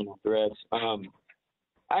as criminal threats.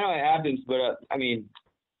 I know it happens, but I mean,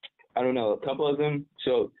 I don't know, a couple of them.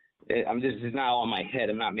 So this is not all in my head.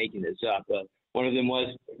 I'm not making this up. But one of them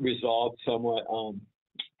was resolved somewhat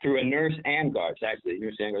through a nurse and guards, actually.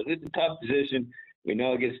 Nurse and guards. It's a tough position. We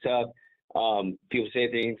know it gets tough. People say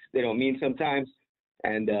things they don't mean sometimes.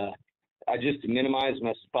 And I just to minimize as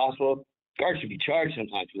much as possible. Guards should be charged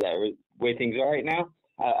sometimes for that. The way things are right now,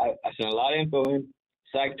 I sent a lot of info in.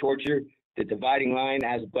 Psych torture, the dividing line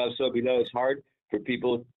as above, so below is hard for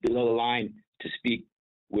people below the line to speak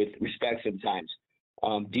with respect sometimes.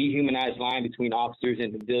 Dehumanized line between officers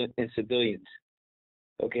and civilians.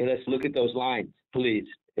 Okay, let's look at those lines, please,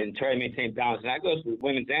 and try to maintain balance. And that goes for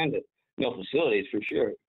women's and the male facilities for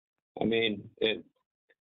sure. I mean, a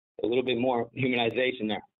little bit more humanization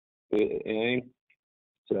there. You know what I mean?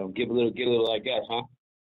 So get a little, I guess, huh?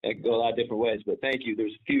 That could go a lot of different ways. But thank you.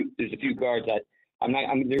 There's a few guards that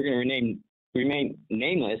they're going to remain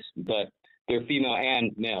nameless, but they're female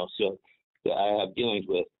and male, so that I have dealings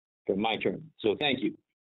with for my term. So thank you.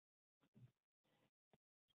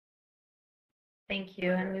 Thank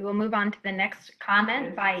you. And we will move on to the next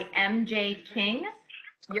comment by MJ King.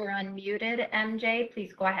 You're unmuted, MJ.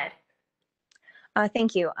 Please go ahead.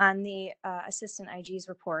 Thank you. On the Assistant IG's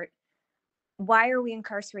report, why are we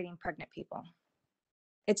incarcerating pregnant people?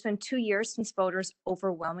 It's been 2 years since voters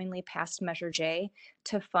overwhelmingly passed Measure J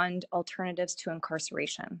to fund alternatives to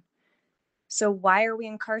incarceration. So why are we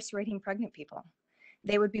incarcerating pregnant people?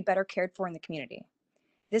 They would be better cared for in the community.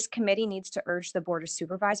 This committee needs to urge the Board of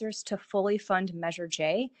Supervisors to fully fund Measure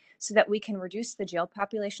J so that we can reduce the jail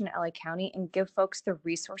population in LA County and give folks the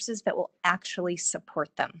resources that will actually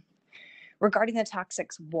support them. Regarding the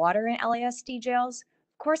toxic water in LASD jails,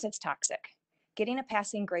 of course it's toxic. Getting a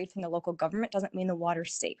passing grade from the local government doesn't mean the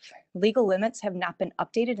water's safe. Legal limits have not been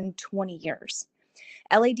updated in 20 years.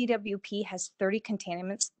 LADWP has 30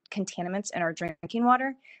 contaminants in our drinking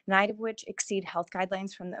water, 9 of which exceed health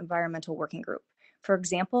guidelines from the Environmental Working Group. For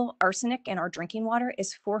example, arsenic in our drinking water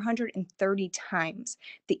is 430 times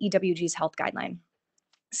the EWG's health guideline.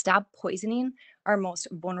 Stop poisoning our most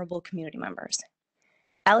vulnerable community members.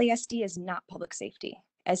 LASD is not public safety.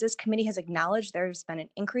 As this committee has acknowledged, there has been an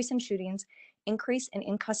increase in shootings, increase in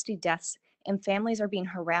in-custody deaths, and families are being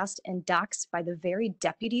harassed and doxxed by the very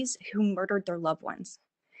deputies who murdered their loved ones.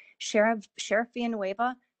 Sheriff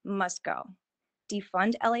Villanueva must go.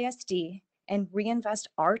 Defund LASD and reinvest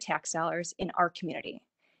our tax dollars in our community.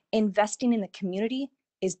 Investing in the community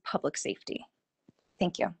is public safety.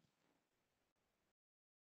 Thank you.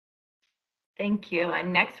 Thank you.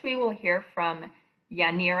 And next we will hear from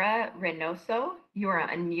Yanira Reynoso. You are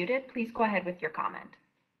unmuted. Please go ahead with your comment.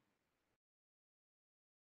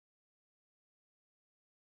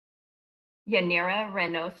 Yanira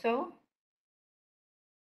Reynoso,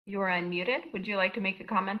 you are unmuted. Would you like to make a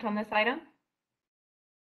comment on this item?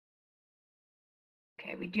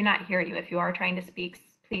 Okay, we do not hear you. If you are trying to speak,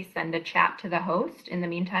 please send a chat to the host. In the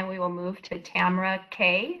meantime, we will move to Tamara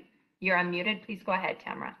K. You're unmuted. Please go ahead,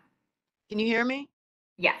 Tamara. Can you hear me?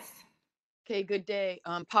 Yes. Okay, good day.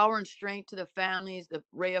 Power and strength to the families, the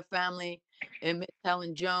Rhea family and Miss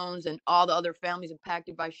Helen Jones and all the other families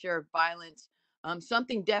impacted by sheriff violence.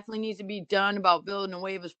 Something definitely needs to be done about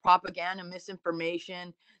Villanueva's propaganda,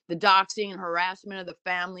 misinformation, the doxing and harassment of the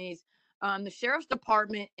families. The sheriff's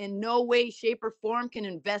department in no way, shape, or form can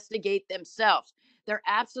investigate themselves. There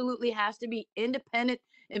absolutely has to be independent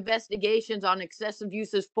investigations on excessive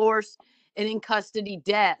use of force and in custody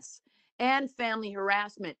deaths and family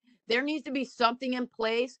harassment. There needs to be something in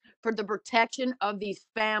place for the protection of these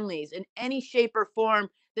families in any shape or form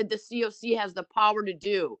that the COC has the power to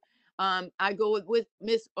do. I go with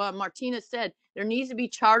Ms. Martinez said, there needs to be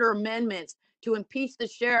charter amendments to impeach the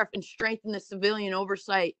sheriff and strengthen the civilian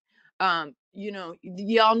oversight.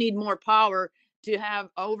 Y'all need more power to have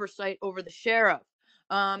oversight over the sheriff.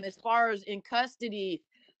 As far as in custody,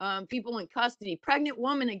 people in custody, pregnant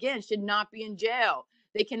women, again, should not be in jail.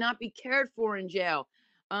 They cannot be cared for in jail.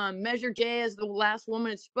 Measure J, as the last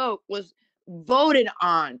woman spoke, was voted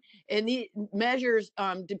on, and the measures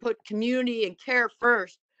to put community and care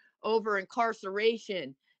first over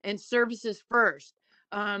incarceration and services first.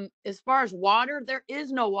 As far as water, there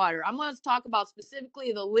is no water. I'm going to talk about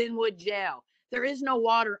specifically the Linwood Jail. There is no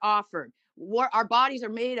water offered. Our bodies are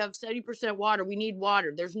made of 70% water. We need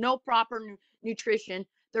water. There's no proper nutrition.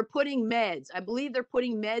 They're putting meds. I believe they're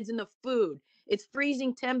putting meds in the food. It's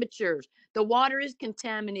freezing temperatures. The water is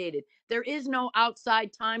contaminated. There is no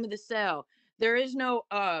outside time of the cell. There is no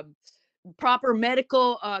proper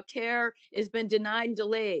medical care has been denied and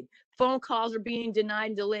delayed. Phone calls are being denied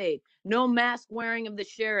and delayed. No mask wearing of the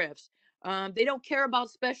sheriffs. They don't care about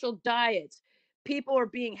special diets. People are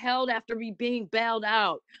being held after being bailed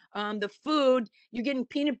out. The food, you're getting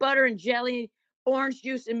peanut butter and jelly, orange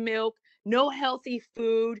juice and milk, no healthy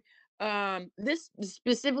food. This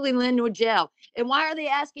specifically Linwood Jail. And why are they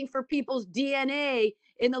asking for people's DNA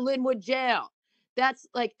in the Linwood Jail? That's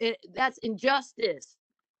that's injustice.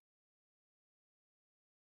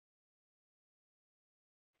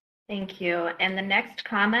 Thank you. And the next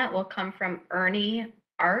comment will come from Ernie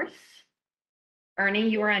Arce. Ernie,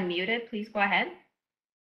 you are unmuted. Please go ahead.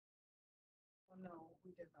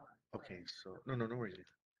 Okay, so no worries.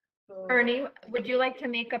 Ernie, would you like to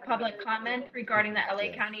make a public comment regarding the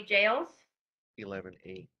LA County jails?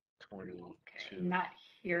 11/8/22. Okay, not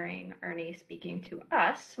hearing Ernie speaking to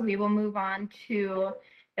us. We will move on to,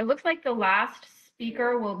 it looks like the last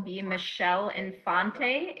speaker will be Michelle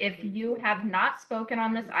Infante. If you have not spoken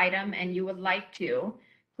on this item and you would like to,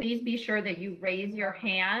 please be sure that you raise your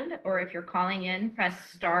hand, or if you're calling in, press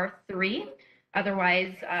 *3.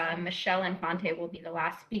 Otherwise, Michelle Infante will be the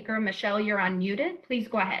last speaker. Michelle, you're unmuted. Please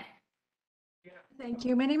go ahead. Thank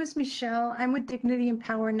you. My name is Michelle. I'm with Dignity and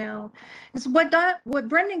Power Now. It's what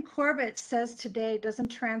Brendan Corbett says today doesn't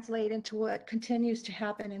translate into what continues to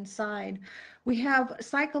happen inside. We have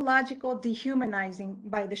psychological dehumanizing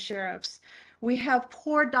by the sheriffs. We have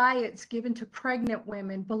poor diets given to pregnant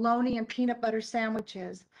women, bologna and peanut butter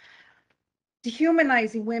sandwiches.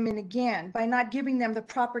 Dehumanizing women again by not giving them the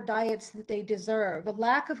proper diets that they deserve. A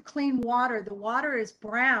lack of clean water. The water is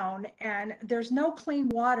brown and there's no clean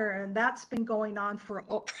water, and that's been going on for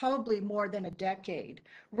probably more than a decade.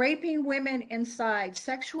 Raping women inside.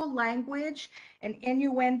 Sexual language and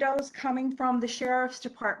innuendos coming from the sheriff's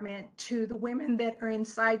department to the women that are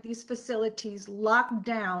inside these facilities, locked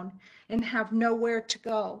down and have nowhere to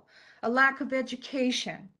go. A lack of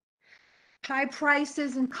education. High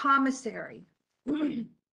prices in commissary.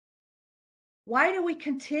 Why do we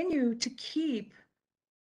continue to keep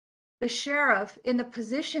the sheriff in the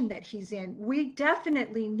position that he's in? We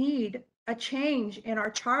definitely need a change in our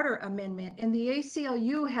charter amendment, and the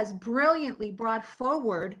ACLU has brilliantly brought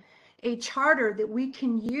forward a charter that we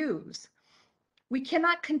can use. We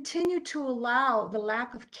cannot continue to allow the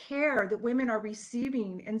lack of care that women are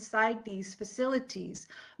receiving inside these facilities,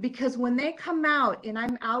 because when they come out and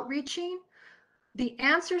I'm outreaching, the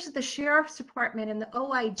answers that the Sheriff's Department and the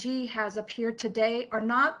OIG has up here today are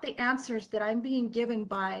not the answers that I'm being given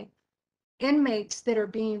by inmates that are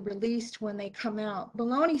being released when they come out.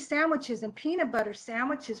 Bologna sandwiches and peanut butter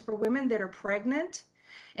sandwiches for women that are pregnant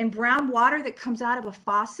and brown water that comes out of a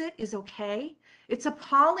faucet is okay. It's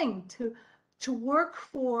appalling to work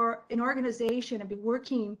for an organization and be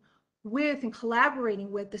working with and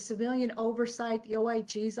collaborating with the Civilian Oversight, the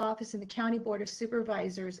OIG's office, and the County Board of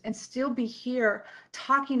Supervisors, and still be here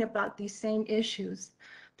talking about these same issues.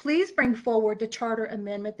 please bring forward the charter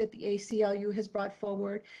amendment that the ACLU has brought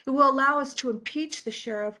forward. It will allow us to impeach the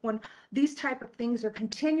sheriff when these type of things are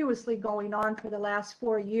continuously going on for the last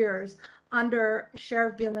 4 years under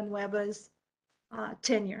Sheriff Villanueva's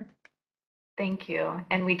tenure. Thank you.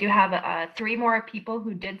 And we do have 3 more people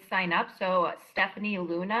who did sign up. So Stephanie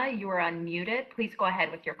Luna, you are unmuted. Please go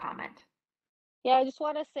ahead with your comment. Yeah, I just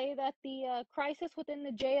want to say that the crisis within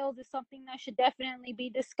the jails is something that should definitely be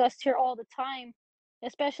discussed here all the time,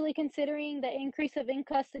 especially considering the increase of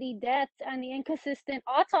in-custody deaths and the inconsistent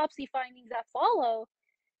autopsy findings that follow,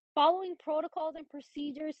 following protocols and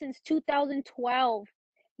procedures since 2012.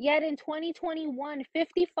 Yet in 2021,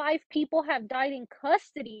 55 people have died in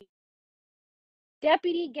custody.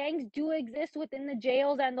 Deputy gangs do exist within the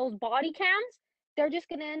jails, and those body cams, they're just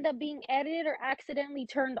going to end up being edited or accidentally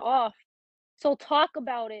turned off. So talk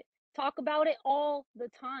about it. Talk about it all the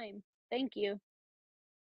time. Thank you.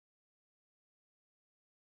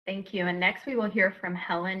 Thank you. And next we will hear from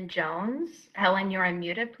Helen Jones. Helen, you're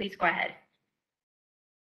unmuted. Please go ahead.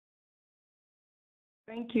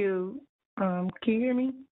 Thank you. Can you hear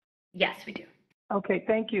me? Yes, we do. Okay,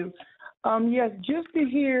 thank you. Yes, just to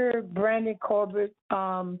hear Brandon Corbett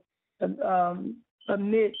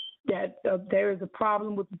admit that there is a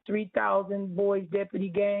problem with the 3,000 boys deputy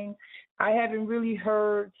gang. I haven't really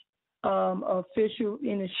heard official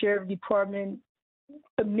in the sheriff department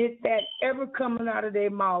admit that ever coming out of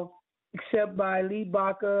their mouth, except by Lee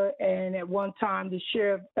Baca, and at one time the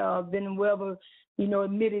sheriff Villanueva,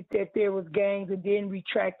 admitted that there was gangs and then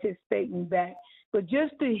retract his statement back. But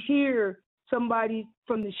just to hear somebody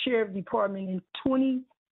from the sheriff department in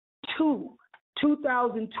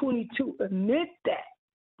 2022 admit that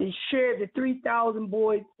the sheriff, the 3,000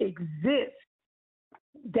 boys exist,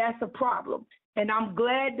 that's a problem. And I'm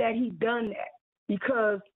glad that he done that,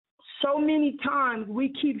 because so many times we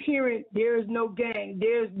keep hearing there is no gang,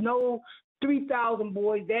 there's no 3,000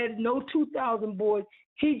 boys, there's no 2,000 boys.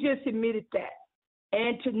 He just admitted that.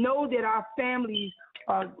 And to know that our families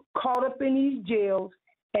are caught up in these jails,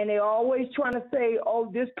 and they're always trying to say, oh,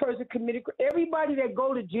 this person committed. Everybody that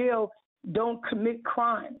go to jail don't commit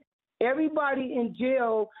crime. Everybody in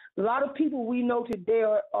jail, a lot of people we know today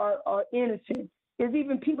are innocent. There's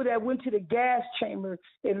even people that went to the gas chamber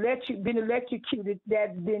and been electrocuted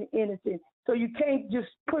that's been innocent. So you can't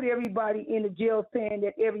just put everybody in the jail saying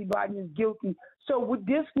that everybody is guilty. So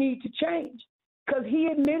this needs to change, because he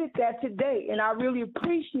admitted that today, and I really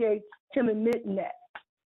appreciate him admitting that.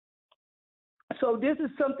 So this is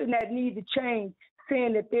something that needs to change,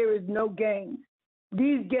 saying that there is no gangs.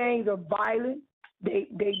 These gangs are violent. They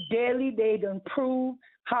deadly. They done prove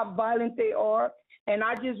how violent they are. And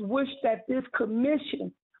I just wish that this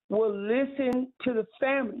commission will listen to the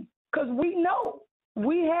family, because we know,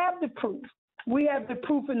 we have the proof. We have the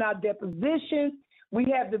proof in our depositions. We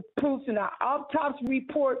have the proof in our autopsy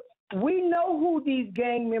report. We know who these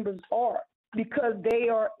gang members are because they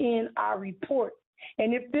are in our report.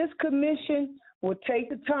 And if this commission will take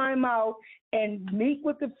the time out and meet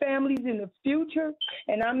with the families in the future,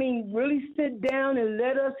 and I mean really sit down and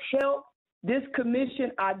let us help this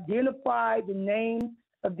commission identify the names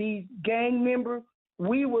of these gang members,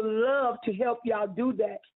 we would love to help y'all do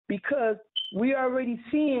that, because we already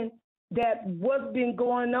seeing that what's been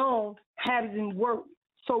going on hasn't worked.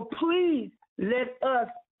 So please let us,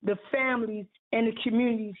 the families and the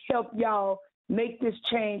communities, help y'all make this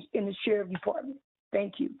change in the sheriff department.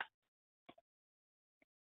 Thank you.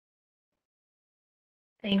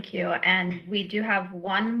 Thank you. And we do have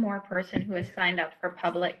one more person who has signed up for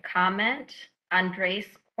public comment. Andres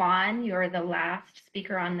Kwan, you're the last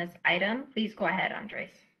speaker on this item. Please go ahead,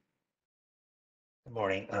 Andres. Good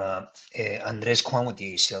morning. Andres Kwan with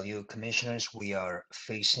the ACLU Commissioners. We are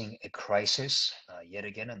facing a crisis yet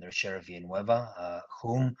again under Sheriff Villanueva,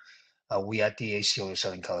 whom we at the ACLU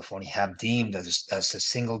Southern California have deemed as the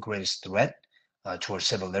single greatest threat to our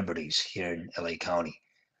civil liberties here in LA County.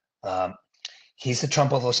 He's the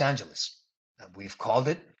Trump of Los Angeles. We've called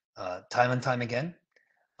it time and time again,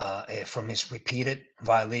 from his repeated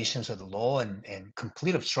violations of the law and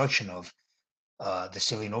complete obstruction of the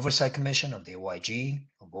Civilian Oversight Commission, of the OIG,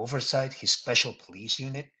 of Oversight, his special police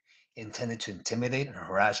unit intended to intimidate and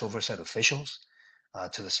harass oversight officials,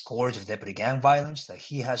 to the scourge of deputy gang violence that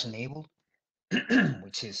he has enabled,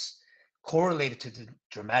 which is correlated to the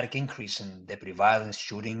dramatic increase in deputy violence,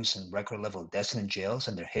 shootings, and record level deaths in jails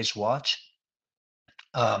under his watch.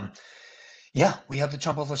 Yeah, we have the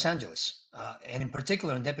Trump of Los Angeles. And in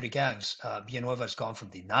particular, in deputy gangs, Villanueva has gone from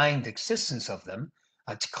denying the existence of them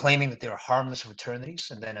to claiming that they are harmless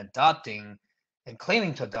fraternities, and then adopting and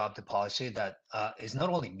claiming to adopt a policy that is not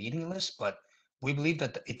only meaningless, but we believe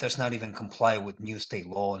that it does not even comply with new state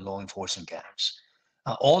law and law enforcement gangs,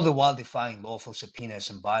 all the while defying lawful subpoenas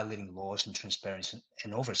and violating laws and transparency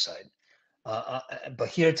and oversight. But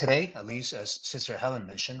here today, at least as Sister Helen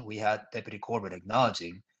mentioned, we had Deputy Corbett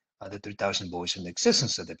acknowledging the 3,000 voice and the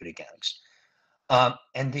existence of deputy gangs.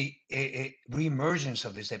 And the reemergence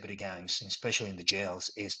of these deputy gangs, especially in the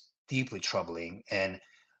jails, is deeply troubling. And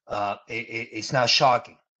it's not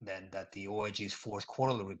shocking then that the OIG's fourth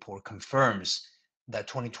quarterly report confirms that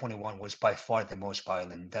 2021 was by far the most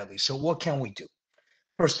violent and deadly. So what can we do?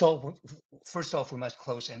 First off, we must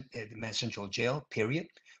close Men's Central Jail, period.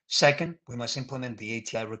 Second, we must implement the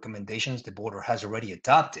ATI recommendations the board has already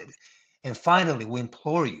adopted. And finally, we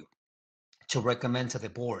implore you to recommend to the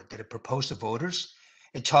board that it propose to voters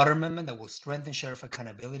a charter amendment that will strengthen sheriff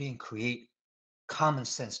accountability and create common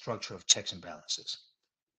sense structure of checks and balances.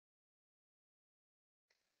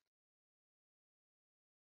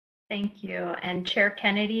 Thank you. And Chair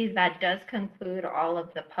Kennedy, that does conclude all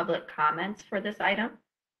of the public comments for this item.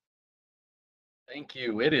 Thank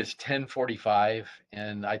you. It is 10:45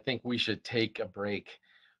 and I think we should take a break.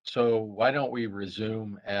 So why don't we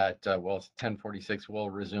resume at, well, it's 10:46. We'll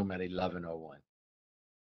resume at 11:01.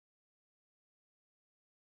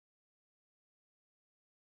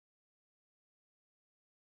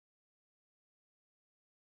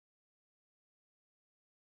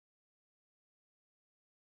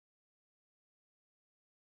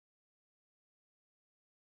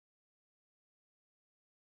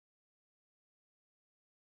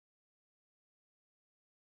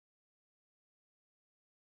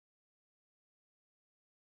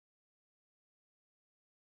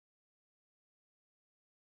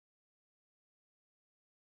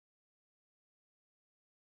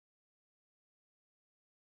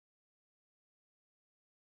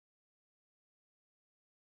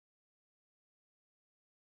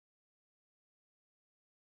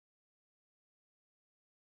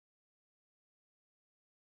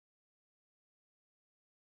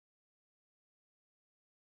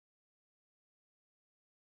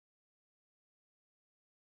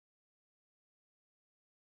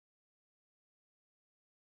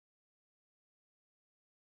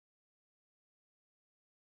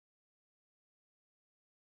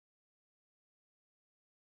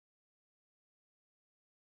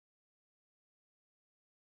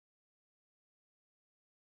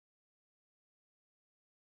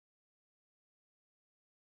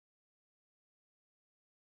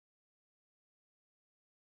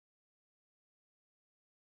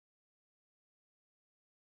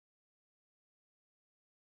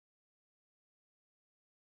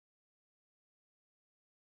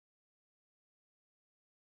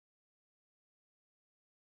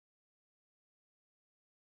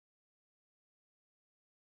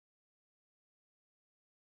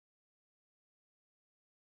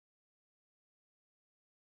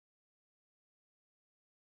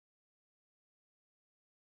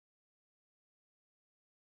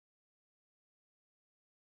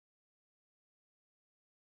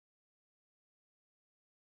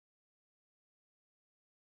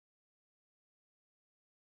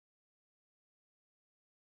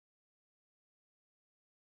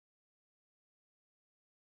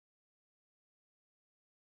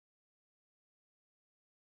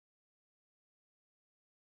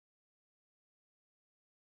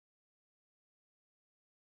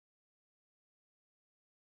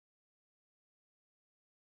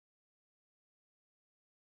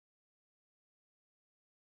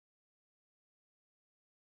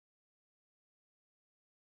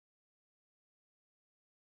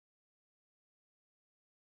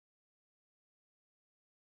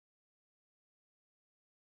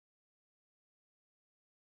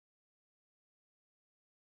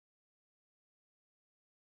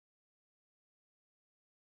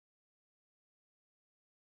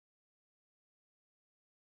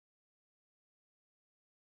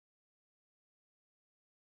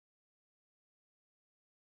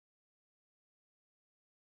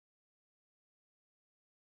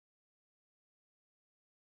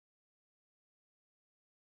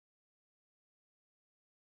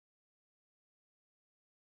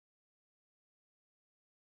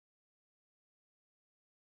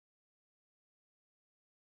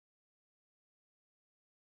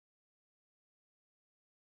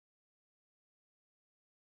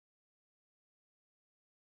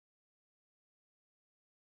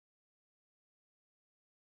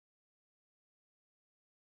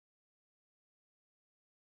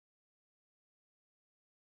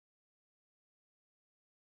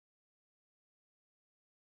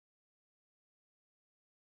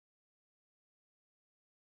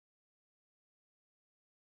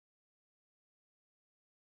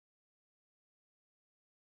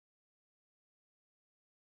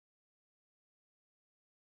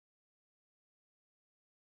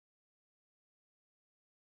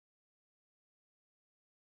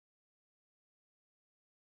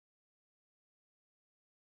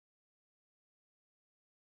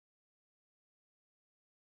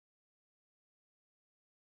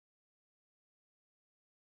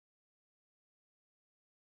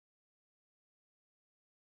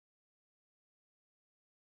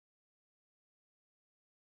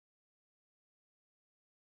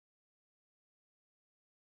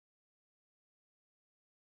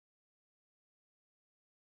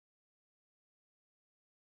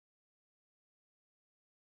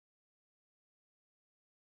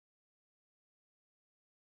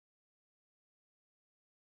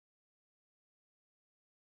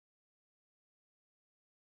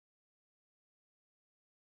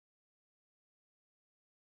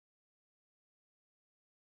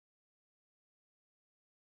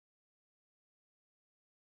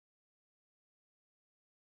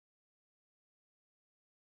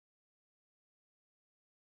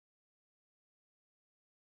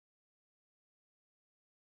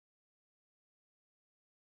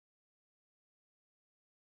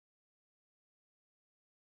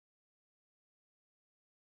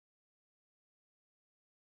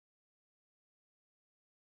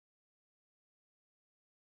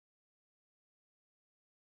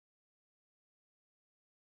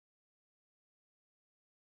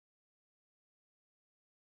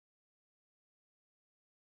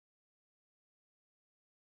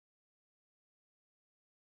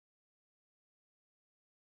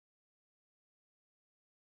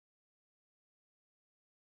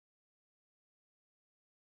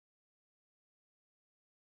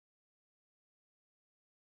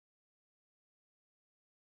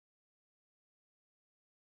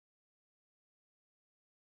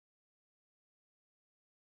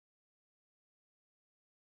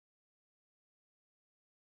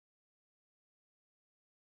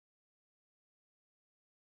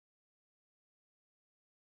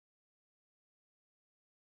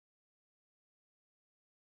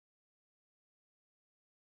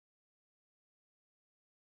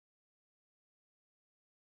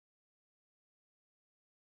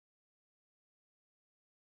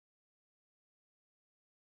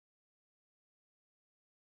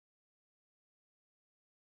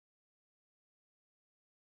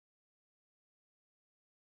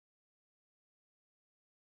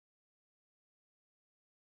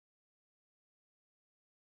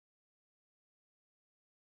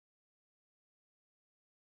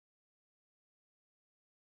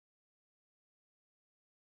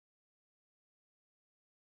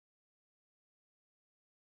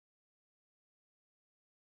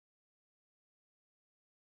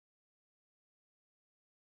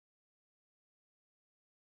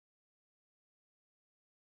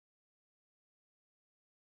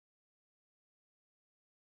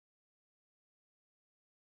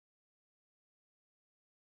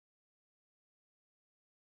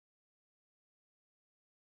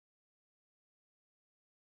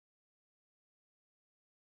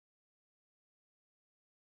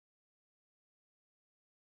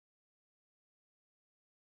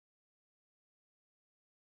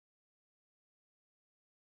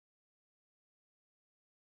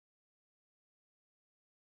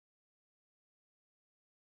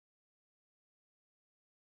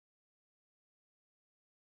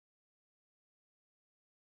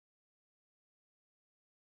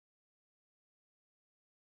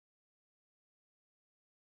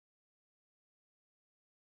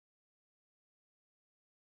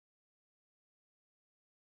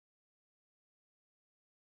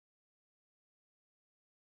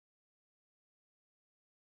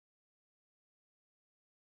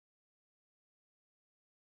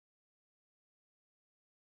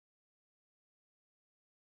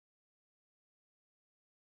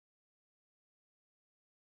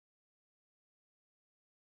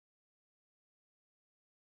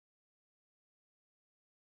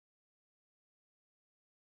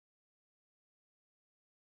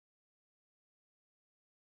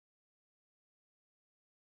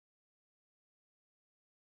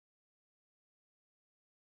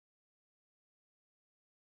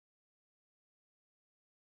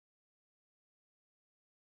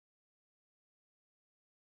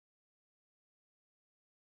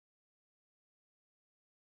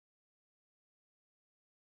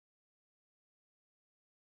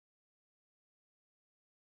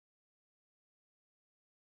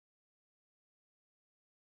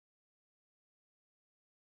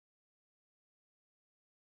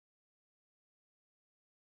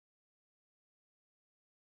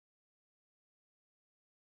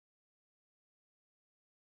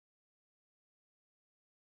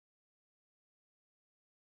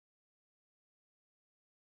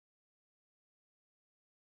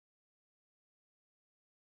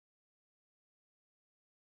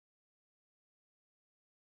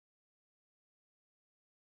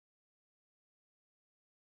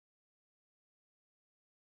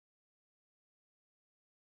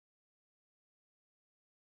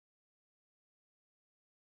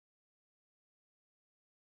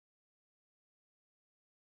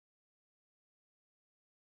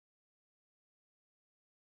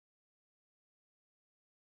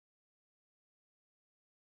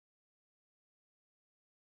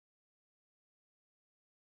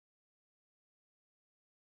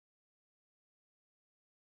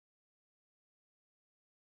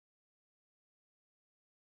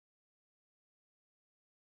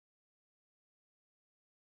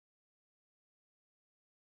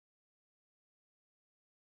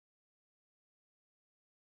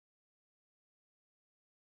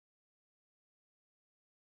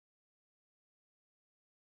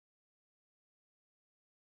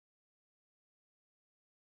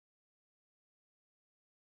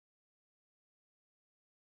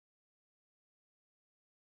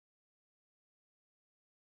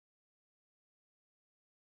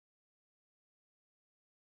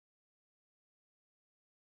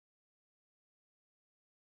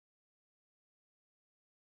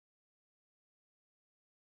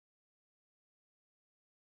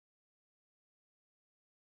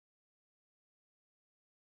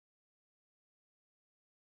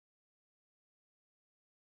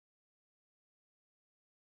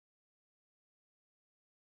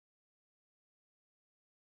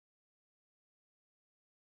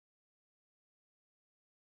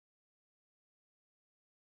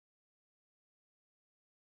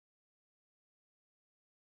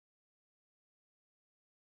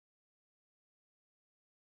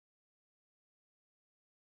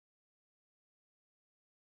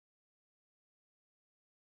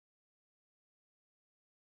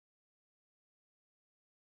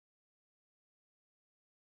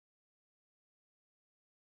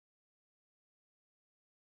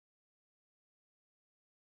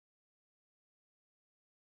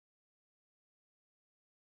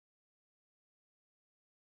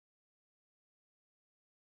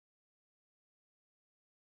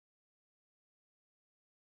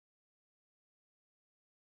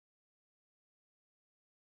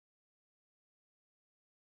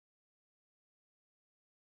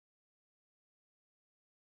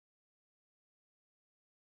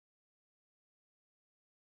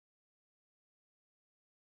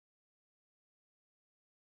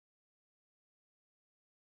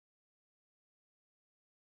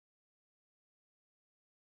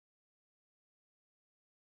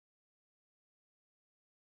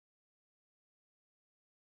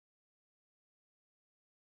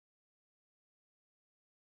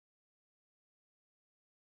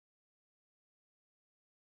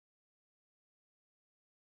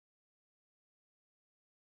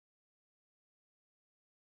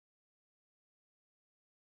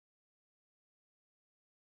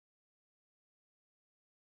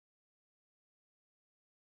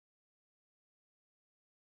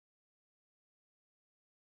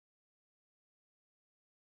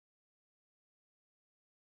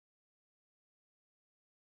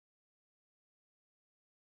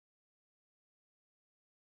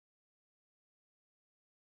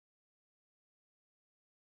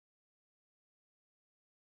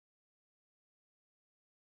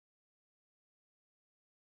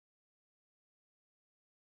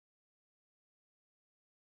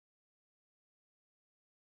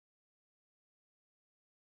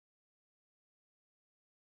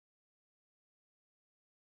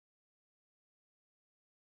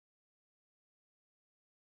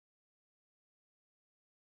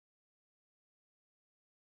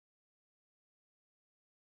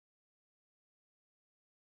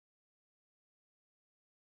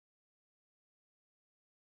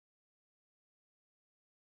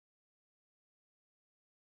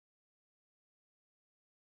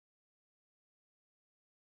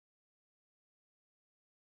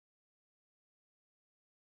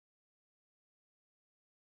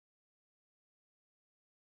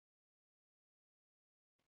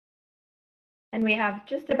 And we have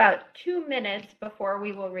just about 2 minutes before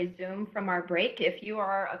we will resume from our break. If you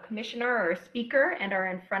are a commissioner or a speaker and are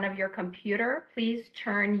in front of your computer, please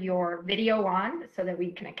turn your video on so that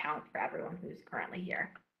we can account for everyone who's currently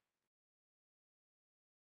here.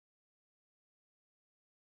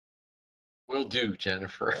 Will do,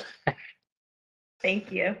 Jennifer.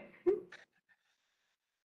 Thank you.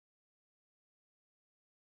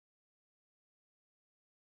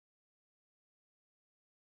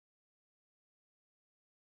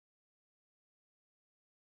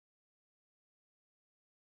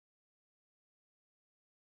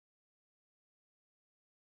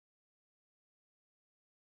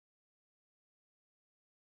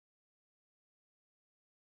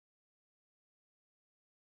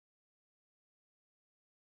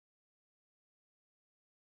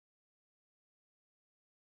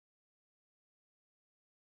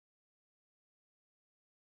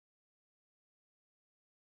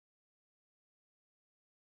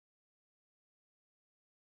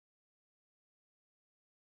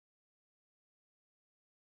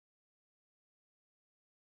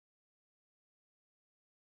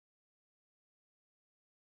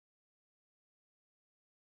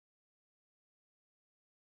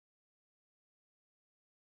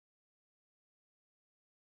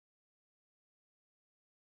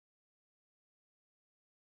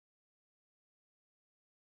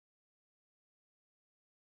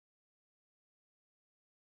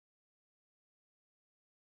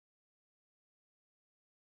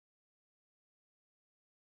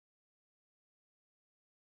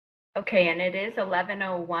 Okay, and it is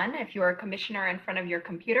 11:01. If you're a commissioner in front of your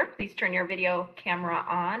computer, please turn your video camera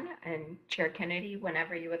on, and Chair Kennedy,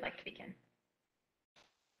 whenever you would like to begin.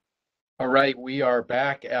 All right, we are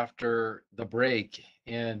back after the break,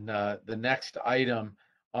 and the next item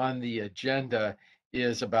on the agenda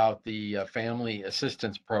is about the Family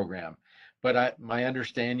Assistance Program. But my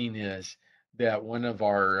understanding is that one of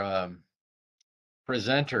our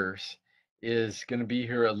presenters is going to be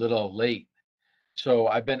here a little late. So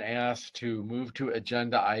I've been asked to move to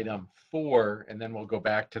agenda item 4, and then we'll go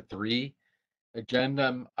back to 3.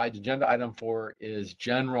 Agenda item 4 is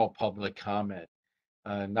general public comment,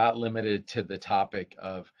 not limited to the topic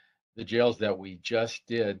of the jails that we just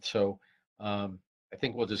did. So I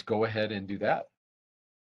think we'll just go ahead and do that.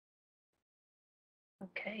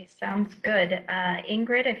 Okay, sounds good.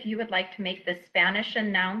 Ingrid, if you would like to make the Spanish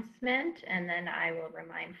announcement, and then I will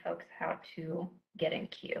remind folks how to get in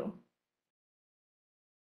queue.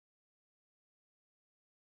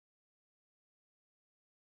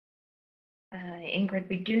 Ingrid,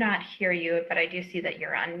 we do not hear you, but I do see that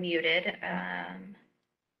you're unmuted.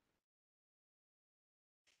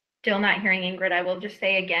 Still not hearing Ingrid. I will just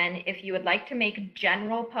say again, if you would like to make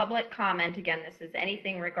general public comment, again, this is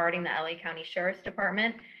anything regarding the LA County Sheriff's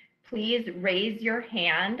Department, please raise your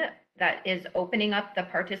hand. That is opening up the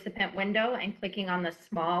participant window and clicking on the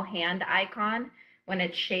small hand icon. When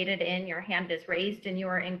it's shaded in, your hand is raised and you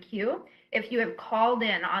are in queue. If you have called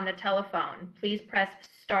in on the telephone, please press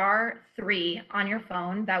 *3 on your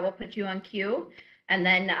phone. That will put you on queue. And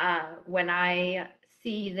then when I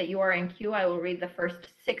see that you are in queue, I will read the first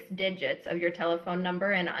 6 digits of your telephone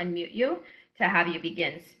number and unmute you to have you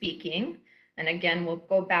begin speaking. And again, we'll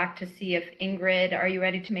go back to see if Ingrid, are you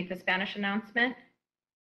ready to make the Spanish announcement?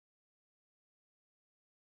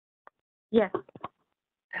 Yes.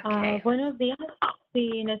 Okay. Buenos días.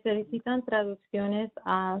 Si necesitan traducciones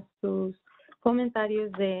a sus comentarios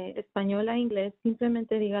de español a inglés,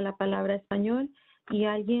 simplemente diga la palabra español y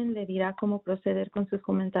alguien le dirá cómo proceder con sus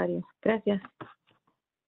comentarios. Gracias.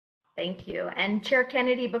 Thank you. And Chair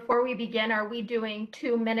Kennedy, before we begin, are we doing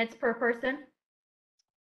 2 minutes per person?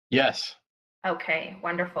 Yes. Okay,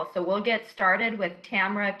 wonderful. So we'll get started with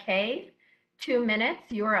Tamara Kay. 2 minutes.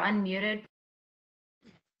 You are unmuted.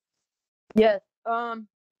 Yes.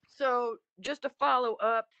 So just to follow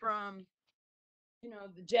up from,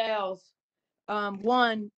 the jails,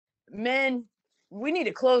 one, men, we need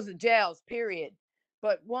to close the jails, period.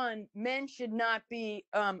 But one, men should not be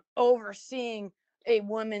overseeing a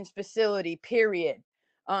women's facility, period,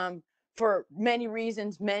 for many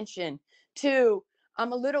reasons mentioned. 2,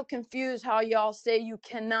 I'm a little confused how y'all say you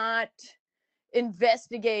cannot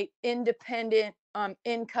investigate independent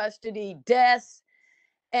in custody deaths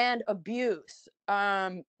and abuse,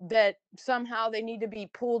 that somehow they need to be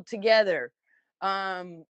pulled together,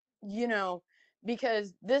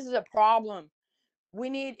 because this is a problem. We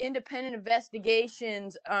need independent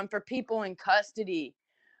investigations for people in custody.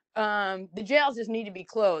 The jails just need to be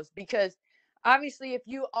closed because obviously if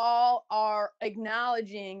you all are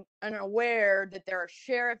acknowledging and aware that there are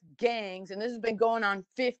sheriff gangs and this has been going on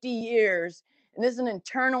 50 years and this is an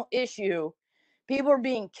internal issue, People are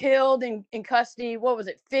being killed in custody. What was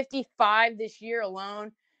it, 55 this year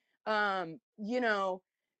alone? You know,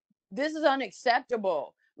 this is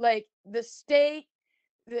unacceptable. Like the state,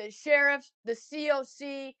 the sheriffs, the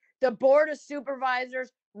COC, the board of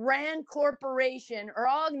supervisors, Rand Corporation are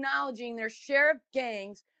all acknowledging their share of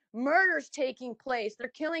gangs, murders taking place. They're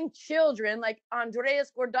killing children like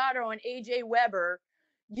Andreas Guardado and AJ Weber.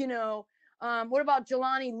 You know, what about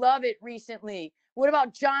Jelani Lovett recently? What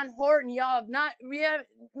about John Horton? Y'all have not,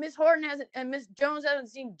 Miss Horton hasn't, and Miss Jones hasn't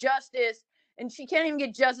seen justice, and she can't even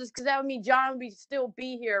get justice because that would mean John would still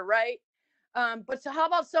be here, right? But so how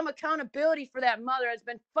about some accountability for that mother that's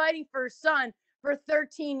been fighting for her son for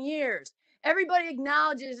 13 years? Everybody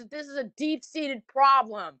acknowledges that this is a deep-seated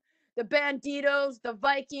problem. The Banditos, the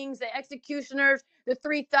Vikings, the executioners, the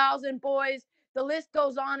 3,000 boys, the list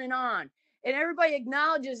goes on. And everybody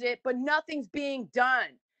acknowledges it, but nothing's being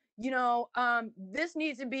done. You know, this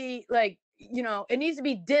needs to be like, you know, it needs to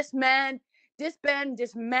be dismantled.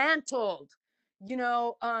 You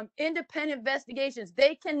know, independent investigations.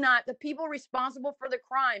 They cannot, the people responsible for the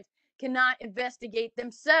crimes cannot investigate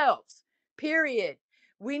themselves, period.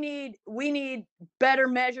 We need better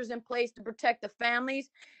measures in place to protect the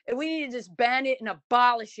families, and we need to disband it and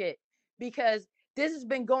abolish it, because this has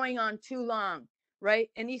been going on too long,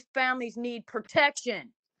 right? And these families need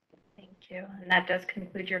protection. Thank you. And that does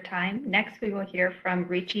conclude your time. Next, we will hear from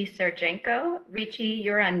Richie Sergenko. Richie,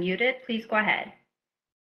 you're unmuted. Please go ahead.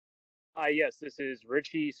 Yes, this is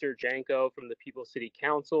Richie Sergenko from the People's City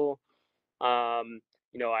Council.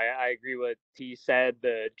 You know, I agree with T said.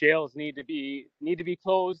 The jails need to be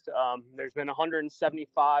closed. There's been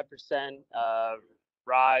 175%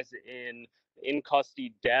 rise in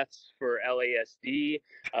custody deaths for LASD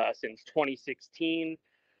since 2016.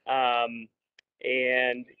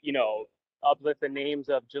 And you know, uplift the names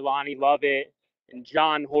of Jelani Lovett and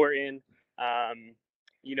John Horton.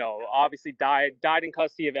 You know, obviously died in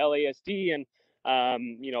custody of LASD, and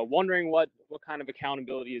you know, wondering what kind of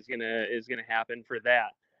accountability is gonna happen for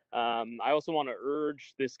that. I also want to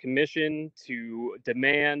urge this commission to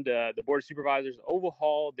demand the Board of Supervisors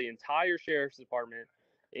overhaul the entire Sheriff's Department,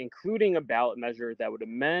 including a ballot measure that would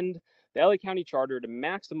amend the LA County Charter to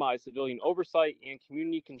maximize civilian oversight and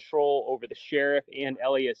community control over the sheriff and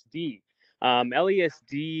LASD.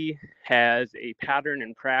 LASD has a pattern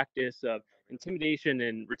and practice of intimidation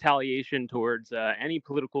and retaliation towards any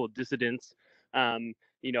political dissidents.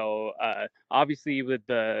 You know, obviously with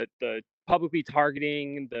the publicly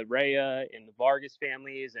targeting the Rhea and the Vargas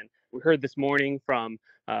families, and we heard this morning from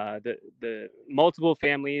the multiple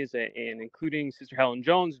families, and including Sister Helen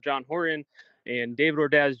Jones, John Horton, and David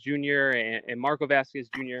Ordaz Jr. and Marco Vasquez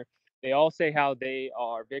Jr. They all say how they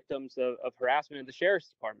are victims of harassment in the Sheriff's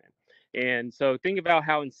Department. And so think about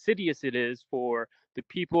how insidious it is for the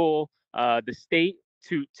people, the state,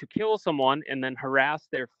 to kill someone and then harass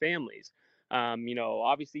their families. You know,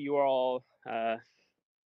 obviously you are all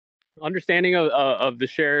understanding of the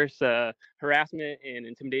sheriff's harassment and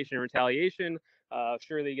intimidation and retaliation.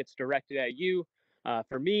 Surely gets directed at you.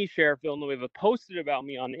 For me, Sheriff Villanueva posted about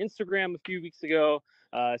me on Instagram a few weeks ago,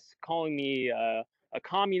 calling me a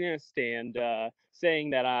communist and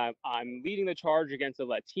saying that I'm leading the charge against a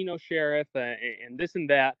Latino sheriff and this and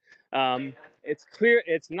that. It's clear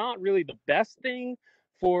it's not really the best thing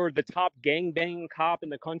for the top gangbang cop in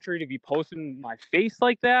the country to be posting my face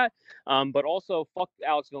like that. But also, fuck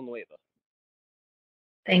Alex Villanueva.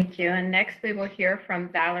 Thank you. And next we will hear from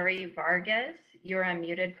Valerie Vargas. You're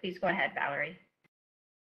unmuted. Please go ahead, Valerie.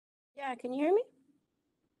 Yeah, can you hear me?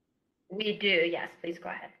 We do, yes. Please go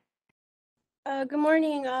ahead. Good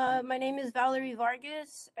morning. My name is Valerie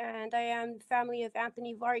Vargas, and I am the family of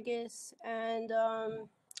Anthony Vargas. And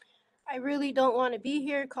I really don't want to be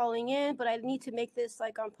here calling in, but I need to make this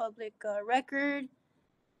like on public record.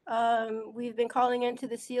 We've been calling into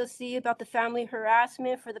the COC about the family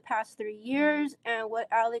harassment for the past 3 years, and what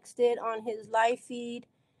Alex did on his live feed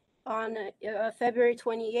on February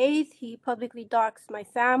 28th. He publicly doxed my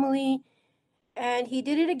family, and he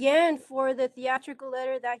did it again for the theatrical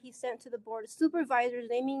letter that he sent to the Board of Supervisors,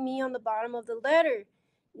 naming me on the bottom of the letter.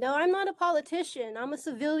 No, I'm not a politician. I'm a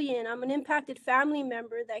civilian. I'm an impacted family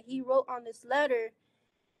member that he wrote on this letter.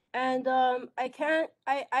 And I'm having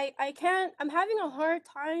a hard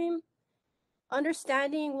time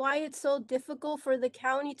understanding why it's so difficult for the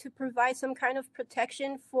county to provide some kind of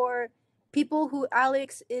protection for people who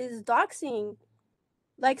Alex is doxing.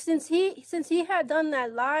 Like since he had done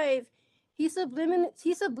that live, he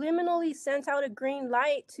subliminally sent out a green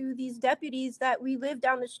light to these deputies that we live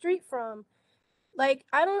down the street from. Like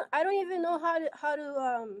I don't even know how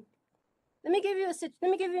to Let me give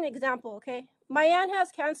you an example, okay? My aunt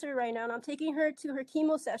has cancer right now, and I'm taking her to her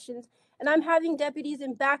chemo sessions, and I'm having deputies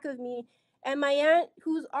in back of me, and my aunt,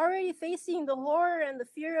 who's already facing the horror and the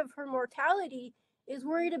fear of her mortality, is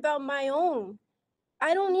worried about my own.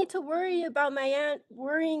 I don't need to worry about my aunt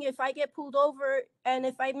worrying if I get pulled over and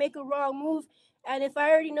if I make a wrong move, and if I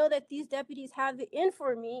already know that these deputies have it in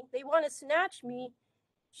for me, they want to snatch me.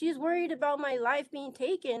 She's worried about my life being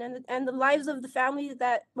taken and the lives of the family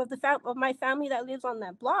of my family that lives on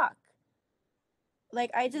that block.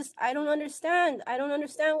 Like I don't understand. I don't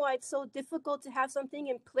understand why it's so difficult to have something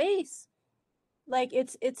in place. Like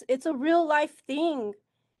it's a real life thing.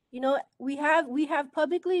 You know, we have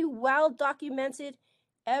publicly well documented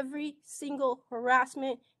every single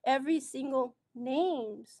harassment, every single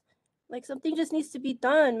names. Like something just needs to be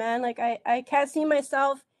done, man. Like I can't see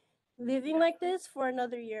myself living like this for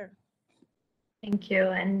another year. Thank you.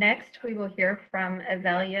 And next we will hear from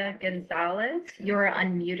Avelia Gonzalez. You're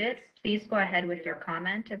unmuted. Please go ahead with your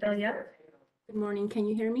comment, Avelia. Good morning. Can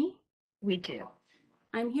you hear me? We do.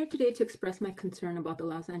 I'm here today to express my concern about the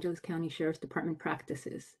Los Angeles County Sheriff's Department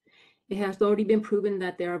practices. It has already been proven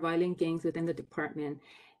that there are violent gangs within the department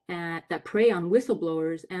that prey on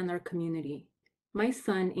whistleblowers and our community. My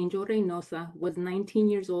son, Angel Reynosa, was 19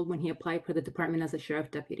 years old when he applied for the department as a sheriff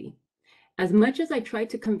deputy. As much as I tried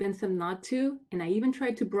to convince him not to, and I even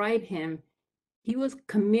tried to bribe him, he was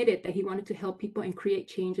committed that he wanted to help people and create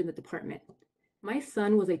change in the department. My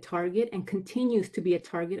son was a target and continues to be a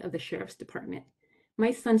target of the sheriff's department.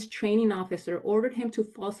 My son's training officer ordered him to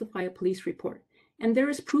falsify a police report, and there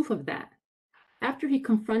is proof of that. After he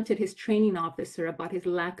confronted his training officer about his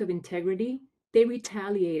lack of integrity, they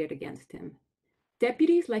retaliated against him.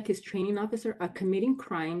 Deputies like his training officer are committing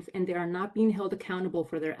crimes and they are not being held accountable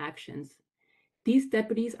for their actions. These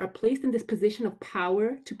deputies are placed in this position of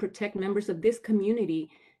power to protect members of this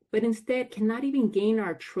community, but instead cannot even gain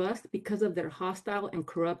our trust because of their hostile and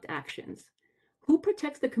corrupt actions. Who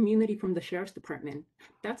protects the community from the sheriff's department?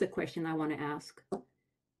 That's a question I want to ask.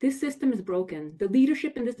 This system is broken. The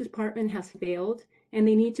leadership in this department has failed, and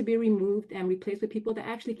they need to be removed and replaced with people that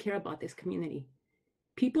actually care about this community.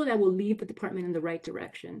 People that will lead the department in the right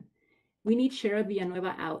direction. We need Sheriff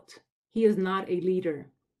Villanueva out. He is not a leader.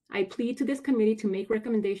 I plead to this committee to make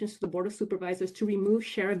recommendations to the Board of Supervisors to remove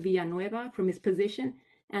Sheriff Villanueva from his position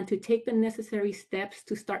and to take the necessary steps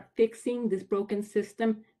to start fixing this broken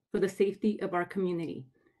system for the safety of our community.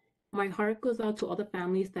 My heart goes out to all the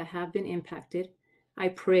families that have been impacted. I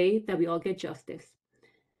pray that we all get justice.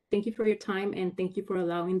 Thank you for your time and thank you for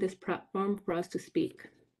allowing this platform for us to speak.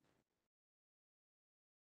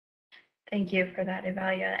 Thank you for that,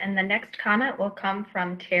 Evalia. And the next comment will come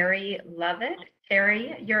from Terry Lovett.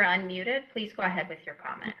 Terry, you're unmuted. Please go ahead with your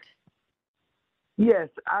comment. Yes,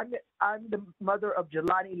 I'm the mother of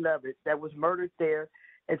Jelani Lovett that was murdered there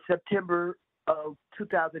in September of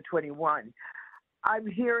 2021. I'm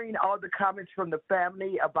hearing all the comments from the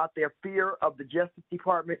family about their fear of the Justice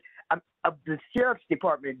Department, of the Sheriff's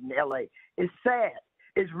Department in LA. It's sad.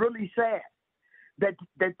 It's really sad that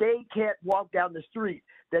they can't walk down the street,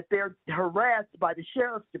 that they're harassed by the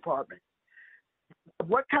Sheriff's Department.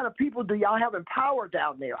 What kind of people do y'all have in power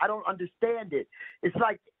down there? I don't understand it. It's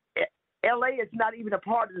like LA is not even a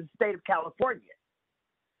part of the state of California.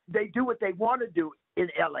 They do what they want to do in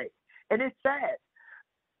LA. And it's sad.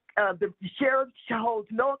 The sheriff holds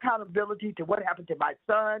no accountability to what happened to my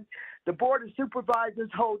son. The Board of Supervisors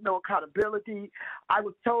hold no accountability. I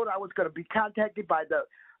was told I was going to be contacted by the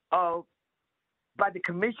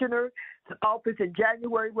commissioner's office in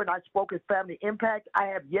January when I spoke at Family Impact. I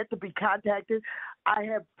have yet to be contacted. I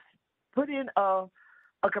have put in a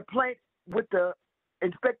complaint with the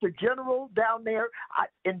Inspector General down there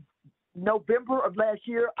in November of last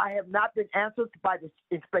year. I have not been answered by the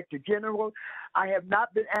Inspector General. I have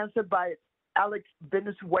not been answered by Alex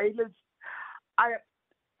Venezuela's. I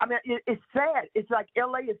mean, it's sad. It's like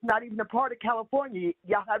LA is not even a part of California.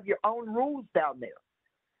 Y'all have your own rules down there.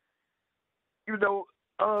 You know,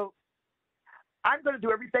 I'm going to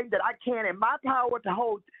do everything that I can in my power to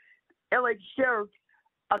hold LA Sheriff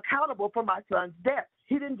accountable for my son's death.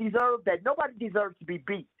 He didn't deserve that. Nobody deserves to be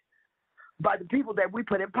beat by the people that we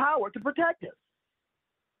put in power to protect us.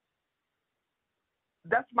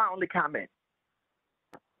 That's my only comment.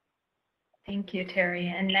 Thank you, Terry.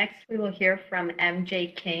 And next we will hear from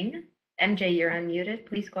MJ King. MJ, you're unmuted.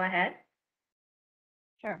 Please go ahead.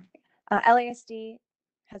 Sure. LASD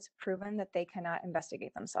has proven that they cannot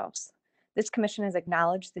investigate themselves. This commission has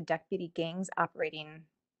acknowledged the deputy gangs operating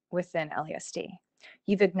within LASD.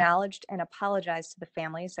 You've acknowledged and apologized to the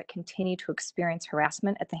families that continue to experience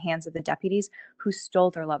harassment at the hands of the deputies who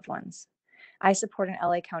stole their loved ones. I support an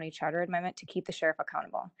LA County Charter amendment to keep the sheriff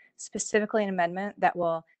accountable, specifically an amendment that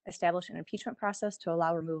will establish an impeachment process to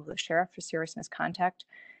allow removal of the sheriff for serious misconduct,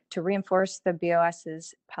 to reinforce the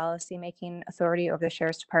BOS's policymaking authority over the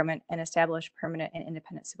sheriff's department, and establish permanent and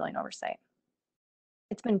independent civilian oversight.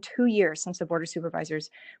 It's been 2 years since the Board of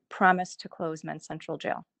Supervisors promised to close Men's Central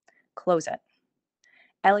Jail. Close it.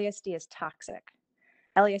 LASD is toxic.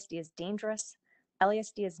 LASD is dangerous.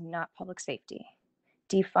 LASD is not public safety.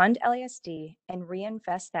 Defund LASD and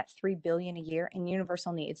reinvest that $3 billion a year in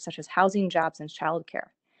universal needs such as housing, jobs, and childcare,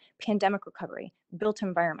 pandemic recovery, built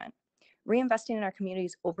environment. Reinvesting in our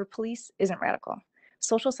communities over police isn't radical.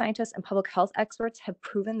 Social scientists and public health experts have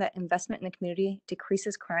proven that investment in the community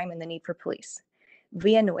decreases crime and the need for police.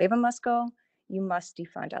 Villanueva must go. You must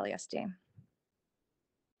defund LASD.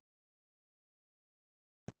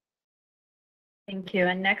 Thank you.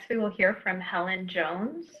 And next we will hear from Helen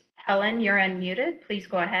Jones. Helen, you're unmuted. Please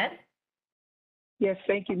go ahead. Yes,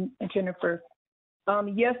 thank you, Jennifer.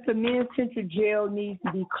 Yes, the Men's Central Jail needs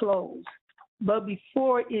to be closed. But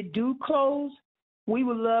before it do close, we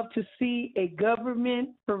would love to see a government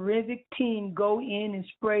forensic team go in and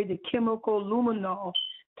spray the chemical luminol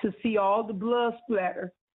to see all the blood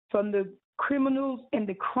splatter from the criminals and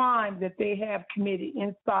the crimes that they have committed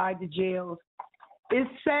inside the jails. It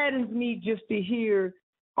saddens me just to hear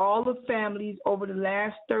all the families over the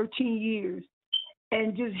last 13 years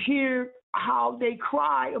and just hear how they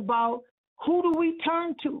cry about who do we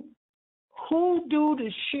turn to? Who do the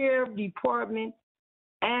sheriff department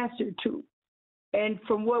answer to? And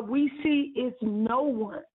from what we see, it's no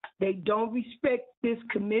one. They don't respect this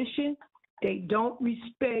commission. They don't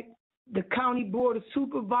respect the county board of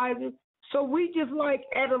supervisors. So we just like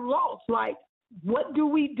at a loss, like, what do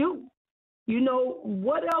we do? You know,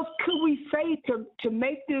 what else could we say to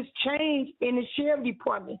make this change in the sheriff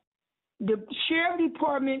department? The sheriff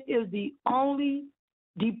department is the only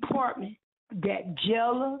department that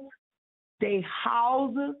jail us, they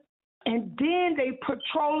house us, and then they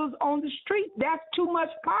patrol us on the street. That's too much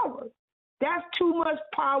power. That's too much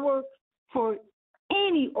power for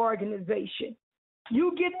any organization.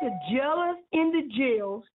 You get the jailers in the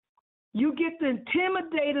jails, you get the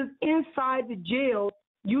intimidators inside the jails.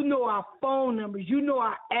 You know our phone numbers, you know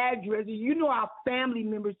our addresses, you know our family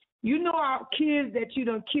members, you know our kids that you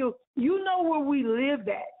done killed, you know where we live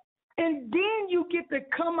at. And then you get to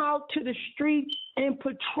come out to the streets and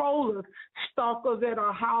patrol us, stalk us at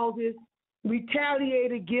our houses,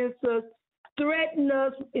 retaliate against us, threaten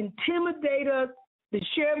us, intimidate us. The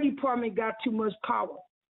sheriff department got too much power.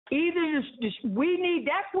 Either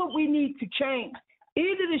that's what we need to change.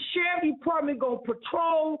 Either the sheriff department gonna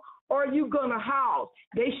patrol or you gonna house.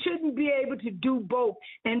 They shouldn't be able to do both.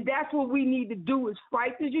 And that's what we need to do is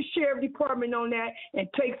fight the sheriff department on that and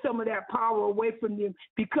take some of that power away from them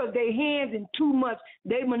because they hands in too much.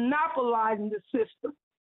 They monopolizing the system.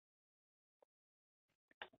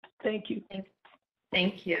 Thank you.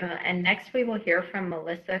 Thank you. And next we will hear from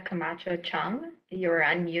Melissa Camacho Chung. You're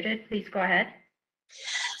unmuted. Please go ahead.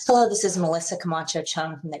 Hello, this is Melissa Camacho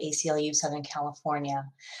Chung from the ACLU Southern California.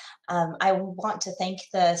 I want to thank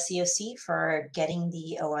the COC for getting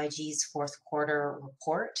the OIG's fourth quarter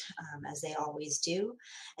report, as they always do,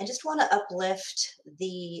 and just want to uplift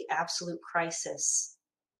the absolute crisis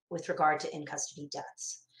with regard to in-custody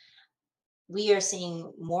deaths. We are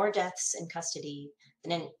seeing more deaths in custody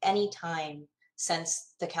than in any time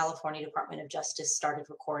since the California Department of Justice started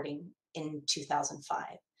recording in 2005.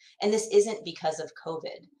 And this isn't because of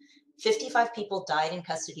COVID. 55 people died in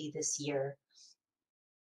custody this year,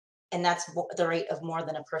 and that's the rate of more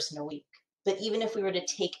than a person a week. But even if we were to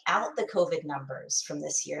take out the COVID numbers from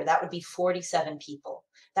this year, that would be 47 people.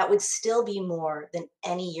 That would still be more than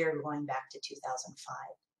any year going back to 2005.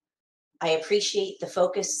 I appreciate the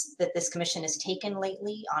focus that this commission has taken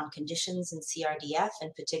lately on conditions in CRDF,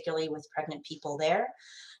 and particularly with pregnant people there.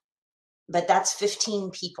 But that's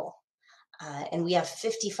 15 people. And we have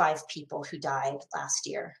 55 people who died last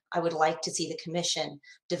year. I would like to see the commission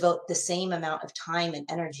devote the same amount of time and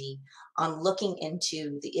energy on looking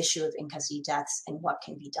into the issue of in-custody deaths and what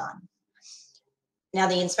can be done. Now,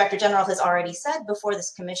 the Inspector General has already said before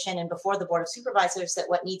this commission and before the Board of Supervisors that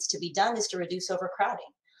what needs to be done is to reduce overcrowding.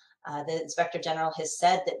 The Inspector General has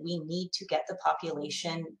said that we need to get the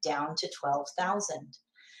population down to 12,000.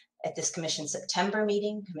 At this commission September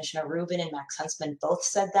meeting, Commissioner Rubin and Max Huntsman both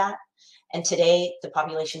said that. And today, the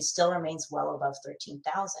population still remains well above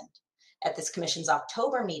 13,000. At this commission's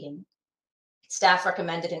October meeting, staff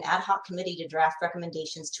recommended an ad hoc committee to draft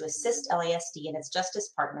recommendations to assist LASD and its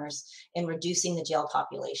justice partners in reducing the jail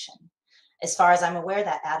population. As far as I'm aware,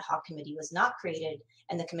 that ad hoc committee was not created,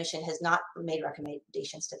 and the commission has not made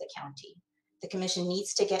recommendations to the county. The commission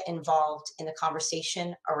needs to get involved in the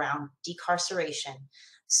conversation around decarceration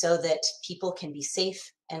so that people can be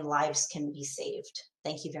safe and lives can be saved.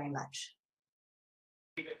 Thank you very much.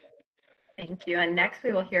 Thank you. And next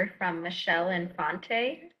we will hear from Michelle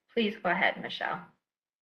Infante. Please go ahead, Michelle.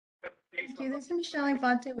 Thank you. This is Michelle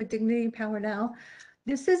Infante with Dignity and Power Now.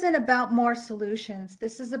 This isn't about more solutions.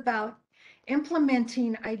 This is about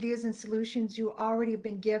implementing ideas and solutions you already have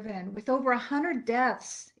been given. With over 100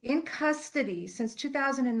 deaths in custody since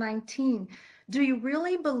 2019, do you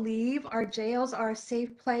really believe our jails are a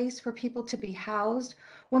safe place for people to be housed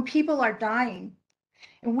when people are dying?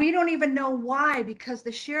 And we don't even know why, because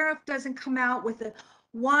the sheriff doesn't come out with a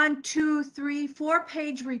 1, 2, 3,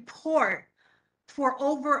 4-page report for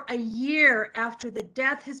over a year after the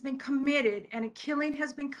death has been committed and a killing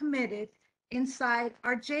has been committed inside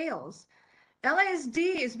our jails.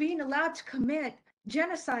 LASD is being allowed to commit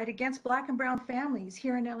genocide against Black and brown families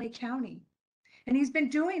here in LA County. And he's been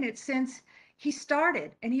doing it since he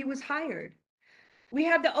started and he was hired. We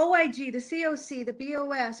have the OIG, the COC, the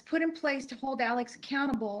BOS put in place to hold Alex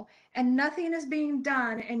accountable, and nothing is being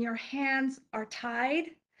done and your hands are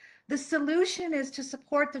tied. The solution is to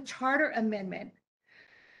support the charter amendment.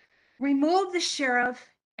 Remove the sheriff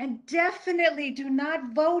and definitely do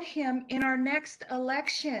not vote him in our next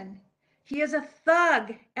election. He is a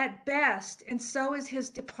thug at best, and so is his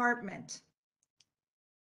department.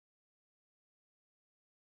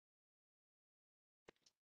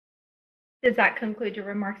 Does that conclude your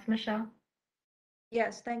remarks, Michelle?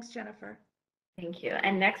 Yes, thanks, Jennifer. Thank you.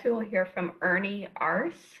 And next we will hear from Ernie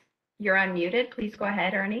Arce. You're unmuted. Please go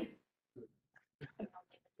ahead, Ernie.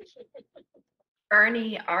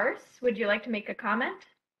 Ernie Arce, would you like to make a comment?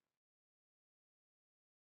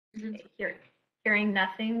 Hearing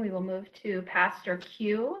nothing, we will move to Pastor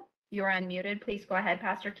Q. You're unmuted. Please go ahead,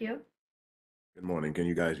 Pastor Q. Good morning. Can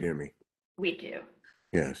you guys hear me? We do.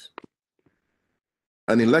 Yes.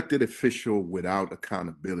 An elected official without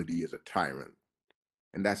accountability is a tyrant.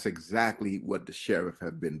 And that's exactly what the sheriff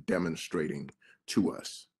have been demonstrating to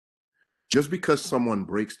us. Just because someone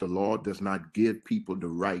breaks the law does not give people the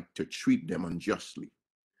right to treat them unjustly.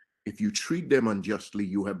 If you treat them unjustly,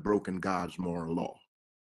 you have broken God's moral law.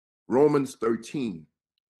 Romans 13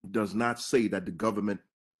 does not say that the government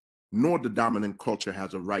nor the dominant culture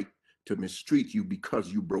has a right to mistreat you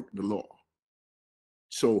because you broke the law.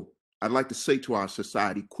 So I'd like to say to our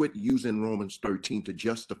society, quit using Romans 13 to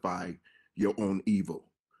justify your own evil.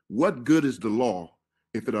 What good is the law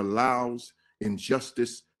if it allows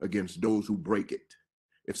injustice against those who break it?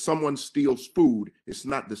 If someone steals food, it's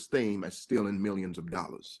not the same as stealing millions of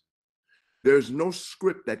dollars. There's no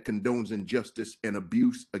script that condones injustice and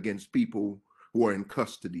abuse against people who are in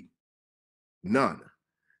custody. None.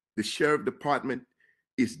 The sheriff department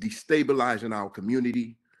is destabilizing our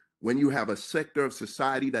community. When you have a sector of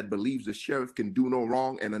society that believes the sheriff can do no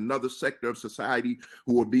wrong and another sector of society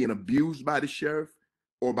who are being abused by the sheriff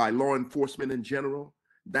or by law enforcement in general,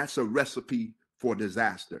 that's a recipe for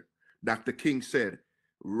disaster. Dr. King said,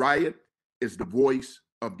 riot is the voice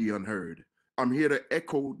of the unheard. I'm here to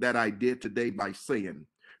echo that idea today by saying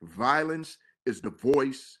violence is the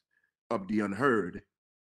voice of the unheard.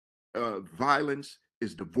 Violence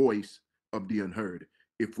is the voice of the unheard.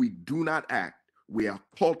 If we do not act, we are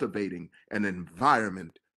cultivating an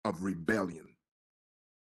environment of rebellion.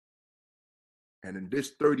 And in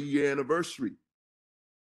this 30-year anniversary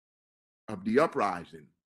of the uprising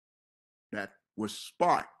that was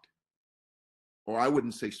sparked, or I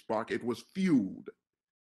wouldn't say sparked, it was fueled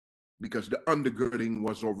because the undergirding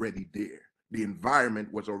was already there. The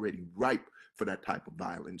environment was already ripe for that type of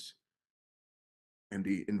violence. And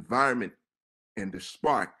the environment and the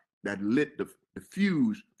spark that lit the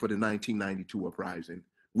fuse for the 1992 uprising,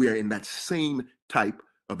 we are in that same type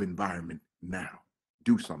of environment now.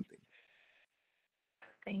 Do something.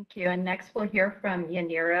 Thank you. And next we'll hear from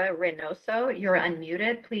Yanira Reynoso. You're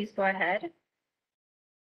unmuted. Please go ahead.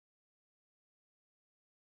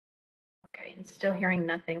 Okay, and still hearing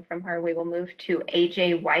nothing from her. We will move to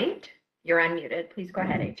AJ White. You're unmuted. Please go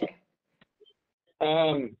ahead, AJ.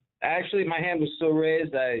 Actually, my hand was still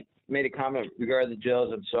raised. I made a comment regarding the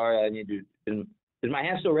jails. I'm sorry. I need to. Is my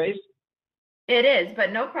hand still raised? It is,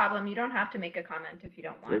 but no problem. You don't have to make a comment if you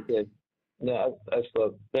don't want. Okay. No, that's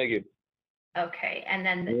fine. Thank you. Okay, and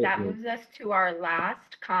then that moves us to our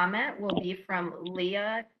last comment will be from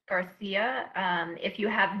Leah Garcia. If you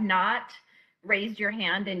have not raised your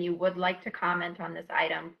hand and you would like to comment on this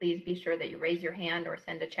item, please be sure that you raise your hand or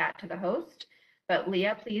send a chat to the host. But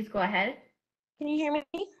Leah, please go ahead. Can you hear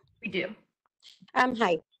me? We do.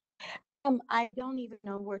 Hi. I don't even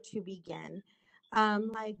know where to begin.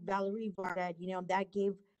 Like Valerie Varda, that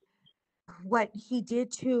gave what he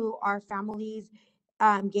did to our families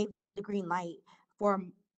gave the green light for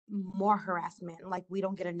more harassment. Like, we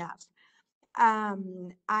don't get enough.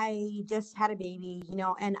 I just had a baby,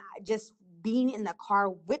 and just being in the car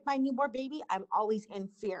with my newborn baby, I'm always in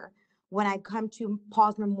fear when I come to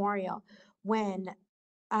Paul's Memorial, when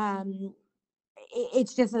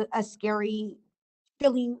it's just a scary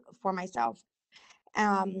feeling for myself.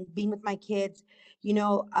 Being with my kids,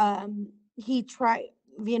 he tried,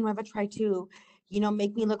 Villanueva tried to,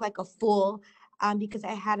 make me look like a fool because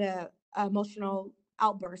I had a emotional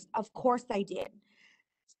outburst. Of course I did.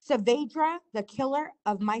 Saavedra, the killer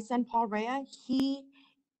of my son Paul Rea, he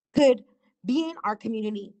could be in our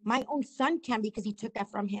community. My own son can, because he took that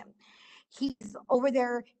from him. He's over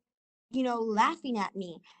there, laughing at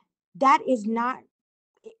me. That is not,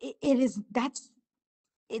 it is,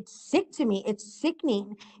 it's sick to me. It's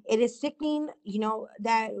sickening. It is sickening,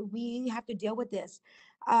 that we have to deal with this.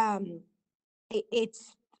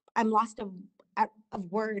 It's, I'm lost of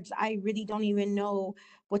words. I really don't even know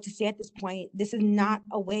what to say at this point. This is not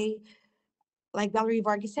a way, like Valerie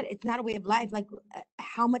Vargas said, it's not a way of life. Like,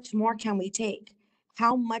 how much more can we take?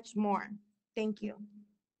 How much more? Thank you.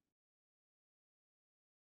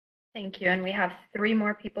 Thank you. And we have 3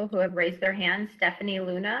 more people who have raised their hands. Stephanie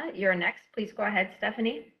Luna, you're next. Please go ahead,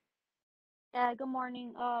 Stephanie. Yeah, good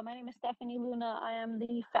morning. My name is Stephanie Luna. I am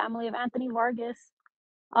the family of Anthony Vargas.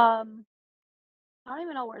 Um, I don't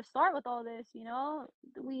even know where to start with all this,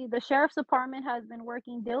 the sheriff's department has been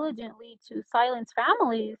working diligently to silence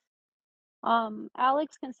families.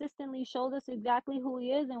 Alex consistently showed us exactly who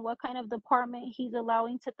he is and what kind of department he's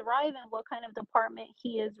allowing to thrive and what kind of department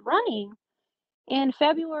he is running. In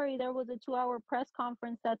February, there was a 2-hour press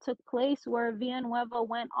conference that took place where Villanueva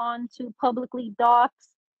went on to publicly dox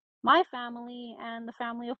my family and the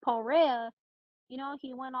family of Paul Rea.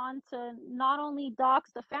 He went on to not only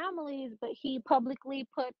dox the families, but he publicly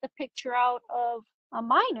put the picture out of a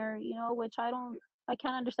minor, which I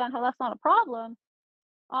can't understand how that's not a problem.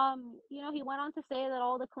 He went on to say that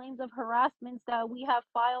all the claims of harassments that we have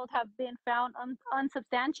filed have been found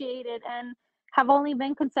unsubstantiated and have only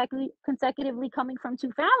been consecutively coming from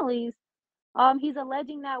 2 families. He's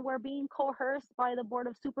alleging that we're being coerced by the Board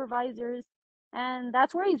of Supervisors, and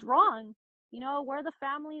that's where he's wrong. We're the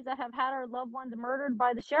families that have had our loved ones murdered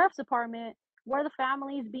by the sheriff's department. We're the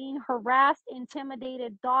families being harassed,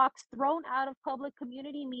 intimidated, doxxed, thrown out of public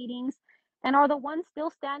community meetings, and are the ones still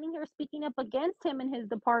standing here speaking up against him and his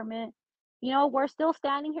department. We're still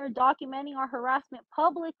standing here documenting our harassment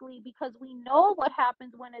publicly because we know what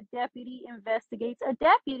happens when a deputy investigates a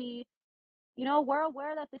deputy. We're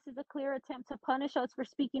aware that this is a clear attempt to punish us for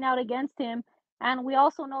speaking out against him. And we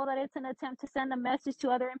also know that it's an attempt to send a message to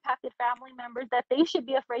other impacted family members that they should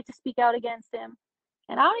be afraid to speak out against him.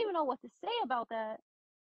 And I don't even know what to say about that.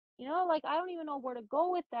 I don't even know where to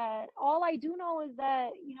go with that. All I do know is that,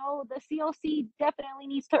 the COC definitely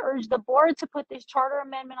needs to urge the board to put this charter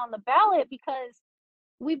amendment on the ballot, because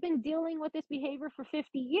we've been dealing with this behavior for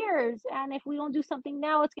 50 years. And if we don't do something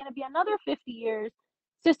now, it's going to be another 50 years.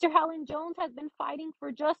 Sister Helen Jones has been fighting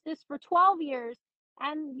for justice for 12 years.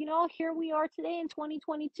 And, here we are today in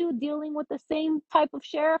 2022 dealing with the same type of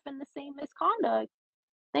sheriff and the same misconduct.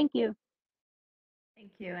 Thank you.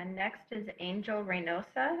 Thank you. And next is Angel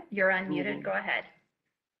Reynosa. You're unmuted. Go ahead.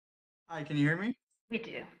 Hi, can you hear me? We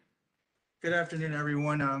do. Good afternoon,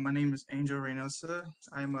 everyone. My name is Angel Reynosa.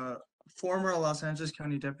 I'm a former Los Angeles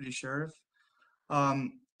County Deputy Sheriff. I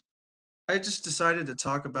just decided to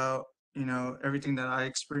talk about, everything that I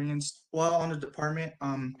experienced while on the department.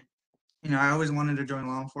 I always wanted to join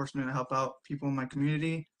law enforcement and help out people in my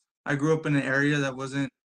community. I grew up in an area that wasn't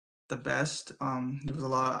the best. There was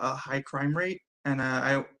a high crime rate, and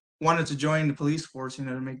I wanted to join the police force, to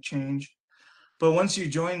make change. But once you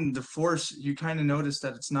join the force, you kind of notice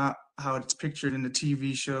that it's not how it's pictured in the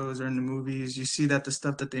TV shows or in the movies. You see that the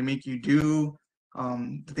stuff that they make you do,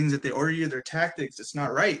 the things that they order you, their tactics, it's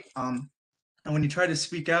not right. And when you try to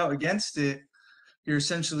speak out against it, you're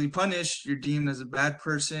essentially punished. You're deemed as a bad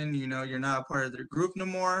person. You're not a part of their group no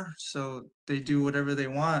more. So they do whatever they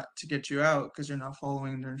want to get you out because you're not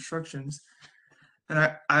following their instructions.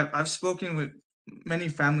 And I've spoken with many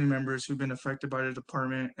family members who've been affected by the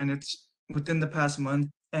department, and it's within the past month,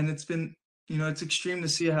 and it's been, it's extreme to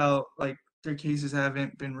see how like their cases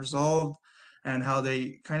haven't been resolved and how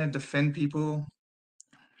they kind of defend people,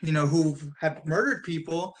 who have murdered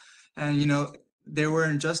people, and they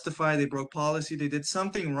weren't justified, they broke policy, they did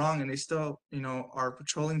something wrong, and they still, are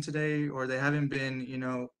patrolling today, or they haven't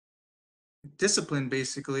been, disciplined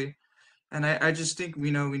basically. And I just think we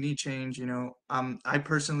need change. I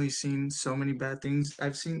personally seen so many bad things.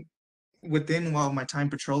 I've seen within while my time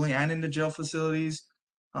patrolling and in the jail facilities.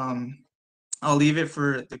 I'll leave it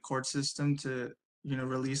for the court system to,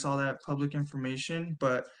 release all that public information.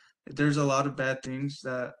 But there's a lot of bad things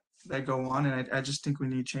that go on, and I just think we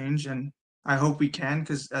need change, and I hope we can,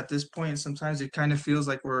 because at this point, sometimes it kind of feels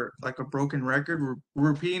like we're like a broken record.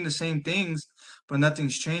 We're repeating the same things, but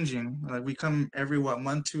nothing's changing. Like we come every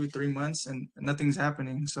month, 2 or 3 months, and nothing's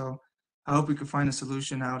happening. So I hope we can find a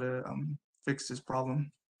solution how to fix this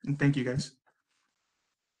problem. And thank you guys.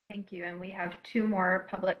 Thank you. And we have 2 more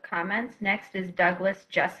public comments. Next is Douglas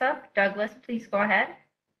Jessup. Douglas, please go ahead.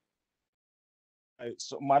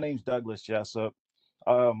 So my name's Douglas Jessup.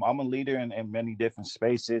 I'm a leader in many different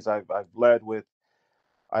spaces. I've led with,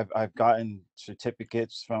 I've gotten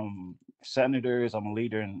certificates from senators. I'm a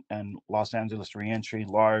leader in Los Angeles Reentry,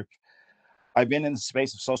 LARP. I've been in the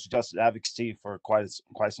space of social justice advocacy for quite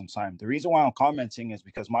some time. The reason why I'm commenting is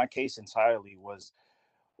because my case entirely was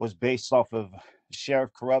based off of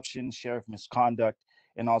sheriff corruption, sheriff misconduct,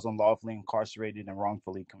 and I was unlawfully incarcerated and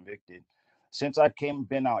wrongfully convicted. Since I've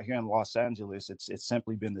been out here in Los Angeles, it's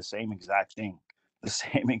simply been the same exact thing,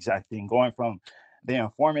 going from the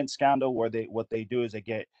informant scandal where what they do is they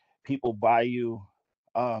get people by you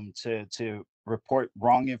to report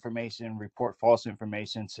wrong information, report false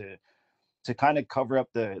information to kind of cover up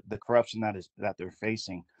the corruption that they're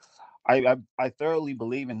facing. I thoroughly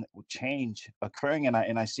believe in change occurring, and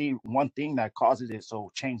I see one thing that causes it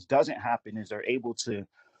so change doesn't happen is they're able to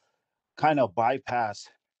kind of bypass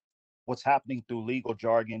what's happening through legal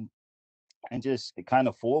jargon and just kind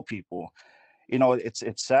of fool people.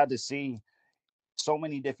 It's sad to see so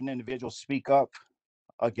many different individuals speak up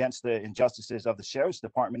against the injustices of the sheriff's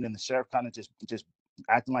department, and the sheriff kind of just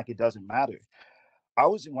acting like it doesn't matter.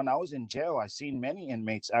 When I was in jail, I've seen many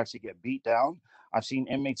inmates actually get beat down. I've seen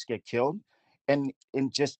inmates get killed. And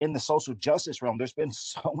in the social justice realm, there's been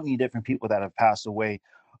so many different people that have passed away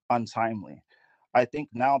untimely. I think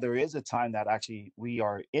now there is a time that actually we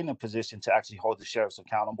are in a position to actually hold the sheriffs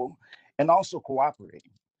accountable and also cooperate.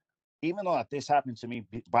 Even though this happened to me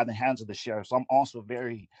by the hands of the sheriffs, I'm also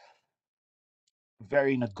very,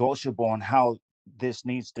 very negotiable on how this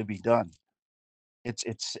needs to be done. It's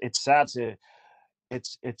sad to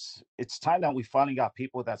it's time that we finally got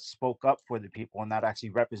people that spoke up for the people and that actually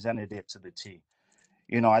represented it to the T.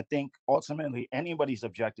 I think ultimately anybody's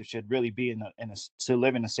objective should really be to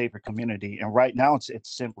live in a safer community. And right now it's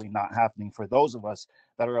simply not happening for those of us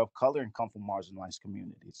that are of color and come from marginalized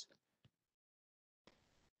communities.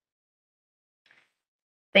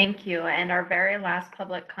 Thank you. And our very last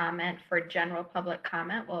public comment for general public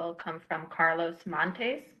comment will come from Carlos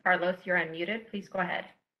Montes. Carlos, you're unmuted. Please go ahead.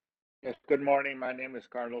 Yes, good morning. My name is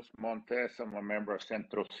Carlos Montes. I'm a member of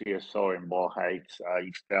Centro CSO in Ball Heights,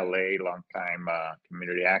 East LA, longtime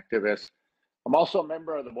community activist. I'm also a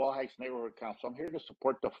member of the Ball Heights Neighborhood Council. I'm here to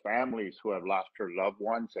support the families who have lost their loved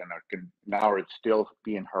ones and now are still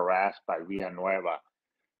being harassed by Villanueva.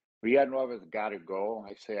 Villanueva's got to go.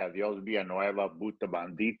 I say adios, Villanueva, buta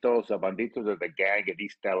banditos. The banditos are the gang at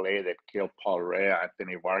East LA that killed Paul Rea,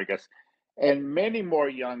 Anthony Vargas, and many more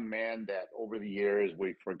young men that over the years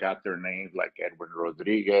we forgot their names, like Edwin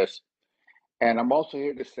Rodriguez. And I'm also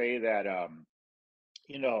here to say that,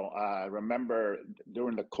 remember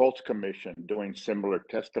during the Colts Commission doing similar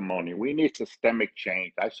testimony, we need systemic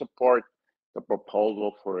change. I support the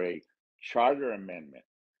proposal for a charter amendment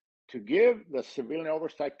to give the Civilian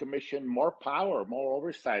Oversight Commission more power, more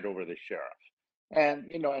oversight over the sheriff. And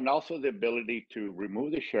also the ability to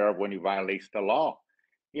remove the sheriff when he violates the law.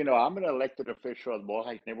 I'm an elected official at Ball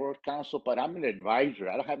Heights Neighborhood Council, but I'm an advisor.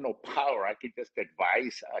 I don't have no power. I can just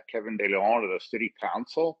advise Kevin De Leon or the city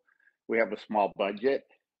council. We have a small budget.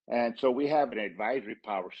 And so we have an advisory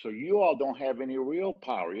power. So you all don't have any real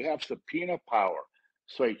power. You have subpoena power.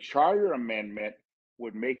 So a charter amendment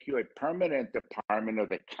would make you a permanent department of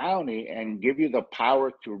the county and give you the power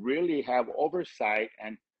to really have oversight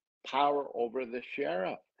and power over the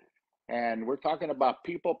sheriff. And we're talking about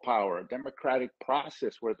people power, a democratic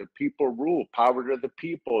process where the people rule. Power to the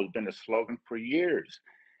people has been a slogan for years.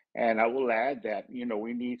 And I will add that,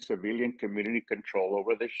 we need civilian community control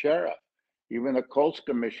over the sheriff. Even the Colts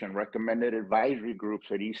Commission recommended advisory groups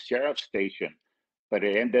at each sheriff station, but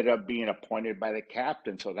it ended up being appointed by the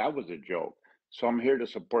captain. So that was a joke. So I'm here to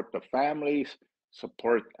support the families,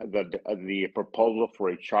 support the proposal for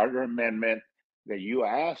a charter amendment that you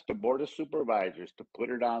asked the Board of Supervisors to put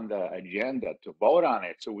it on the agenda, to vote on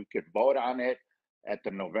it, so we could vote on it at the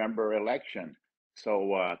November election.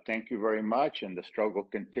 So thank you very much, and the struggle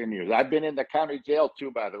continues. I've been in the county jail too,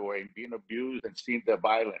 by the way, being abused and seen the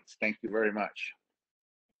violence. Thank you very much.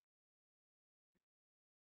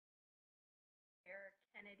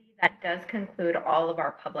 That does conclude all of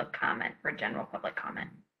our public comment or general public comment.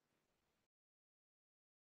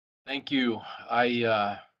 Thank you.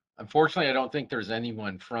 Unfortunately, I don't think there's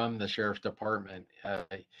anyone from the Sheriff's Department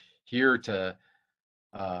here to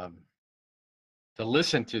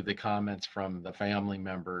listen to the comments from the family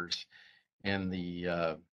members and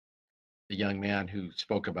the young man who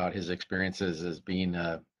spoke about his experiences as being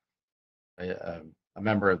a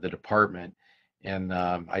member of the department. And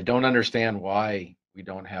I don't understand why we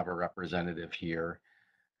don't have a representative here.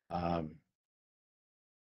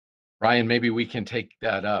 Ryan, maybe we can take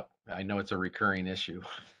that up. I know it's a recurring issue.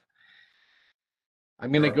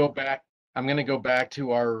 I'm going to go back. I'm going to go back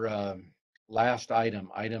to our last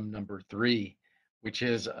item number 3, which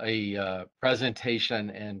is a presentation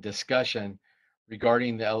and discussion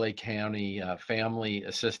regarding the LA County Family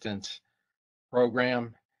Assistance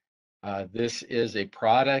Program. This is a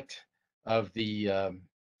product of the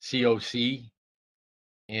COC,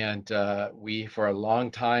 and we, for a long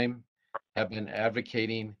time, have been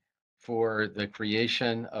advocating for the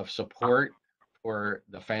creation of support for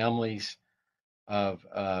the families of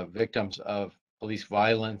victims of police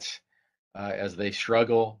violence as they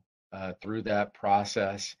struggle through that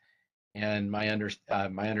process. And my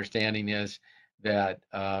understanding is that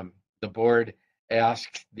the board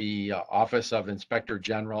asked the Office of Inspector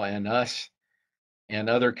General and us and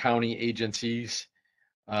other county agencies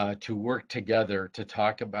to work together to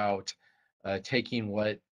talk about taking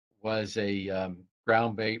what was a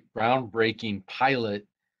groundbreaking pilot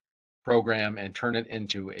program and turn it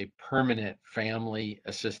into a permanent family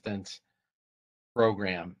assistance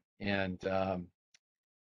program. And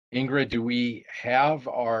Ingrid, do we have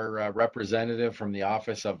our representative from the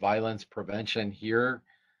Office of Violence Prevention here?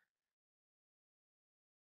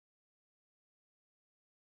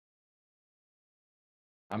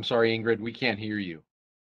 I'm sorry, Ingrid, we can't hear you.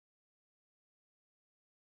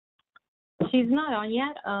 She's not on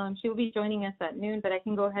yet. She'll be joining us at noon, but I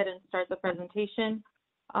can go ahead and start the presentation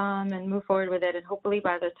and move forward with it. And hopefully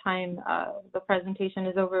by the time the presentation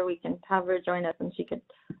is over, we can have her join us and she could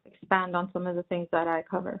expand on some of the things that I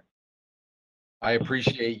cover. I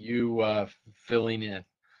appreciate you filling in.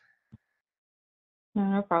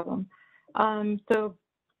 No problem. So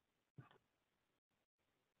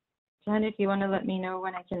Jen, if you want to let me know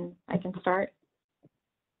when I can start.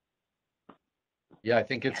 Yeah, I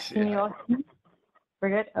think it's. Can you all? We're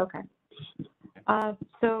good? Okay.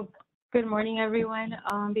 So good morning, everyone.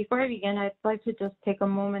 Before I begin, I'd like to just take a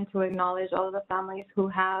moment to acknowledge all of the families who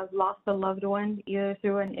have lost a loved one, either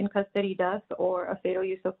through an in-custody death or a fatal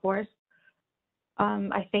use of force.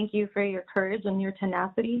 I thank you for your courage and your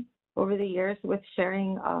tenacity over the years with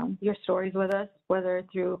sharing your stories with us, whether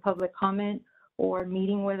through public comment or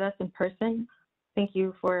meeting with us in person. Thank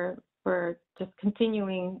you for just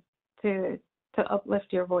continuing to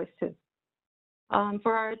uplift your voices.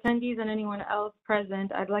 For our attendees and anyone else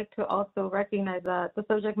present, I'd like to also recognize that the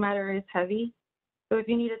subject matter is heavy. So if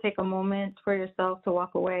you need to take a moment for yourself to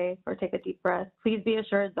walk away or take a deep breath, please be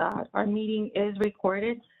assured that our meeting is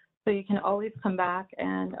recorded, so you can always come back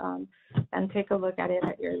and take a look at it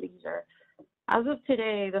at your leisure. As of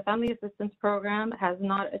today, the Family Assistance Program has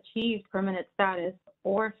not achieved permanent status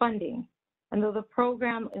or funding. And though the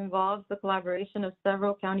program involves the collaboration of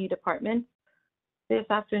several county departments, this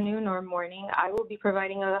afternoon or morning, I will be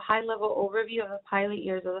providing a high-level overview of the pilot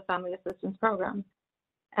years of the Family Assistance Program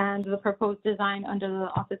and the proposed design under the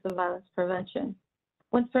Office of Violence Prevention.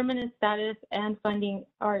 Once permanent status and funding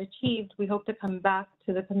are achieved, we hope to come back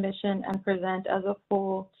to the Commission and present as a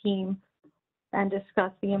full team and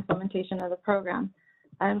discuss the implementation of the program.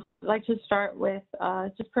 I'd like to start with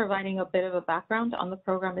just providing a bit of a background on the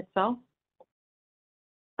program itself.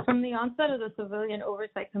 From the onset of the Civilian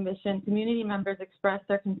Oversight Commission, community members expressed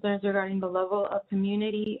their concerns regarding the level of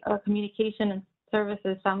communication and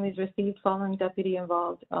services families received following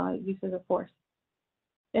deputy-involved uses of force.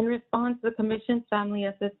 In response, the Commission's Family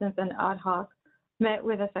Assistance and Ad Hoc met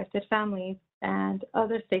with affected families and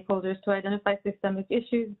other stakeholders to identify systemic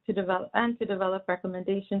issues to develop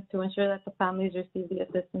recommendations to ensure that the families receive the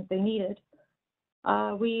assistance they needed.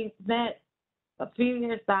 We met a few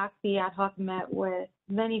years back. The ad hoc met with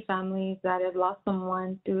many families that had lost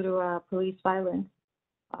someone due to police violence.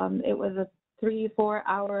 It was a 3-4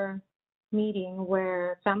 hour meeting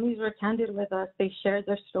where families were candid with us. They shared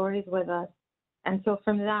their stories with us. And so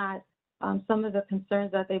from that, some of the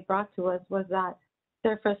concerns that they brought to us was that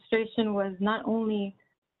their frustration was not only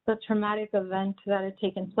the traumatic event that had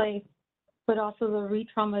taken place, but also the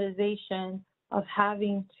re-traumatization of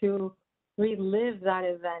having to relive that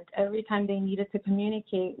event every time they needed to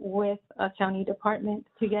communicate with a county department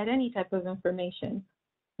to get any type of information.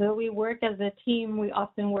 So we work as a team, we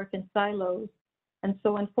often work in silos. And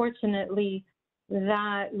so unfortunately,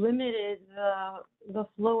 that limited the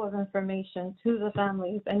flow of information to the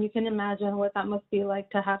families. And you can imagine what that must be like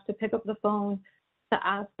to have to pick up the phone to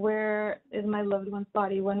ask, where is my loved one's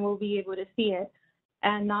body? When will we be able to see it?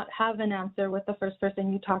 And not have an answer with the first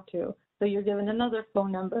person you talk to. So you're given another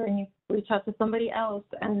phone number and you reach out to somebody else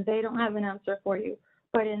and they don't have an answer for you.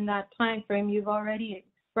 But in that time frame, you've already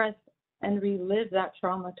expressed and relived that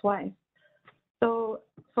trauma twice. So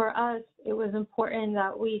for us, it was important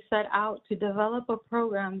that we set out to develop a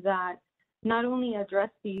program that not only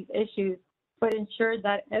addressed these issues, but ensured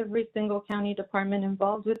that every single county department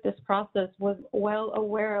involved with this process was well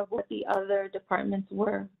aware of what the other departments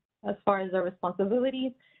were as far as their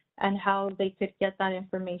responsibilities and how they could get that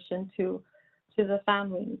information to the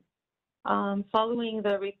families. Following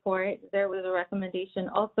the report, there was a recommendation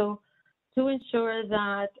also to ensure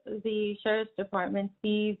that the Sheriff's Department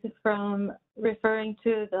ceased from referring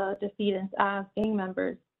to the decedents as gang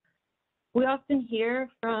members. We often hear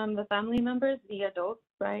from the family members, the adults,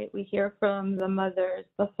 right? We hear from the mothers,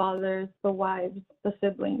 the fathers, the wives, the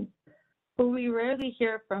siblings. But we rarely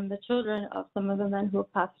hear from the children of some of the men who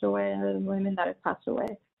have passed away or the women that have passed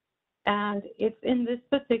away. And it's in this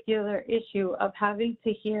particular issue of having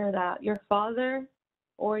to hear that your father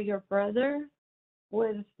or your brother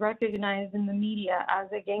was recognized in the media as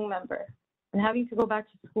a gang member and having to go back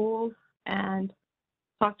to school and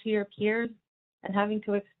talk to your peers and having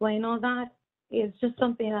to explain all that is just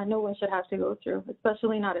something that no one should have to go through,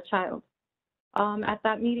 especially not a child. At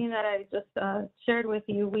that meeting that I just shared with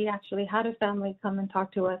you, we actually had a family come and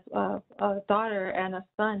talk to us, a daughter and a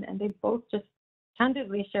son, and they both just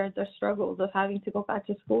candidly shared their struggles of having to go back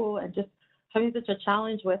to school and just having such a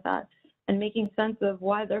challenge with that and making sense of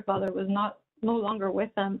why their father was no longer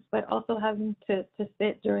with them, but also having to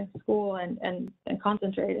sit during school and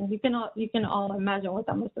concentrate. And you can all imagine what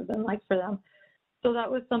that must have been like for them. So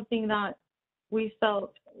that was something that we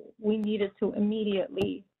felt we needed to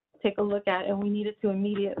immediately take a look at, and we needed to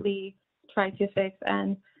immediately try to fix.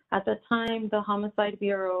 And at the time, the Homicide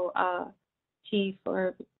Bureau chief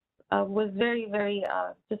was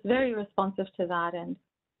just very responsive to that. And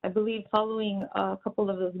I believe following a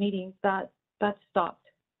couple of those meetings, that stopped.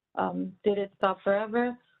 Did it stop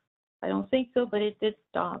forever? I don't think so, but it did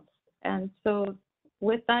stop. And so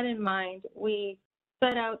with that in mind, we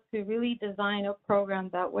set out to really design a program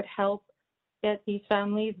that would help get these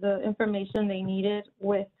families the information they needed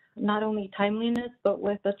with not only timeliness, but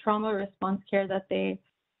with the trauma response care that they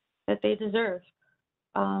deserve.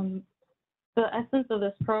 The essence of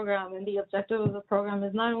this program and the objective of the program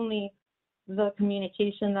is not only the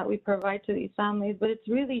communication that we provide to these families, but it's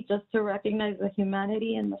really just to recognize the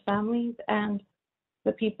humanity in the families and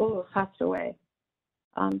the people who have passed away.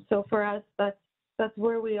 So for us, that's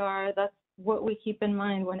where we are. That's what we keep in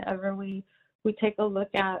mind whenever we take a look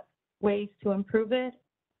at ways to improve it.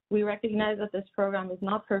 We recognize that this program is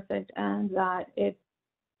not perfect and that it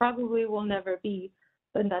probably will never be,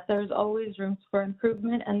 but that there's always room for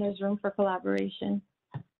improvement and there's room for collaboration.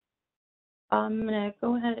 I'm gonna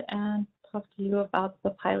go ahead and talk to you about the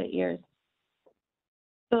pilot years.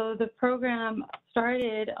 So the program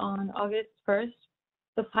started on August 1st.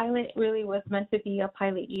 The pilot really was meant to be a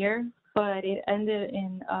pilot year, but it ended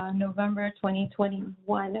in November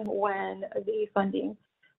 2021 when the funding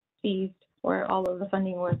ceased, or all of the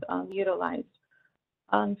funding was utilized.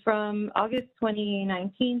 From August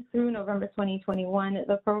 2019 through November 2021,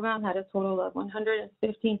 the program had a total of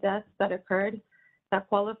 115 deaths that occurred that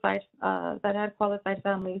had qualified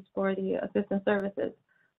families for the assistance services.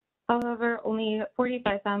 However, only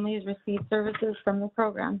 45 families received services from the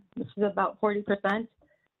program, which is about 40%.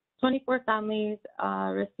 24 families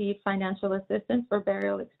received financial assistance for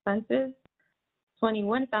burial expenses.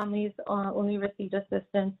 21 families only received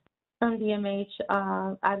assistance from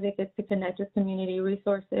DMH advocates to connect with community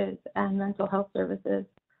resources and mental health services.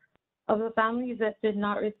 Of the families that did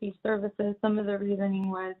not receive services, some of the reasoning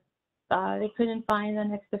was they couldn't find the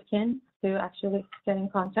next of kin to actually get in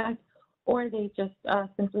contact, or they just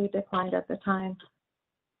simply declined at the time.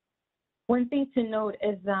 One thing to note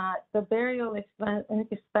is that the burial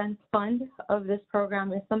expense fund of this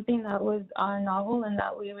program is something that was novel and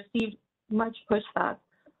that we received much pushback.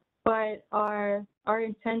 But our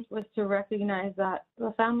intent was to recognize that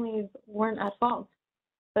the families weren't at fault,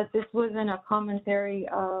 that this wasn't a commentary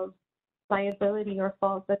of liability or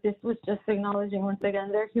fault, that this was just acknowledging once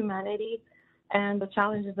again their humanity and the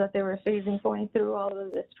challenges that they were facing going through all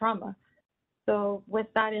of this trauma. So with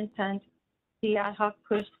that intent, the ad hoc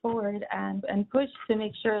pushed forward and pushed to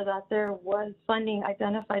make sure that there was funding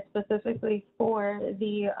identified specifically for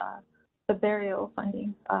the the burial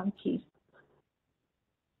funding piece.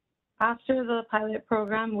 After the pilot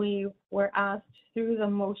program, we were asked through the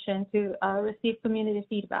motion to receive community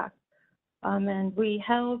feedback. And we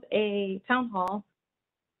held a town hall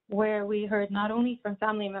where we heard not only from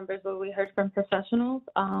family members, but we heard from professionals,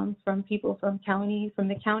 from people from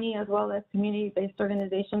the county, as well as community-based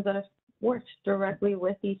organizations that have worked directly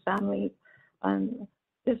with these families.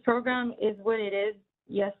 This program is what it is,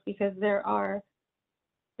 yes, because there are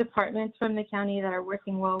departments from the county that are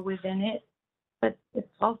working well within it, but it's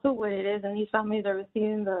also what it is, and these families are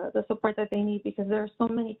receiving the support that they need because there are so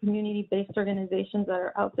many community-based organizations that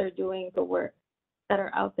are out there doing the work, that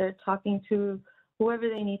are out there talking to whoever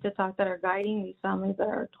they need to talk, that are guiding these families, that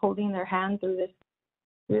are holding their hand through this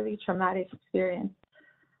really traumatic experience.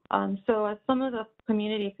 So some of the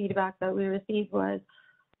community feedback that we received was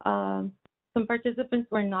some participants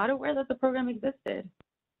were not aware that the program existed.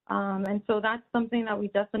 And so that's something that we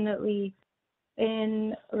definitely,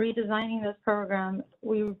 in redesigning this program,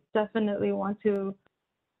 we definitely want to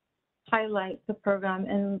highlight the program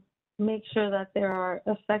and make sure that there are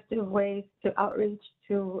effective ways to outreach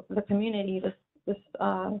to the community.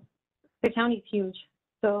 The county's huge,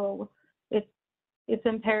 so it's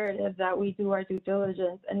imperative that we do our due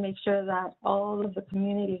diligence and make sure that all of the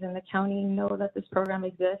communities in the county know that this program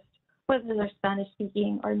exists, whether they're Spanish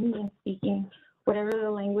speaking, Armenian speaking, whatever the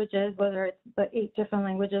language is, whether it's the 8 different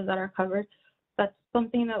languages that are covered. That's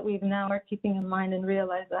something that we've now are keeping in mind and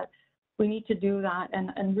realize that we need to do that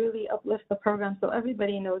and really uplift the program so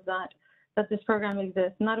everybody knows that this program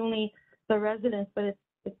exists. Not only the residents, but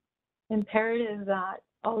it's imperative that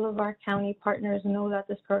all of our county partners know that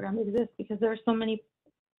this program exists because there are so many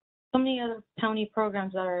other county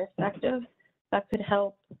programs that are effective that could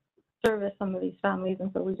help service some of these families,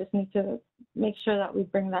 and so we just need to make sure that we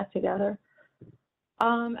bring that together.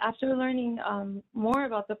 After learning more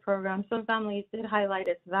about the program, some families did highlight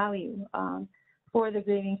its value for the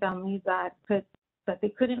grieving families that they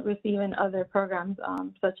couldn't receive in other programs,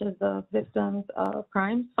 such as the Victims of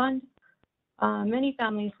Crime Fund. Many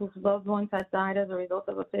families whose loved ones had died as a result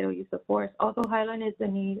of a fatal use of force also highlighted the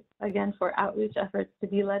need, again, for outreach efforts to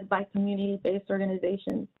be led by community-based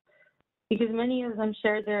organizations, because many of them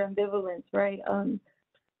shared their ambivalence, right?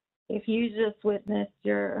 If you just witnessed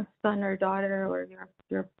your son or daughter or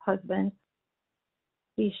your husband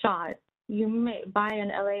be shot, you may, by an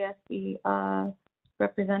LASD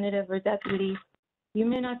representative or deputy, you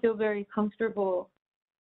may not feel very comfortable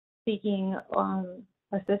seeking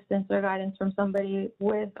assistance or guidance from somebody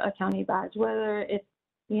with a county badge, whether it's,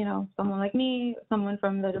 someone like me, someone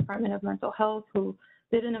from the Department of Mental Health who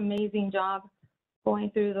did an amazing job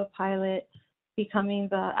going through the pilot, becoming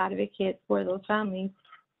the advocate for those families.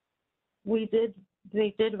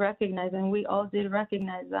 They did recognize, and we all did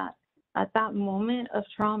recognize that at that moment of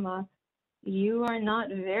trauma, you are not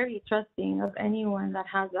very trusting of anyone that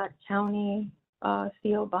has that county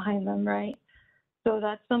seal behind them, right? So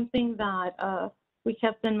that's something that we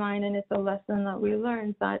kept in mind, and it's a lesson that we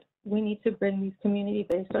learned that we need to bring these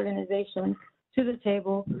community-based organizations to the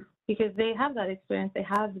table because they have that experience, they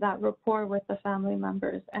have that rapport with the family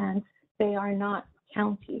members, and they are not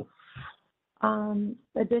county.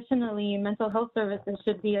 Additionally, mental health services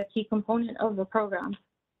should be a key component of the program.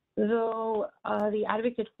 Though the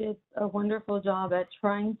advocates did a wonderful job at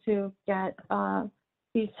trying to get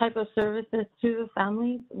these type of services to the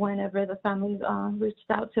families whenever the families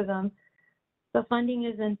reached out to them, the funding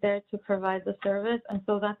isn't there to provide the service, and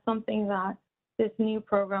so that's something that this new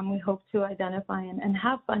program we hope to identify and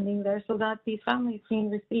have funding there so that these families can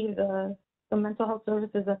receive the mental health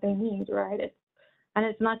services that they need, right? And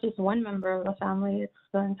it's not just one member of the family, it's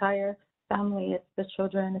the entire family, it's the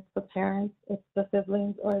children, it's the parents, it's the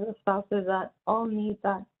siblings or the spouses that all need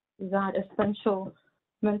that essential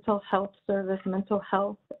mental health service, mental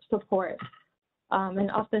health support. And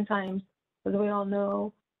oftentimes, as we all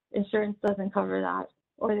know, insurance doesn't cover that,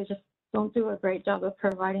 or they just don't do a great job of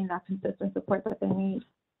providing that consistent support that they need.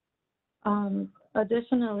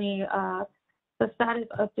 Additionally, the status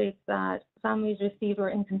updates that families received were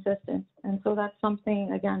inconsistent. And so that's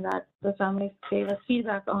something, again, that the families gave us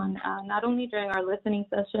feedback on, not only during our listening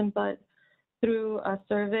session, but through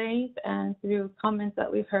surveys and through comments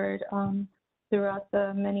that we've heard throughout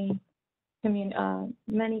the many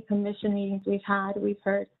commission meetings we've had. We've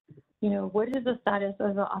heard, what is the status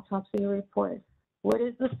of the autopsy report? What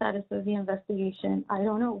is the status of the investigation? I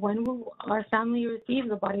don't know. When will our family receive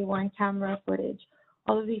the body-worn camera footage?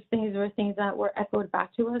 All of these things were things that were echoed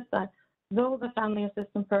back to us that though the family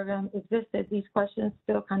assistance program existed, these questions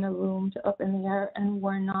still kind of loomed up in the air and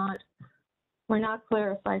were not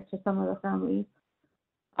clarified to some of the families.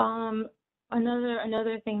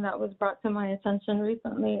 Another thing that was brought to my attention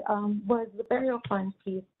recently was the burial fund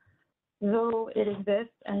piece. Though it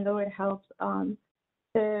exists and though it helps,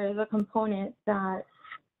 there's a component that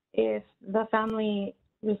if the family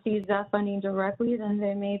receives that funding directly, then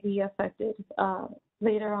they may be affected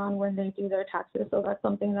later on when they do their taxes. So that's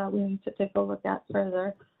something that we need to take a look at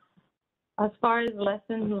further. As far as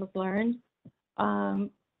lessons learned, some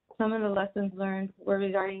of the lessons learned were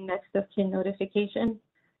regarding next of kin notification.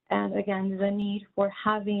 And again, the need for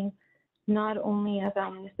having not only a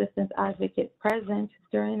family assistance advocate present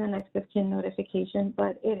during the next of kin notification,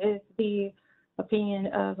 but it is the opinion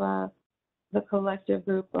of the collective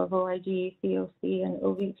group of OIG, COC, and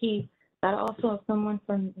OVP that also someone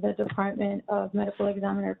from the Department of Medical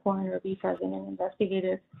Examiner, Coroner be present and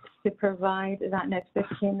investigative to provide that next of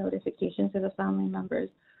kin notification to the family members,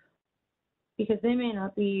 because they may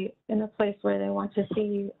not be in a place where they want to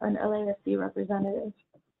see an LASD representative.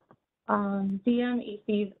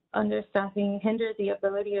 DMEC's understaffing hindered the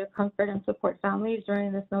ability to comfort and support families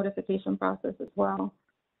during this notification process as well.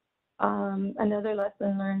 Another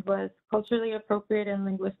lesson learned was culturally appropriate and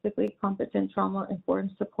linguistically competent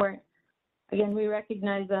trauma-informed support. Again, we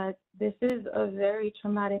recognize that this is a very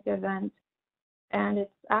traumatic event, and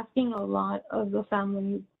it's asking a lot of the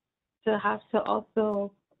families to have to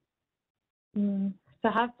also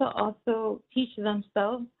teach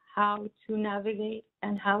themselves how to navigate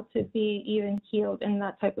and how to be even keeled in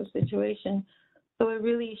that type of situation. So it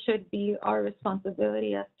really should be our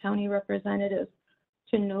responsibility as county representatives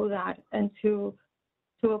to know that and to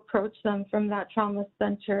approach them from that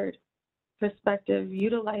trauma-centered perspective,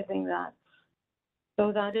 utilizing that.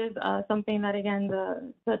 So that is something that, again,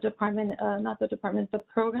 the department, not the department, the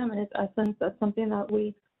program in its essence, that's something that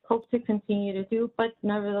we hope to continue to do, but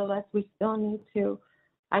nevertheless, we still need to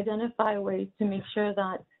identify ways to make sure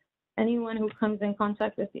that anyone who comes in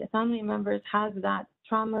contact with the family members has that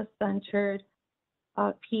trauma-centered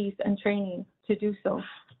piece and training to do so.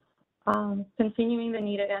 Continuing the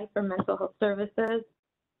need again for mental health services.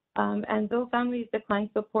 And though families decline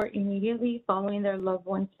support immediately following their loved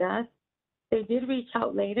one's death, they did reach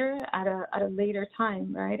out later at a later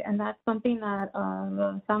time, right? And that's something that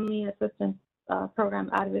the family assistance program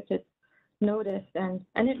advocates noticed, and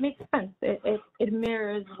it makes sense. It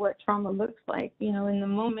mirrors what trauma looks like. You know, in the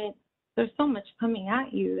moment, there's so much coming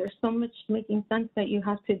at you. There's so much making sense that you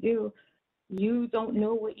have to do. You don't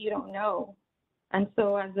know what you don't know. And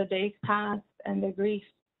so as the days pass and the grief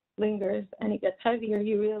lingers and it gets heavier,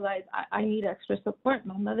 you realize, I need extra support.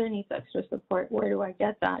 My mother needs extra support. Where do I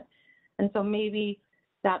get that? And so maybe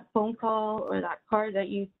that phone call or that card that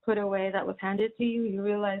you put away that was handed to you, you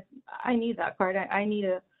realize, I need that card. I need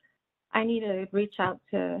to reach out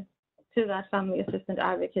to that family assistant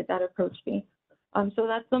advocate that approached me. So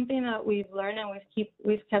that's something that we've learned and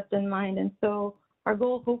we've kept in mind. And so our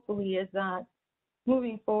goal hopefully is that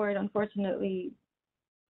moving forward, unfortunately,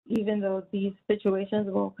 even though these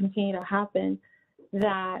situations will continue to happen,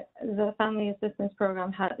 that the family assistance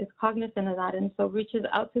program is cognizant of that, and so reaches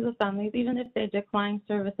out to the families, even if they decline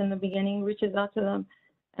service in the beginning, reaches out to them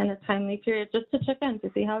in a timely period just to check in, to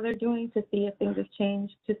see how they're doing, to see if things have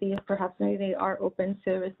changed, to see if perhaps maybe they are open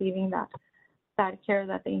to receiving that care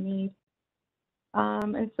that they need.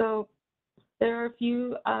 And so there are a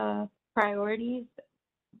few priorities,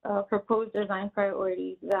 proposed design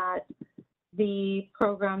priorities that the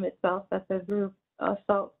program itself, that the group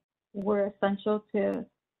felt were essential to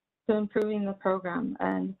improving the program.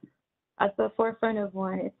 And at the forefront of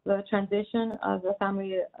one, it's the transition of the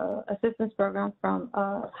family assistance program from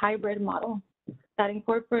a hybrid model that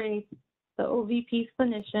incorporates the OVP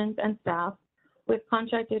clinicians and staff with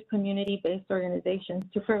contracted community-based organizations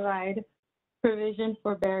to provide provision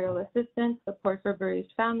for burial assistance, support for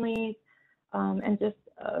bereaved families, and just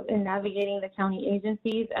in navigating the county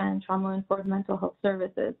agencies and trauma-informed mental health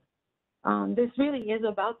services. This really is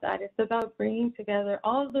about that. It's about bringing together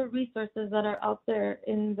all the resources that are out there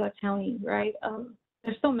in the county, right?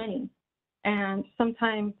 There's so many, and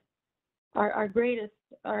sometimes our greatest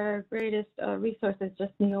resource is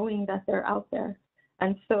just knowing that they're out there.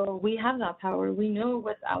 And so we have that power. We know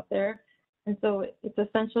what's out there. And so it's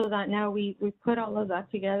essential that now we put all of that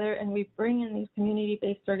together and we bring in these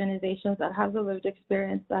community-based organizations that have the lived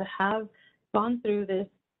experience, that have gone through this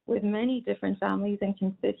with many different families and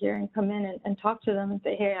can sit here and come in and talk to them and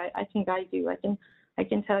say, hey, I can guide you. I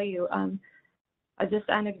can tell you. Just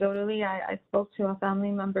anecdotally, I spoke to a family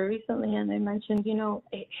member recently and they mentioned, you know,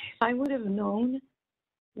 if I would have known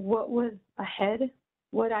what was ahead,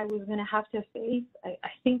 what I was going to have to face, I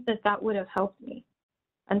think that would have helped me.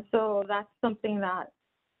 And so that's something that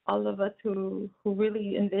all of us who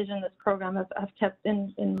really envision this program have kept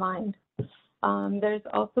in mind. There's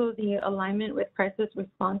also the alignment with crisis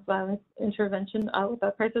response violence intervention, with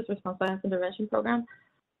the crisis response violence intervention program.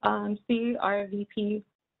 CRVP,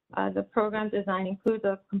 the program design includes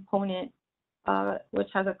a component which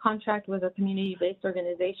has a contract with a community-based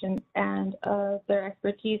organization, and their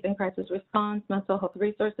expertise in crisis response, mental health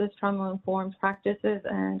resources, trauma-informed practices,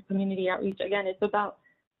 and community outreach. Again, it's about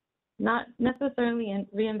not necessarily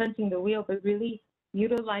reinventing the wheel, but really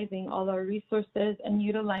utilizing all our resources and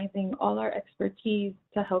utilizing all our expertise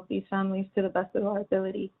to help these families to the best of our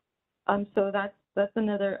ability. So that's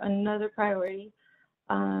another priority.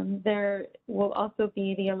 There will also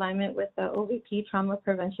be the alignment with the OVP Trauma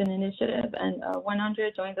Prevention Initiative, and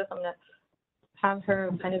 100 joins us. I'm going to have her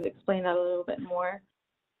kind of explain that a little bit more.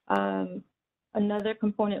 Another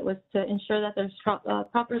component was to ensure that there's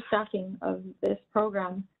proper staffing of this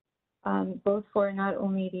program, both for not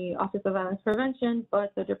only the Office of Violence Prevention,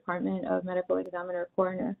 but the Department of Medical Examiner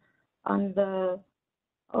Coroner. The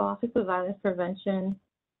Office of Violence Prevention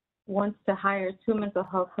wants to hire 2 mental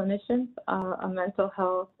health clinicians, a mental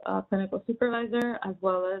health clinical supervisor, as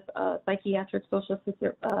well as a psychiatric social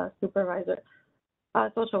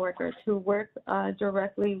worker to work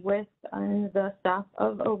directly with the staff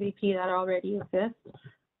of OVP that already exists.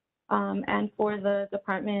 And for the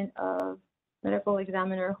Department of Medical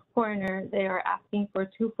Examiner Coroner, they are asking for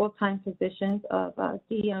 2 full-time positions of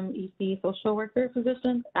DMEC social worker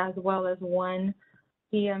positions, as well as 1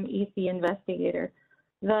 DMEC investigator.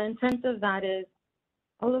 The intent of that is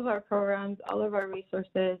all of our programs, all of our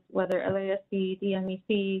resources, whether LASC,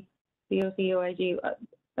 DMEC, COC, OIG,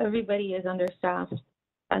 everybody is understaffed.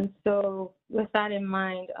 And so with that in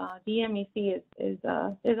mind, DMEC is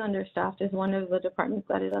understaffed, is one of the departments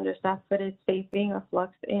that is understaffed, but it's facing a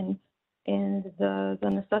flux in the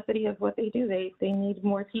necessity of what they do. They need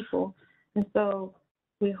more people. And so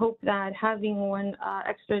we hope that having 1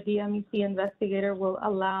 extra DMEC investigator will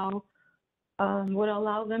allow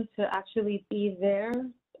them to actually be there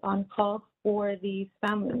on call for these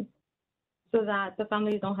families, so that the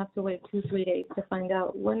families don't have to wait 2-3 days to find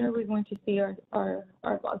out when are we going to see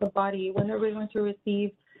the body, when are we going to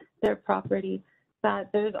receive their property,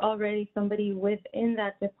 that there's already somebody within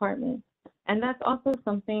that department. And that's also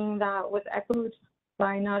something that was echoed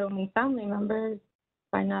by not only family members,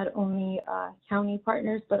 by not only county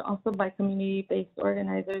partners, but also by community-based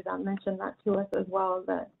organizers that mentioned that to us as well,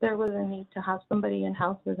 that there was a need to have somebody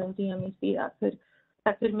in-house within DMEC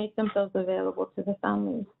that could make themselves available to the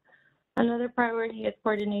families. Another priority is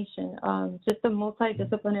coordination, just a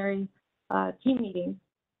multidisciplinary team meeting.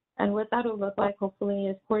 And what that will look like, hopefully,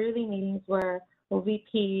 is quarterly meetings where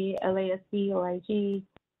OVP, LASC, OIG,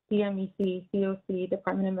 DMEC, COC,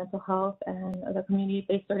 Department of Mental Health, and the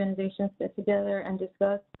community-based organizations get together and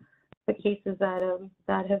discuss the cases that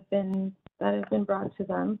have been brought to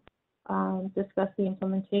them, discuss the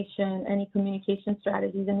implementation, any communication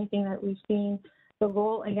strategies, anything that we've seen. The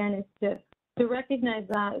goal, again, is to recognize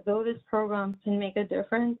that though this program can make a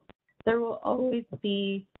difference, there will always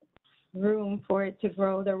be room for it to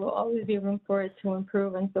grow. There will always be room for it to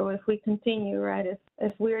improve. And so if we continue, right,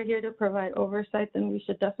 if we're here to provide oversight, then we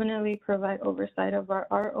should definitely provide oversight of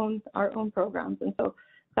our own programs. And so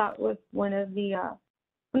that was one of the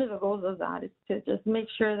goals of that, is to just make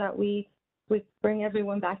sure that we bring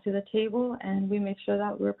everyone back to the table and we make sure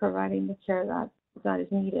that we're providing the care that is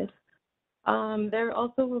needed. There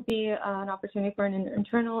also will be an opportunity for an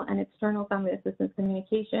internal and external family assistance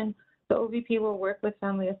communication. The OVP will work with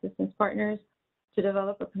family assistance partners to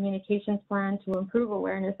develop a communications plan to improve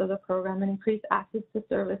awareness of the program and increase access to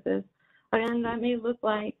services. Again, that may look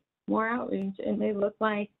like more outreach. It may look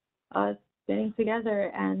like us getting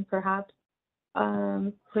together and perhaps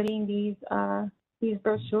putting these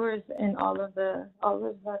brochures in all of the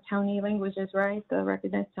county languages, right? The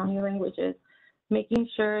recognized county languages, making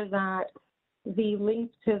sure that the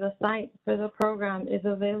link to the site for the program is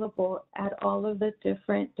available at all of the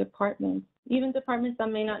different departments, even departments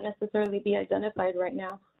that may not necessarily be identified right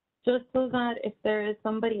now, just so that if there is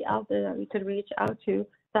somebody out there that we could reach out to,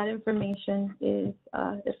 that information is,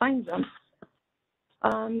 it finds them.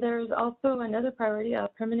 There's also another priority,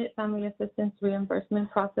 a permanent family assistance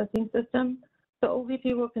reimbursement processing system. The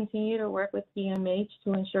OVP will continue to work with DMH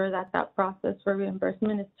to ensure that that process for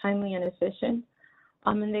reimbursement is timely and efficient.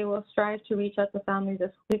 And they will strive to reach out to families as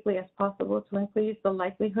quickly as possible to increase the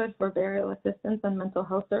likelihood for burial assistance and mental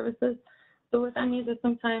health services. So what that means is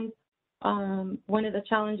sometimes one of the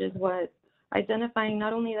challenges was identifying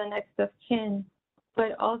not only the next of kin,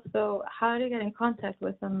 but also how to get in contact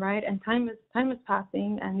with them, right? And time is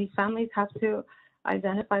passing, and these families have to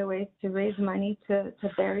identify ways to raise money to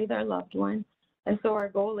bury their loved one. And so our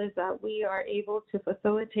goal is that we are able to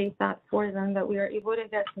facilitate that for them, that we are able to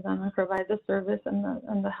get to them and provide the service and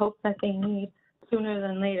the help that they need sooner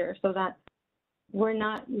than later, so that we're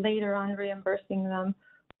not later on reimbursing them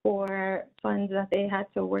for funds that they had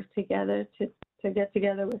to work together to get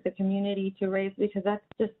together with the community to raise, because that's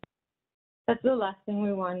the last thing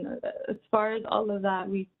we want. As far as all of that,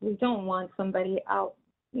 we don't want somebody out,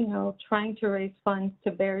 you know, trying to raise funds to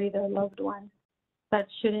bury their loved one. That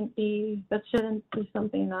shouldn't be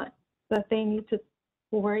something that they need to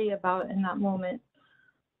worry about in that moment.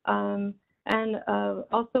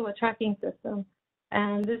 Also a tracking system.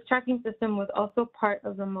 And this tracking system was also part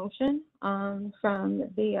of the motion from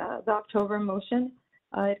the October motion.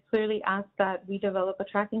 It clearly asked that we develop a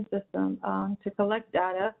tracking system to collect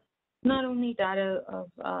data, not only data of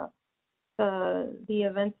the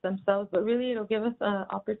events themselves, but really it'll give us an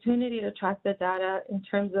opportunity to track the data in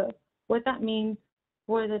terms of what that means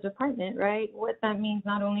for the department, right? What that means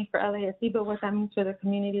not only for LASD, but what that means for the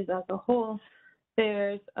communities as a whole.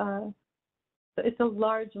 It's a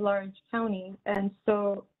large county, and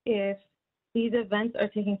so if these events are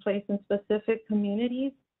taking place in specific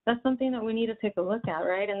communities, that's something that we need to take a look at,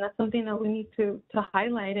 right? And that's something that we need to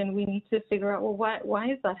highlight, and we need to figure out, well,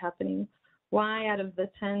 why is that happening? Why out of the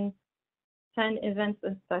 10 events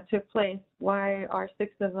that took place, why are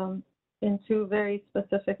 6 of them in 2 very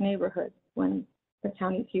specific neighborhoods when the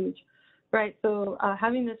county's huge, right? So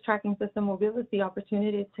having this tracking system will give us the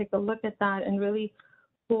opportunity to take a look at that and really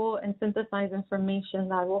pull and synthesize information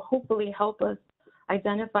that will hopefully help us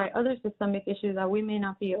identify other systemic issues that we may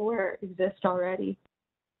not be aware exist already.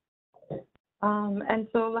 And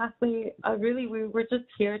so lastly, really, we're just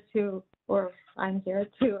here to, or I'm here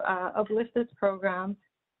to uplift this program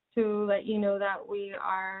to let you know that we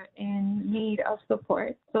are in need of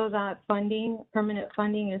support so that permanent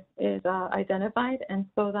funding is identified, and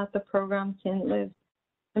so that the program can live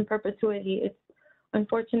in perpetuity. It's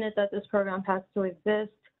unfortunate that this program has to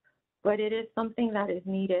exist, but it is something that is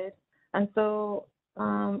needed. And so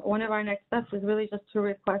one of our next steps is really just to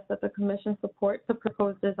request that the commission support the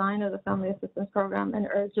proposed design of the Family Assistance Program and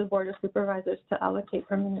urge the Board of Supervisors to allocate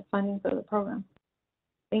permanent funding for the program.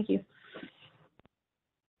 Thank you.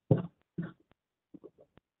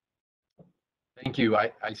 Thank you.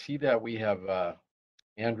 I see that we have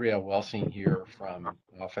Andrea Welsing here from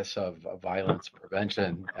Office of Violence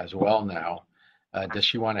Prevention as well now. Does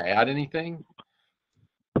she want to add anything?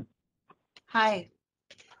 Hi,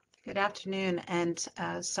 good afternoon, and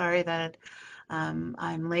sorry that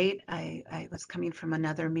I'm late. I was coming from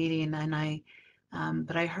another meeting, and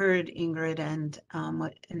but I heard Ingrid and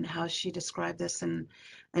and how she described this, and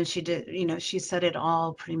she did, you know, she said it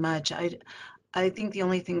all pretty much. I think the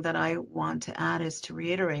only thing that I want to add is to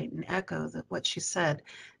reiterate and echo what she said.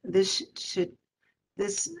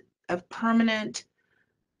 A permanent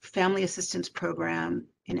family assistance program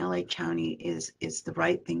in LA County is the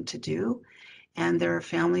right thing to do. And there are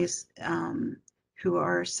families who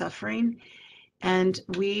are suffering, and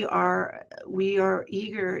we are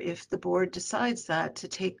eager, if the board decides that, to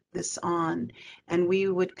take this on, and we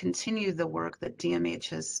would continue the work that DMH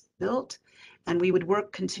has built, and we would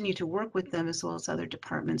continue to work with them as well as other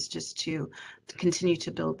departments just to continue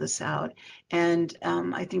to build this out. And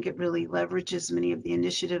I think it really leverages many of the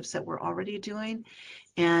initiatives that we're already doing,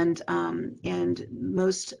 and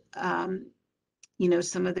most you know,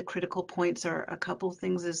 some of the critical points are a couple of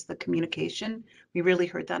things is the communication. We really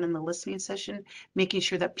heard that in the listening session, making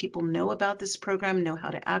sure that people know about this program, know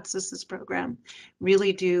how to access this program,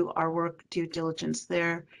 really do our work, due diligence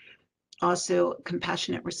there. Also,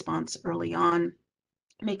 compassionate response early on,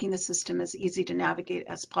 making the system as easy to navigate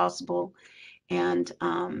as possible, and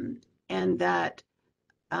that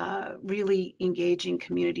really engaging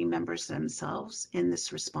community members themselves in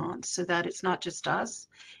this response, so that it's not just us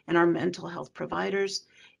and our mental health providers,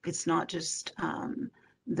 it's not just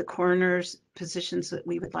the coroner's positions that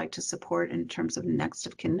we would like to support in terms of next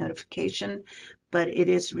of kin notification, but it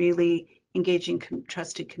is really engaging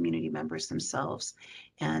trusted community members themselves.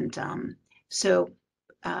 And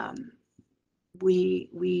we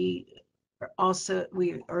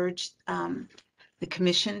urge the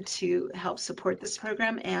commission to help support this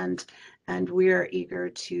program, and we are eager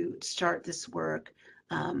to start this work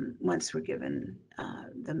once we're given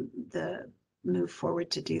the move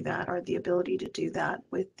forward to do that, or the ability to do that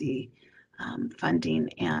with the funding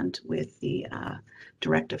and with the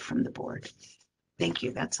directive from the board. Thank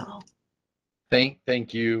you. That's all.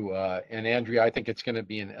 Thank you. And Andrea, I think it's going to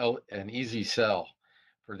be an easy sell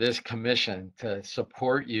for this commission to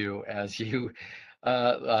support you as you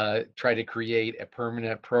try to create a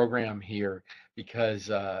permanent program here,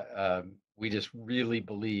 because we just really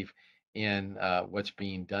believe in what's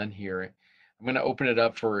being done here. I'm going to open it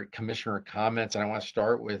up for commissioner comments, and I want to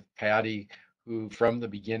start with Patty, who from the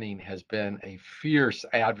beginning has been a fierce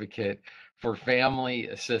advocate for family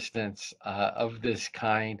assistance of this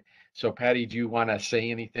kind. So Patty, do you want to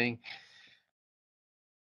say anything?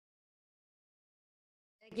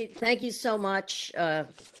 Thank you so much,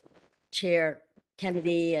 Chair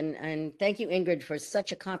Kennedy, and thank you, Ingrid, for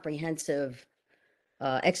such a comprehensive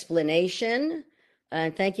explanation.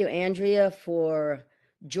 And thank you, Andrea, for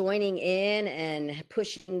joining in and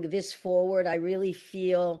pushing this forward. I really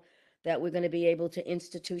feel that we're going to be able to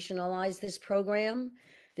institutionalize this program.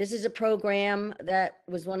 This is a program that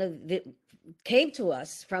was came to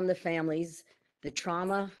us from the families, the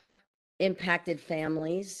trauma impacted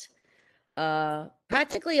families.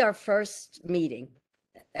 Practically our first meeting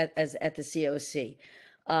at the COC.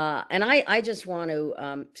 And I just want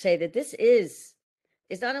to say that this is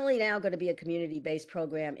not only now going to be a community-based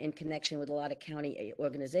program in connection with a lot of county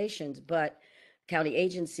organizations, but county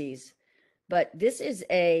agencies, but this is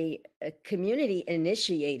a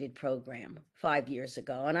community-initiated program 5 years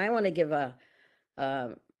ago. And I want to give a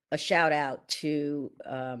shout out to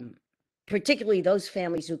particularly those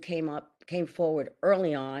families who came forward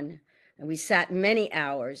early on, and we sat many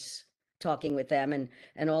hours talking with them,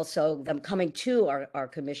 and also them coming to our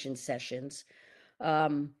commission sessions.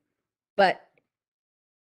 But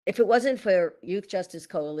if it wasn't for Youth Justice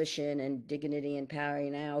Coalition and Dignity and Power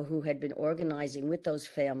Now, who had been organizing with those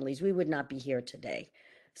families, we would not be here today.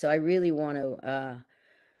 So I really want to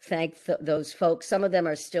thank those folks. Some of them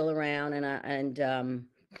are still around, and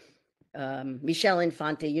Michelle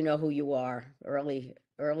Infante, you know who you are,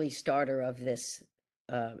 early starter of this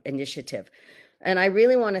initiative. And I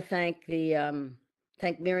really want to thank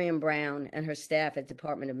thank Miriam Brown and her staff at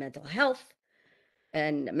Department of Mental Health,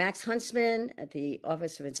 and Max Huntsman at the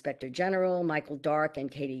Office of Inspector General, Michael Dark and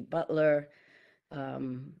Katie Butler,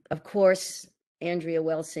 of course, Andrea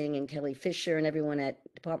Welsing and Kelly Fisher, and everyone at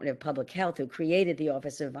Department of Public Health who created the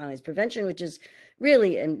Office of Violence Prevention, which is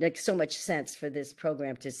really, and makes so much sense for this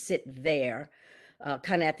program to sit there,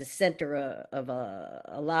 kind of at the center of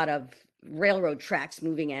a lot of railroad tracks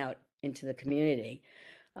moving out into the community.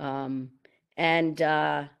 It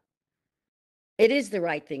is the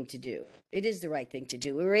right thing to do. It is the right thing to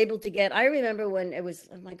do. We were able to get, I remember when it was,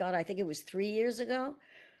 oh my God, I think it was 3 years ago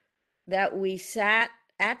that we sat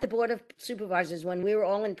at the Board of Supervisors when we were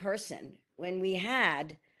all in person, when we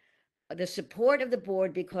had the support of the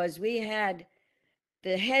board because we had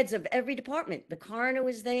the heads of every department. The coroner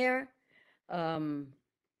was there.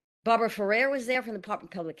 Barbara Ferrer was there from the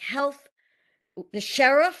Department of Public Health. The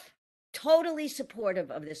sheriff, totally supportive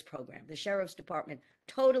of this program. The sheriff's department,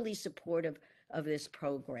 totally supportive of this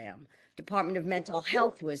program. Department of Mental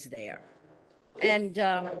Health was there. And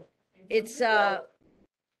it's, sorry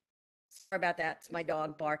about that, it's my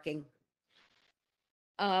dog barking.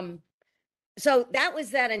 So that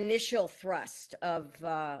was that initial thrust of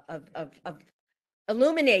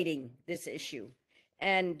illuminating this issue.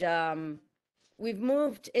 And we've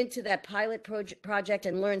moved into that pilot project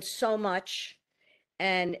and learned so much.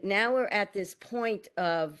 And now we're at this point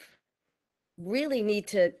of really need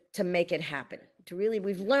to make it happen.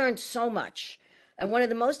 We've learned so much. And one of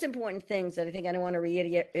the most important things that I think I don't want to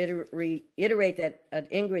reiterate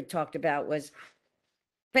that Ingrid talked about was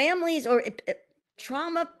families or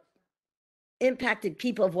trauma impacted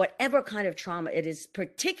people of whatever kind of trauma it is,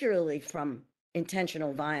 particularly from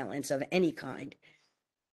intentional violence of any kind,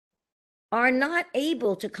 are not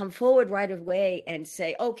able to come forward right away and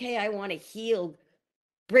say, okay, I want to heal,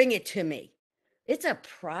 bring it to me. It's a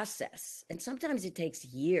process, and sometimes it takes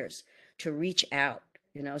years to reach out,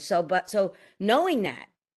 so knowing that,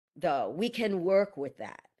 though, we can work with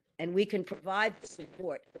that and we can provide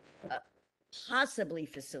support, possibly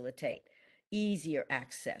facilitate easier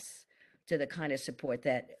access to the kind of support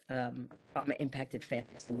that trauma impacted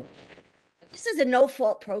families need. This is a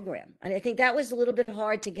no-fault program, and I think that was a little bit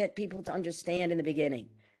hard to get people to understand in the beginning.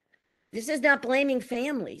 This is not blaming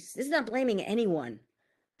families. This is not blaming anyone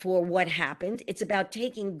for what happened. It's about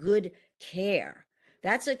taking good care.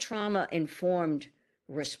 That's a trauma-informed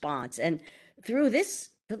response. And through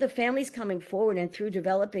the families coming forward and through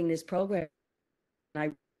developing this program,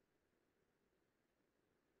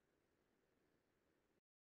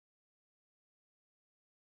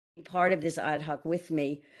 part of this ad hoc with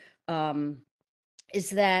me, is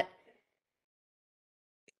that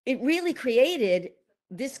it really created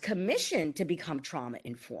this commission to become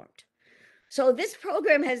trauma-informed. So this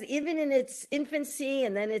program has, even in its infancy,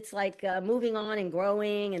 and then it's like moving on and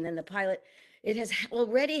growing, and then the pilot, it has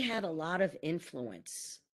already had a lot of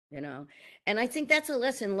influence, and I think that's a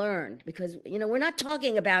lesson learned because, we're not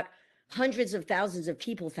talking about hundreds of thousands of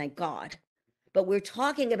people, thank God. But we're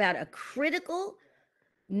talking about a critical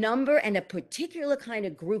number and a particular kind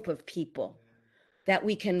of group of people that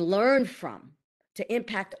we can learn from to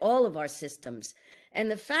impact all of our systems. And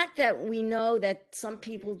the fact that we know that some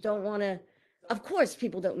people don't want to, of course,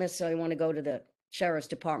 people don't necessarily want to go to the sheriff's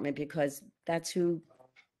department because that's who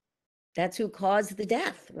caused the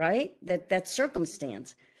death, right? That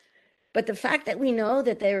circumstance. But the fact that we know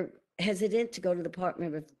that they're hesitant to go to the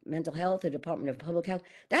Department of Mental Health or Department of Public Health,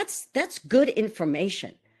 that's good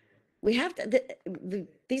information. We have to,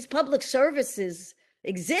 these public services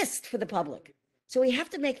exist for the public. So we have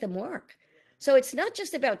to make them work. So it's not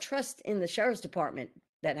just about trust in the sheriff's department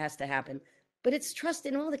that has to happen, but it's trust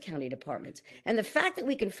in all the county departments. And the fact that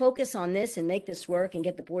we can focus on this and make this work and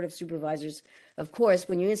get the Board of Supervisors, of course,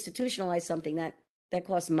 when you institutionalize something that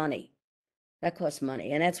costs money. That costs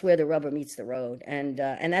money, and that's where the rubber meets the road, and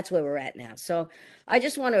that's where we're at now. So I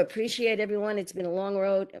just want to appreciate everyone. It's been a long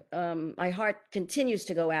road. My heart continues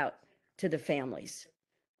to go out to the families.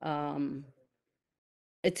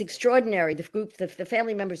 It's extraordinary, the group, the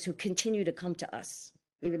family members who continue to come to us,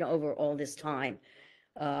 even over all this time.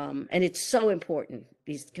 And it's so important,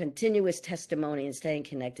 these continuous testimony and staying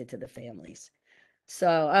connected to the families.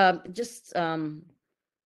 So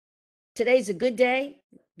today's a good day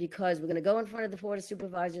because we're going to go in front of the Board of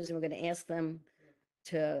Supervisors and we're going to ask them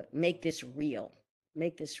to make this real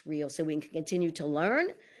so we can continue to learn,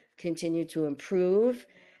 continue to improve.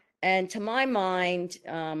 And to my mind,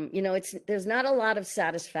 there's not a lot of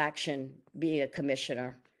satisfaction being a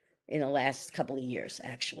commissioner in the last couple of years,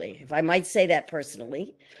 actually, if I might say that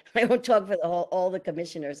personally. I won't talk for all the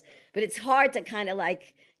commissioners, but it's hard to kind of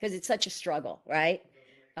because it's such a struggle, right?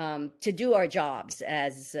 To do our jobs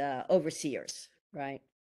as overseers, right?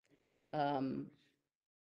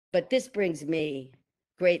 But this brings me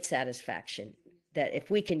great satisfaction that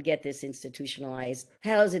if we can get this institutionalized,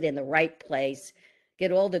 house it in the right place,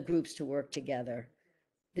 get all the groups to work together,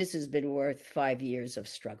 this has been worth 5 years of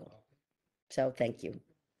struggle. So thank you.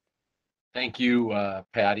 Thank you,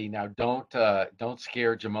 Patty. Now don't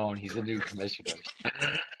scare Jamon. He's a new commissioner.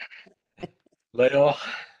 Leo.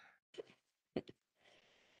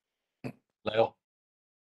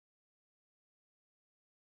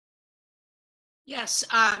 Yes,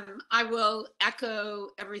 I will echo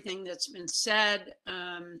everything that's been said.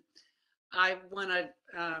 I want to,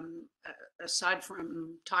 aside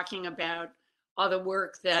from talking about all the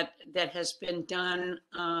work that has been done,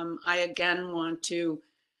 I again want to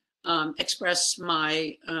express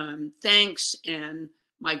my thanks and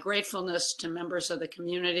my gratefulness to members of the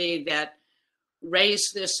community that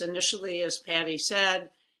raised this initially, as Patty said,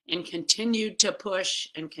 and continued to push.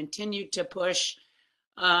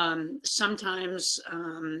 Sometimes,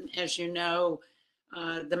 as you know,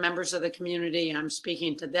 the members of the community, I'm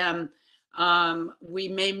speaking to them, we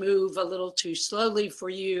may move a little too slowly for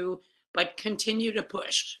you, but continue to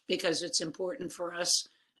push because it's important for us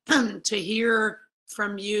to hear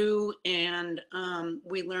from you, and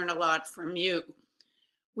we learn a lot from you.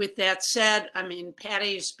 With that said, I mean,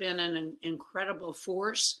 Patty's been an incredible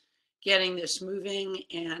force getting this moving,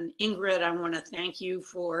 and Ingrid, I want to thank you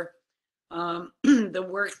for the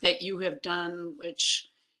work that you have done, which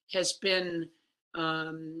has been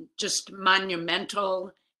just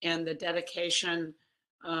monumental, and the dedication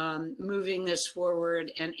moving this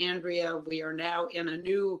forward. And Andrea, we are now in a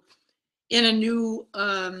new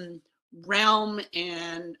realm,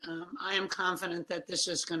 and I am confident that this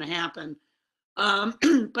is going to happen.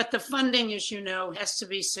 But the funding, as you know, has to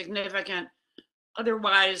be significant.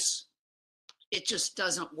 Otherwise, it just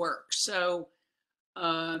doesn't work. So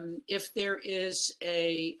if there is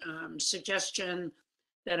a suggestion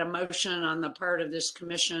that a motion on the part of this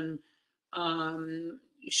commission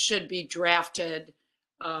should be drafted,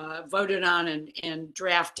 voted on and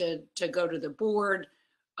drafted to go to the board,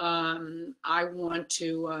 I want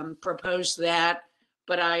to propose that,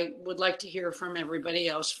 but I would like to hear from everybody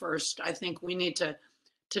else first. I think we need to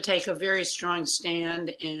take a very strong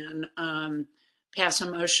stand and pass a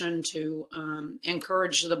motion to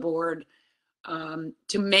encourage the board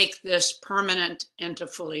to make this permanent and to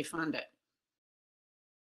fully fund it.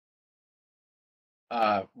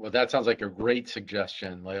 Well, that sounds like a great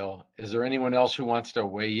suggestion, Leo. Is there anyone else who wants to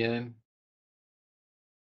weigh in?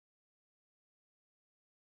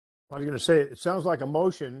 I was going to say, it sounds like a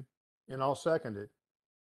motion, and I'll second it.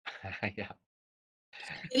 Yeah.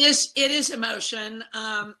 It is a motion.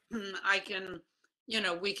 I can,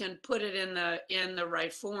 we can put it in the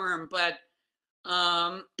right form, but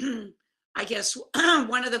I guess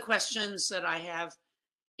one of the questions that I have,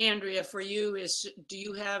 Andrea, for you is, do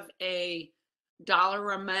you have a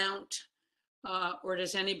dollar amount Or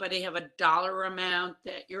does anybody have a dollar amount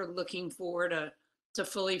that you're looking for to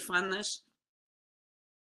fully fund this?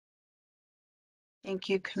 Thank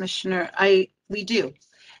you, Commissioner. We do.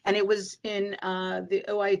 And it was in the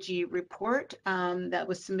OIG report that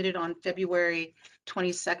was submitted on February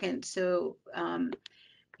 22nd. So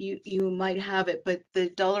you might have it, but the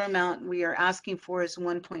dollar amount we are asking for is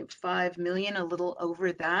 1.5 million, a little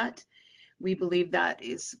over that. We believe that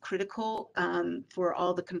is critical for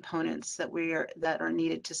all the components that are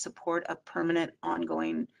needed to support a permanent,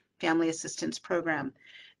 ongoing family assistance program.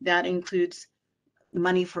 That includes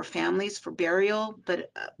money for families for burial,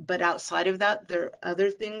 but outside of that, there are other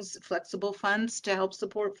things, flexible funds to help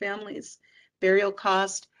support families, burial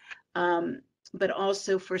cost, but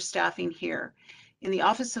also for staffing here. In the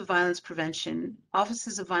Office of Violence Prevention,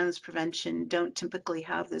 offices of violence prevention don't typically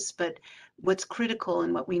have this, but what's critical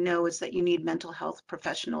and what we know is that you need mental health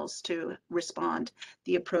professionals to respond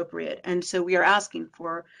the appropriate. And so we are asking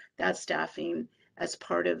for that staffing as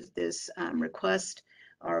part of this request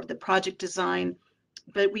or the project design.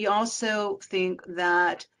 But we also think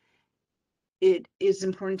that it is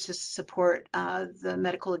important to support the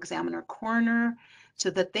medical examiner coroner so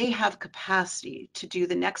that they have capacity to do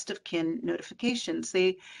the next of kin notifications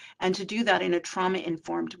and to do that in a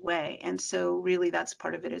trauma-informed way. And so really that's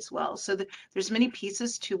part of it as well. So there's many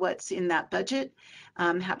pieces to what's in that budget.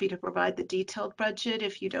 I'm happy to provide the detailed budget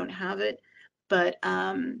if you don't have it. But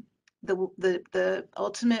the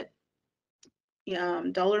ultimate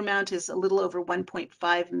dollar amount is a little over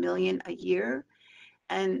 1.5 million a year.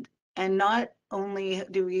 And not only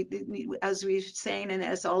do we, as we're saying, and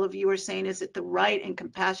as all of you are saying, is it the right and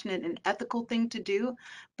compassionate and ethical thing to do,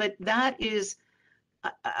 but that is,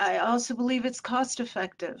 I also believe it's cost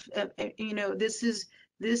effective. If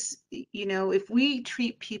we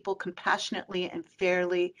treat people compassionately and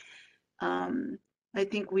fairly, I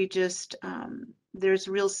think we just, there's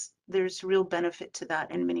real benefit to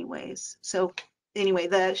that in many ways. So anyway,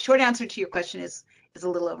 the short answer to your question is a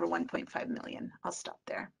little over 1.5 million. I'll stop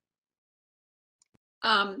there.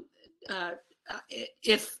 Then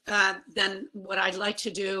what I'd like to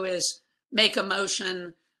do is make a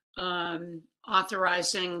motion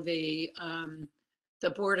authorizing the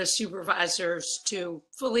Board of Supervisors to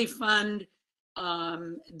fully fund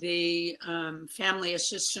the Family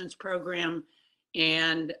Assistance Program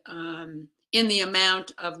and in the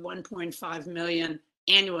amount of 1.5 million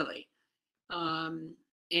annually.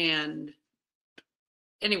 And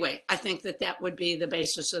anyway, I think that would be the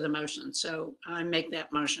basis of the motion. So I make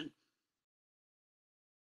that motion.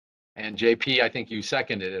 And JP, I think you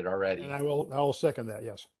seconded it already. And I will second that,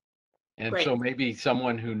 yes. And Great. so maybe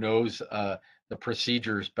someone who knows the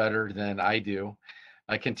procedures better than I do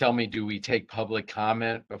can tell me, do we take public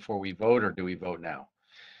comment before we vote, or do we vote now?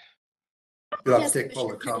 You'll have to take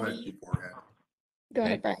public comment beforehand. Go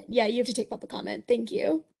ahead, Brian. Yeah, you have to take public comment. Thank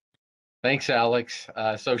you. Thanks, Alex.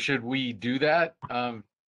 So should we do that?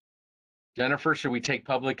 Jennifer, should we take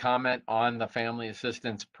public comment on the Family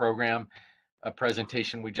Assistance Program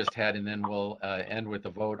presentation we just had, and then we'll end with a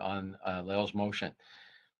vote on Lael's motion?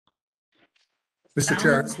 Mr.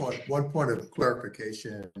 Chair, I just want one point of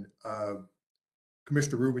clarification.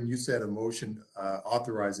 Commissioner Rubin, you said a motion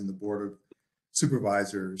authorizing the Board of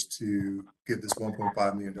Supervisors to give this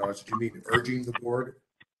 $1.5 million. Did you mean urging the board?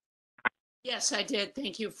 Yes, I did.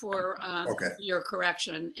 Thank you for Okay. your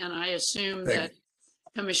correction. And I assume Thank that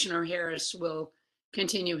Commissioner Harris will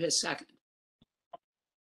continue his second.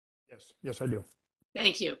 Yes, I do.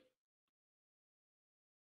 Thank you.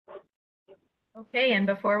 Okay, and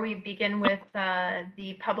before we begin with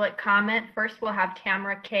the public comment, first we'll have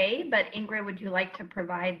Tamara Kay, but Ingrid, would you like to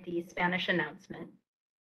provide the Spanish announcement?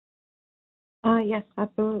 Yes,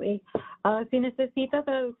 absolutely. Si necesita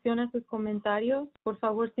traducción a sus comentarios, por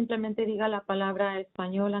favor simplemente diga la palabra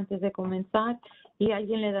español antes de comenzar y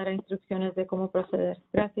alguien le dará instrucciones de cómo proceder.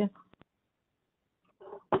 Gracias.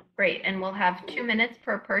 Great, and we'll have 2 minutes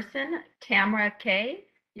per person. Tamara Kay,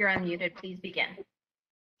 you're unmuted. Please begin.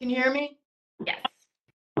 Can you hear me? Yes.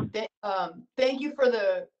 Thank you for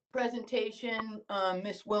the presentation,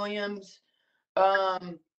 Ms. Williams.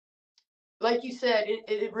 Like you said,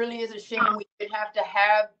 it really is a shame we would have to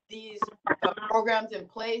have these programs in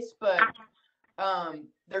place, but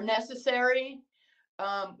they're necessary.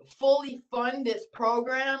 Fully fund this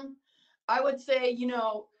program. I would say,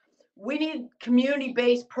 we need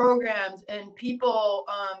community-based programs and people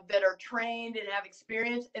that are trained and have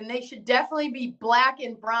experience, and they should definitely be Black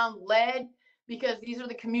and Brown led, because these are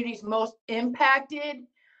the communities most impacted.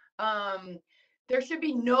 There should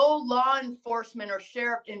be no law enforcement or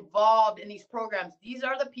sheriff involved in these programs. These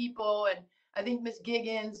are the people, and I think Ms.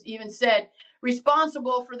 Giggins even said,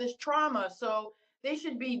 responsible for this trauma. So they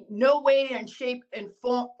should be no way and shape and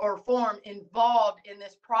form involved in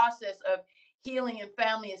this process of healing and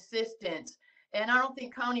family assistance. And I don't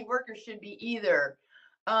think county workers should be either.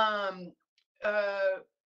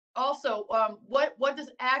 Also, what does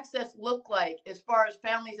access look like as far as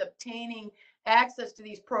families obtaining access to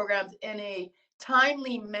these programs in a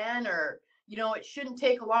timely manner? You know, it shouldn't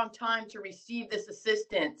take a long time to receive this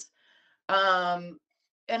assistance.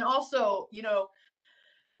 And also, you know,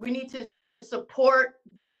 we need to support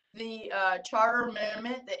the charter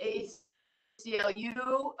amendment, the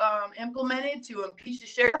ACLU implemented to impeach the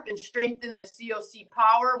sheriff and strengthen the COC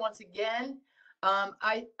power once again.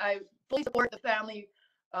 I fully support the family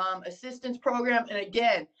assistance program. And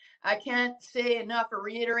again, I can't say enough or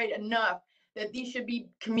reiterate enough that these should be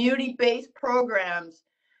community-based programs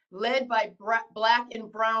led by Black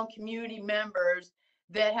and Brown community members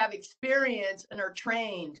that have experience and are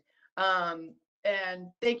trained. And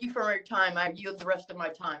thank you for your time. I yield the rest of my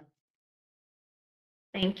time.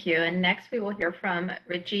 Thank you. And next we will hear from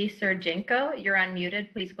Richie Sergenko. You're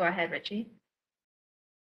unmuted. Please go ahead, Richie.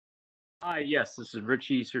 Hi, yes, this is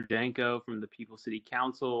Richie Serdenko from the People City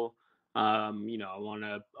Council. You know, I want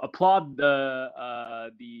to applaud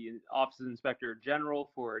the Office of Inspector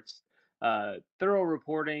General for its thorough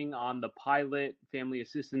reporting on the pilot family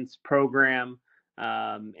assistance program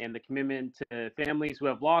and the commitment to families who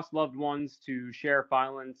have lost loved ones to sheriff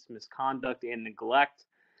violence, misconduct, and neglect.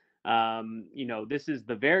 You know, this is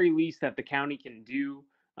the very least that the county can do.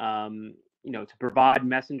 You know, to provide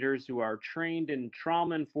messengers who are trained in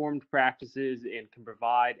trauma-informed practices and can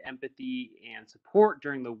provide empathy and support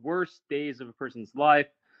during the worst days of a person's life.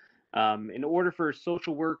 In order for a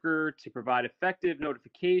social worker to provide effective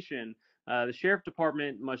notification, the sheriff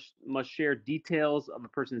department must share details of a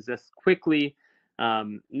person's death quickly.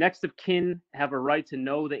 Next of kin have a right to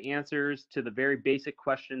know the answers to the very basic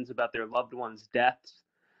questions about their loved one's deaths.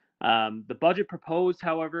 The budget proposed,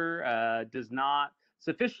 however, does not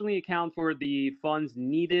sufficiently account for the funds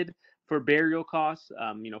needed for burial costs.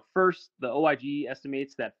 You know, first, the OIG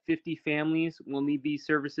estimates that 50 families will need these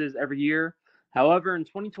services every year. However, in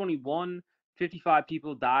 2021, 55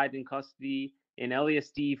 people died in custody, and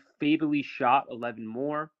LASD fatally shot 11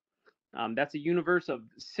 more. That's a universe of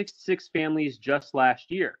 66 families just last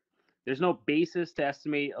year. There's no basis to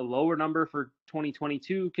estimate a lower number for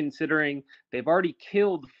 2022, considering they've already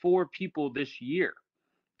killed 4 people this year.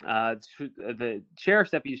 The sheriff's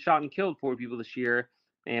deputies shot and killed 4 people this year,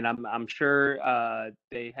 and I'm sure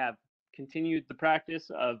they have continued the practice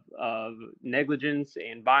of negligence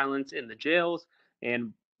and violence in the jails,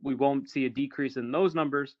 and we won't see a decrease in those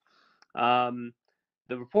numbers. The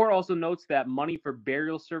report also notes that money for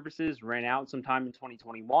burial services ran out sometime in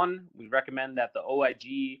 2021. We recommend that the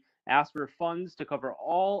OIG ask for funds to cover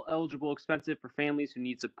all eligible expenses for families who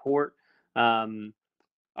need support.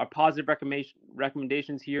 Our positive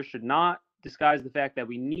recommendations here should not disguise the fact that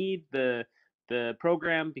we need the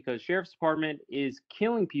program, because Sheriff's Department is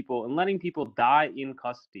killing people and letting people die in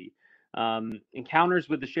custody. Encounters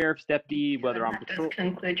with the sheriff's deputy, whether on patrol. That does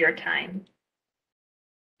conclude your time.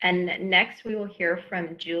 And next we will hear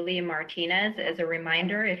from Julie Martinez. As a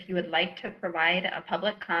reminder, if you would like to provide a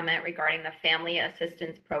public comment regarding the Family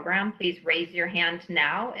Assistance Program, please raise your hand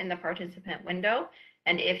now in the participant window.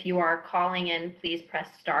 And if you are calling in, please press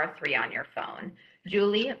 *3 on your phone.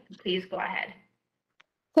 Julie, please go ahead.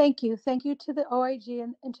 Thank you. Thank you to the OIG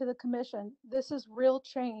and to the commission. This is real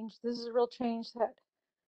change. This is real change that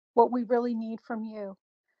what we really need from you.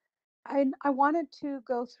 I wanted to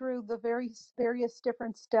go through the various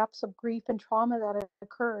different steps of grief and trauma that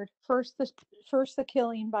occurred. First, the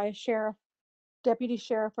killing by a deputy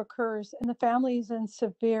sheriff occurs, and the family is in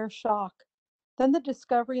severe shock. Then the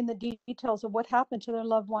discovery and the details of what happened to their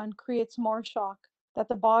loved one creates more shock. That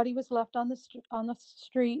the body was left on the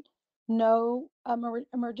street, no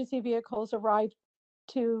emergency vehicles arrived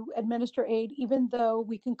to administer aid, even though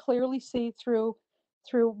we can clearly see through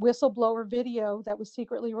whistleblower video that was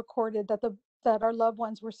secretly recorded that our loved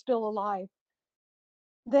ones were still alive.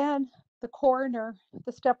 Then the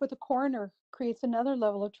step with the coroner creates another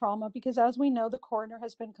level of trauma, because as we know, the coroner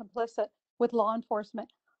has been complicit with law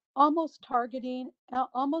enforcement, almost crafting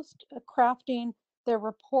their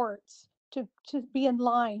reports to be in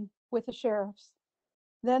line with the sheriff's.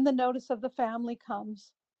 Then the notice of the family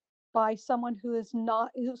comes by someone who's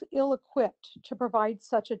ill-equipped to provide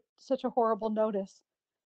such a horrible notice.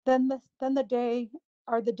 Then the day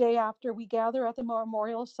after, we gather at the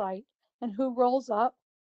memorial site, and who rolls up?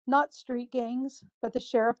 Not street gangs, but the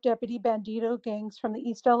sheriff deputy bandito gangs from the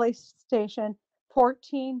East LA station,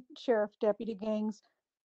 14 sheriff deputy gangs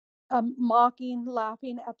mocking,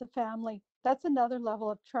 laughing at the family. That's another level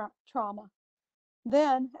of trauma.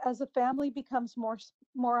 Then, as the family becomes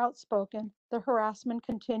more outspoken, the harassment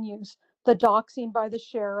continues. The doxing by the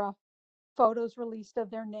sheriff, photos released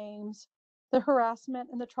of their names. The harassment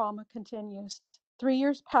and the trauma continues. 3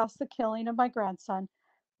 years past the killing of my grandson,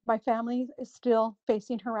 my family is still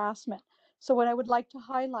facing harassment. So what I would like to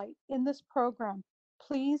highlight in this program,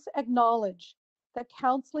 please acknowledge that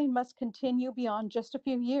counseling must continue beyond just a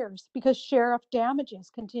few years because sheriff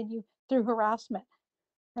damages continue through harassment.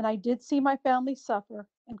 And I did see my family suffer,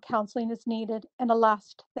 and counseling is needed. And a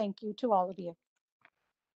last thank you to all of you.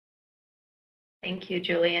 Thank you,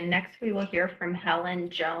 Julie. And next we will hear from Helen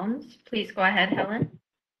Jones. Please go ahead, Helen.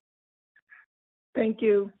 Thank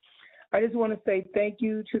you. I just want to say thank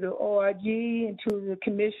you to the OIG and to the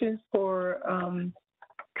commission for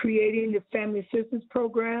creating the Family Assistance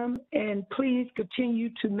Program. And please continue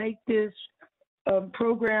to make this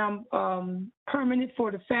program permanent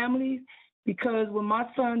for the families, because when my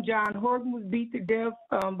son John Horton was beat to death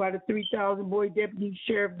by the 3,000 boy deputy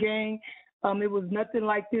sheriff gang, it was nothing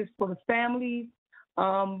like this for the families.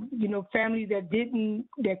 You know, families that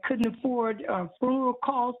couldn't afford funeral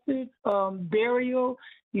costs, burial.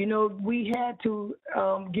 You know, we had to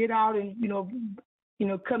get out and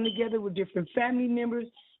come together with different family members,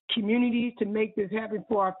 communities to make this happen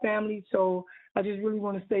for our families. So I just really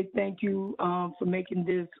want to say thank you for making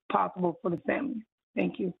this possible for the families.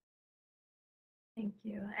 Thank you. Thank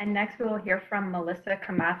you. And next we will hear from Melissa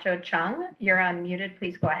Camacho Chung. You're unmuted.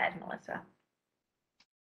 Please go ahead, Melissa.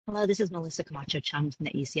 Hello, this is Melissa Camacho Chung from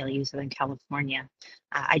the ACLU Southern California.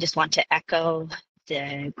 I just want to echo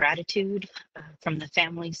the gratitude from the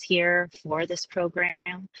families here for this program.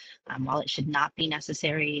 While it should not be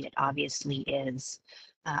necessary, it obviously is.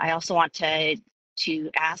 I also want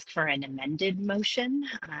to ask for an amended motion.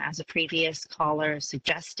 As a previous caller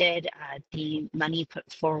suggested, the money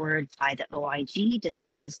put forward by the OIG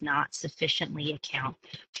does not sufficiently account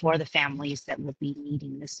for the families that will be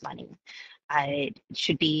needing this money. It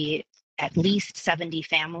should be at least 70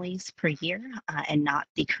 families per year and not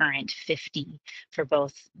the current 50 for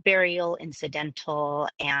both burial, incidental,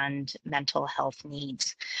 and mental health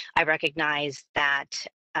needs. I recognize that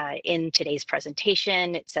in today's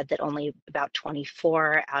presentation, it said that only about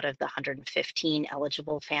 24 out of the 115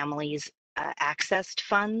 eligible families accessed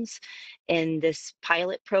funds in this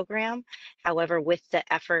pilot program. However, with the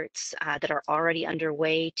efforts that are already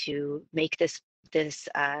underway to make this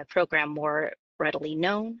program more readily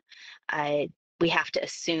known, we have to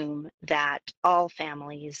assume that all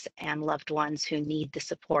families and loved ones who need the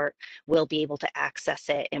support will be able to access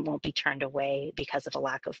it and won't be turned away because of a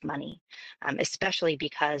lack of money, especially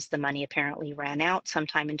because the money apparently ran out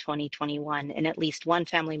sometime in 2021. And at least one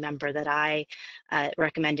family member that I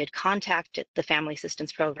recommended contact the Family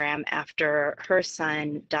Assistance Program after her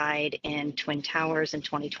son died in Twin Towers in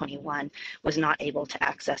 2021 was not able to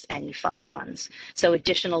access any funds. So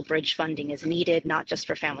additional bridge funding is needed, not just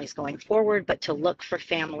for families going forward, but to look for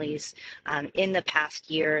families in the past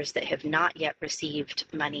years that have not yet received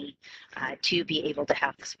money to be able to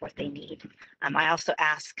have the support they need. I also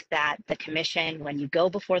ask that the commission, when you go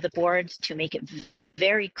before the board, to make it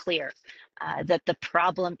very clear that the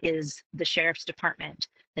problem is the sheriff's department,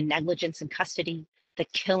 the negligence in custody, the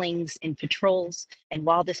killings in patrols. And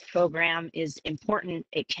while this program is important,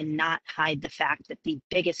 it cannot hide the fact that the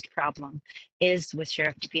biggest problem is with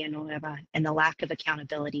Sheriff Villanueva and the lack of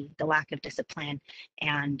accountability, the lack of discipline,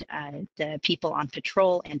 and the people on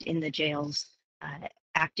patrol and in the jails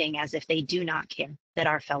acting as if they do not care that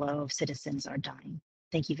our fellow citizens are dying.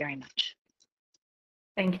 Thank you very much.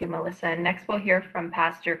 Thank you, Melissa. Next, we'll hear from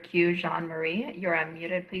Pastor Q. Jean-Marie. You're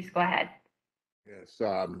unmuted. Please go ahead. Yes,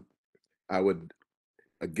 I would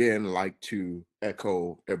again like to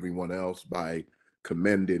echo everyone else by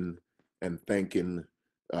commending and thanking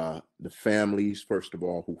the families, first of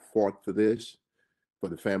all, who fought for this, for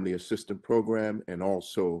the Family Assistance Program, and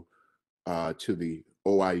also to the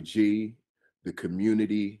OIG, the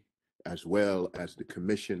community, as well as the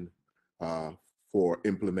commission for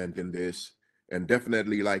implementing this. And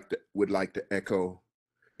definitely would like to echo,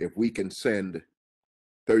 if we can send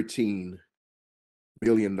 $13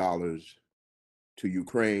 billion to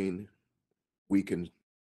Ukraine, we can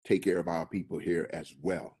take care of our people here as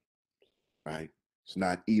well, right? It's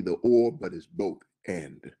not either or, but it's both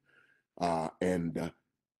and.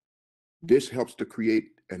 This helps to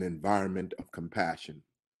create an environment of compassion,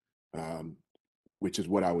 which is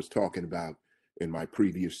what I was talking about in my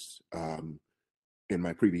previous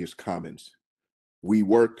comments. We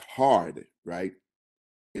worked hard, right?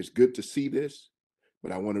 It's good to see this,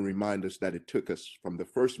 But I want to remind us that it took us from the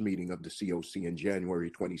first meeting of the COC in January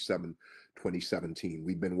 27, 2017.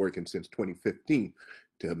 We've been working since 2015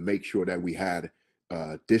 to make sure that we had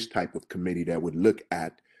this type of committee that would look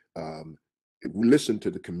at, listen to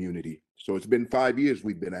the community. So it's been 5 years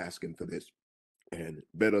we've been asking for this, and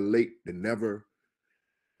better late than never.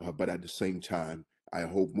 But at the same time, I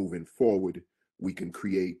hope moving forward, we can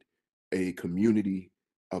create a community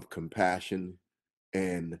of compassion.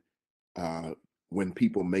 And when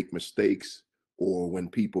people make mistakes or when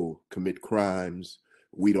people commit crimes,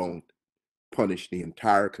 we don't punish the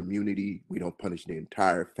entire community. We don't punish the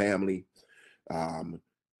entire family.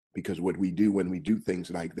 Because what we do when we do things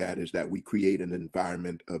like that is that we create an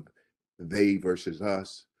environment of they versus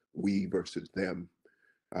us, we versus them.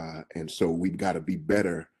 And so we've got to be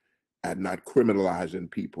better at not criminalizing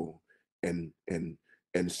people and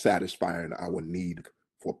satisfying our need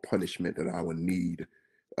for punishment and our need,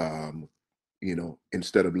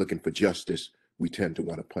 instead of looking for justice, we tend to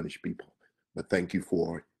want to punish people. But thank you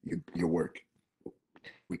for your work.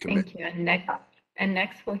 We commit. Thank you. And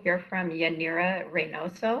next we'll hear from Yanira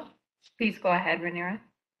Reynoso. Please go ahead, Yanira.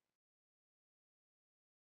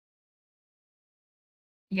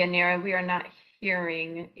 Yanira, we are not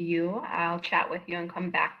hearing you. I'll chat with you and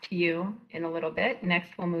come back to you in a little bit.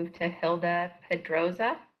 Next, we'll move to Hilda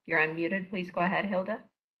Pedroza. You're unmuted. Please go ahead, Hilda.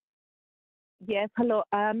 Yes, hello.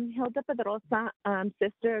 I'm Hilda Pedroza. I'm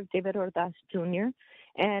sister of David Ordaz Jr.,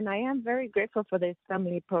 and I am very grateful for this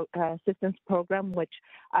family assistance program, which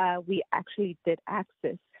we actually did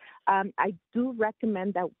access. I do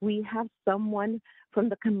recommend that we have someone from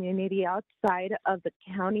the community outside of the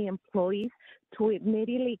county employees to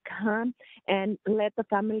immediately come and let the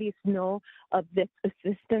families know of this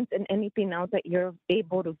assistance and anything else that you're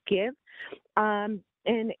able to give. And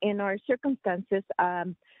in our circumstances,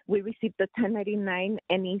 we received the 1099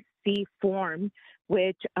 NEC form,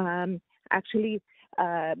 which actually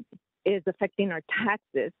is affecting our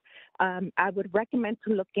taxes. I would recommend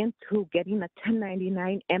to look into getting a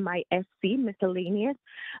 1099 MISC, miscellaneous,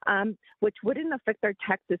 which wouldn't affect our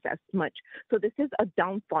taxes as much. So this is a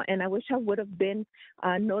downfall, and I wish I would have been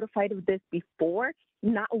notified of this before,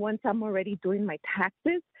 not once I'm already doing my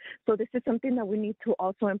taxes. So this is something that we need to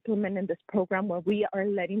also implement in this program, where we are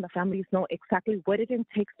letting the families know exactly what it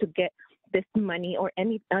takes to get this money or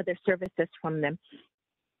any other services from them.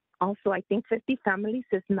 Also, I think 50 families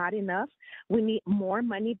is not enough. We need more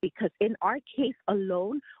money because in our case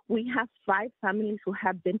alone, we have 5 families who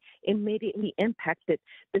have been immediately impacted.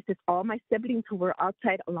 This is all my siblings who were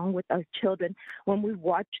outside along with our children when we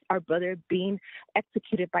watched our brother being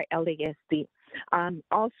executed by LASD.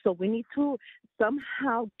 Also, we need to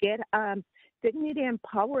somehow get Dignity and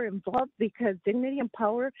Power involved, because Dignity and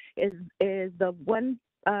Power is the one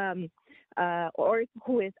or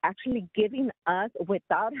who is actually giving us,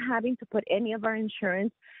 without having to put any of our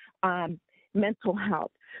insurance, mental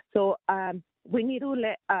health. So we need to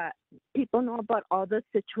let people know about all the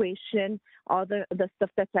situation, all the stuff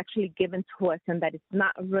that's actually given to us, and that it's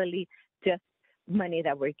not really just money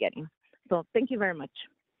that we're getting. So thank you very much.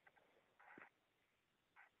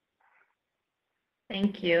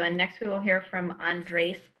 Thank you. And next we will hear from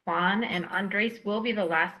Andres Kwan, and Andres will be the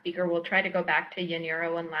last speaker. We'll try to go back to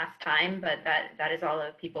Yanira one last time, but that is all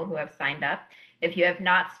the people who have signed up. If you have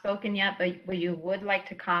not spoken yet, but you would like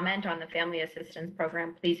to comment on the Family Assistance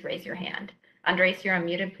Program, please raise your hand. Andres, you're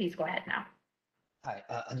unmuted. Please go ahead now. Hi,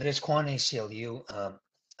 Andres Kwan, ACLU.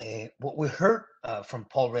 What we heard from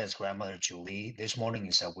Paul Red's grandmother, Julie, this morning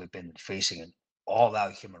is that we've been facing an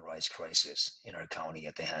all-out human rights crisis in our county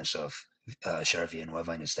at the hands of Sheriff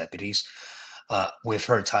Villanueva and his deputies. We've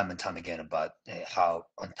heard time and time again about how,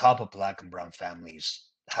 on top of Black and brown families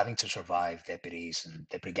having to survive deputies and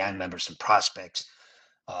deputy gang members and prospects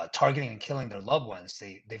targeting and killing their loved ones,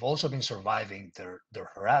 they've also been surviving their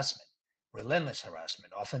harassment, relentless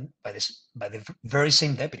harassment, often by the very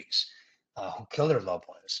same deputies who kill their loved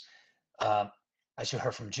ones. As you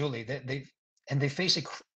heard from Julie, they face a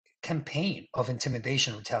campaign of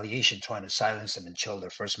intimidation, retaliation, trying to silence them and chill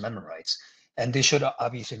their First Amendment rights. And this should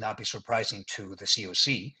obviously not be surprising to the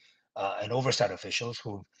COC and oversight officials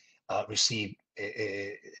who received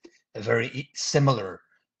a very similar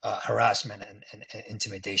harassment and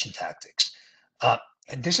intimidation tactics.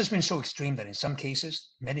 And this has been so extreme that in some cases,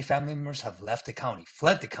 many family members have left the county,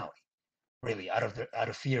 fled the county, really out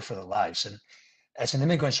of fear for their lives. And as an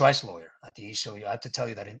immigrant rights lawyer at the ACLU, I have to tell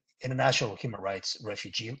you that in international human rights,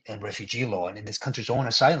 refugee law, and in this country's own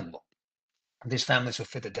asylum law, these families who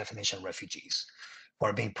fit the definition of refugees, who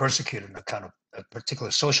are being persecuted on account of a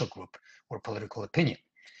particular social group or political opinion.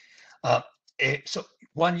 So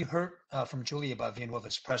One, you heard from Julie about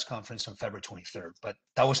Villanueva's press conference on February 23rd, but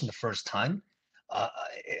that wasn't the first time.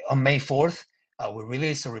 On May 4th, we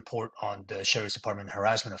released a report on the Sheriff's Department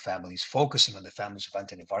harassment of families, focusing on the families of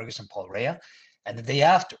Anthony Vargas and Paul Rea. And the day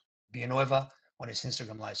after, Villanueva, on his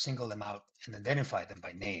Instagram Live, singled them out and identified them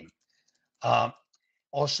by name.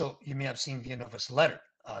 Also, you may have seen Villanueva's letter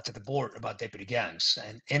to the board about deputy gangs,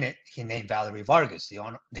 and in it, he named Valerie Vargas, the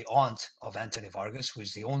aunt of Anthony Vargas, who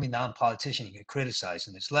is the only non-politician he could criticize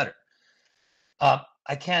in this letter.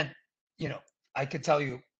 I can't, I could tell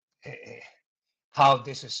you how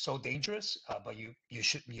this is so dangerous, but you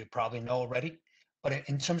probably know already. But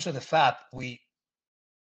in terms of the FAP, we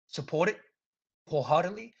support it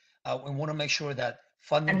wholeheartedly. We want to make sure that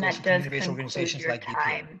funding And goes to that does community-based conclude organizations your like DPA.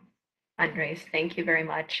 time, Andres. Thank you very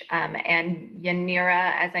much. And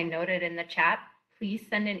Yanira, as I noted in the chat, please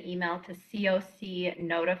send an email to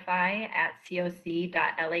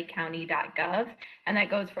cocnotify@coc.lacounty.gov. And that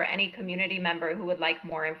goes for any community member who would like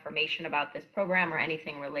more information about this program or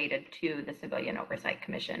anything related to the Civilian Oversight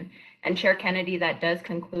Commission. And Chair Kennedy, that does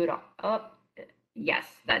conclude, yes,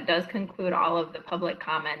 that does conclude all of the public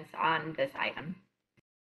comments on this item.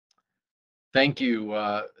 Thank you.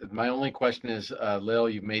 My only question is, Lil,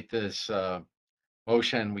 you made this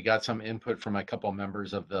motion. We got some input from a couple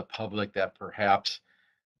members of the public that perhaps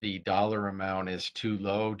the dollar amount is too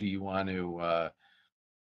low. Do you want to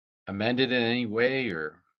amend it in any way,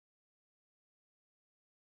 or?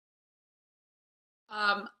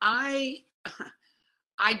 I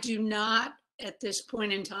do not at this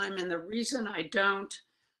point in time, and the reason I don't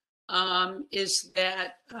is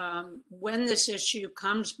that when this issue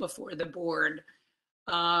comes before the board,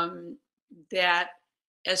 that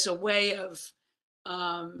as a way of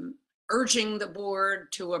urging the board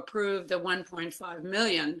to approve the 1.5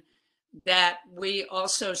 million, that we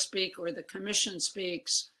also speak, or the commission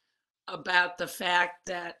speaks, about the fact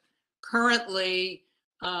that currently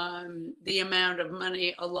the amount of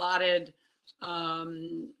money allotted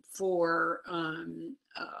for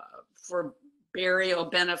burial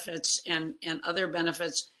benefits and other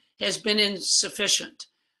benefits has been insufficient,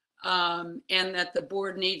 and that the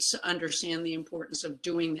board needs to understand the importance of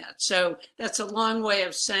doing that. So that's a long way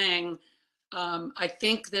of saying I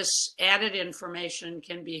think this added information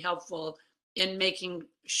can be helpful in making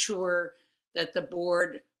sure that the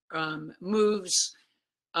board moves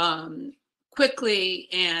quickly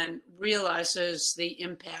and realizes the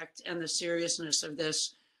impact and the seriousness of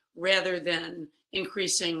this, rather than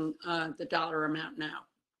increasing the dollar amount now.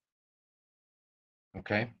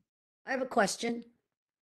 Okay. I have a question.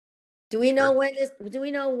 Do we know when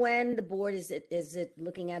the board is it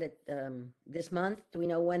looking at it this month? Do we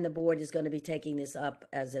know when the board is going to be taking this up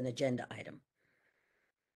as an agenda item?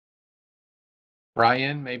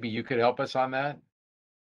 Brian, maybe you could help us on that?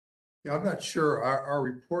 Yeah, I'm not sure. Our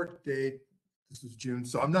report date, this is June,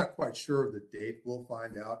 so I'm not quite sure of the date. We'll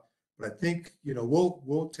find out. But I think,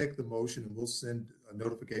 we'll take the motion and we'll send a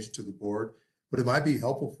notification to the board. But it might be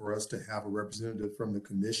helpful for us to have a representative from the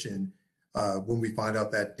commission when we find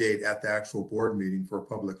out that date at the actual board meeting for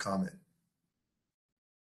public comment.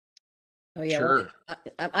 Oh yeah, sure.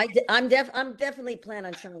 Well, I'm definitely plan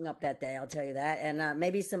on showing up that day. I'll tell you that, and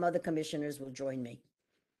maybe some other commissioners will join me.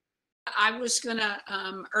 I was going to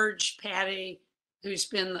urge Patty, who's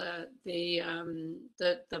been the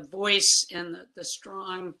voice and the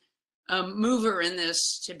strong mover in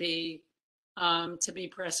this, to be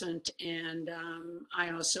present, and I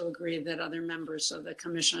also agree that other members of the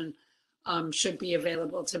commission should be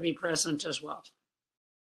available to be present as well.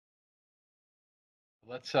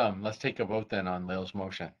 Let's take a vote then on Lil's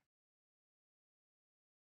motion.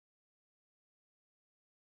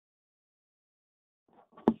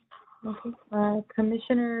 Okay,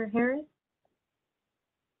 Commissioner Harris?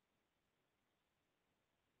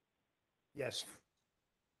 Yes.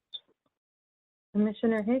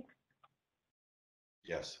 Commissioner Hicks?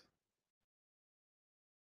 Yes.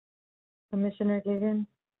 Commissioner Giggins?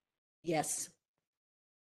 Yes.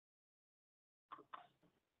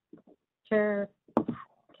 Chair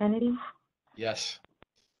Kennedy? Yes.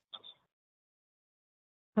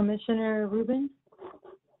 Commissioner Rubin?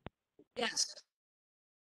 Yes.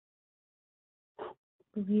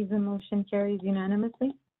 The motion carries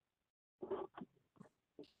unanimously.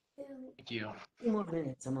 Thank you. A few more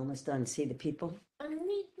minutes. I'm almost done. See the people.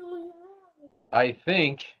 I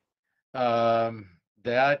think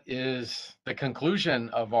that is the conclusion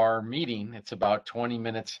of our meeting. It's about 20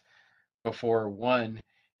 minutes before 1.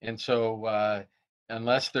 And so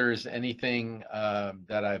unless there's anything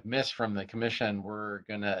that I've missed from the commission, we're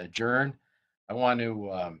going to adjourn. I want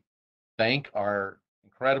to thank our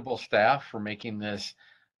incredible staff for making this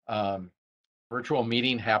virtual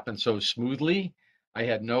meeting happened so smoothly. I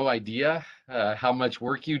had no idea how much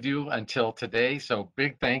work you do until today. So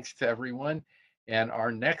big thanks to everyone. And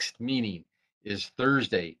our next meeting is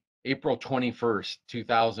Thursday, April 21st,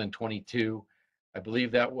 2022. I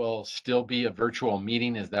believe that will still be a virtual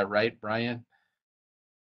meeting. Is that right, Brian?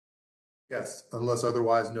 Yes, unless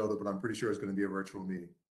otherwise noted, but I'm pretty sure it's going to be a virtual meeting.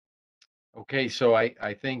 Okay, so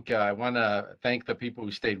I think I want to thank the people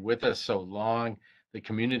who stayed with us so long. The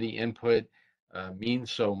community input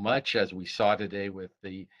means so much, as we saw today with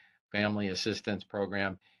the Family Assistance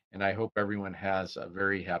Program. And I hope everyone has a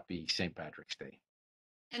very happy St. Patrick's Day.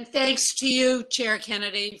 And thanks to you, Chair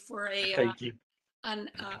Kennedy, for Thank you.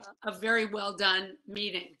 a very well done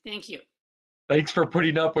meeting. Thank you. Thanks for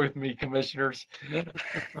putting up with me, commissioners.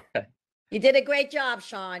 You did a great job,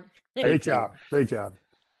 Sean. Great job. Great job.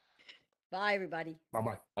 Bye, everybody.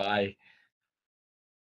 Bye-bye. Bye.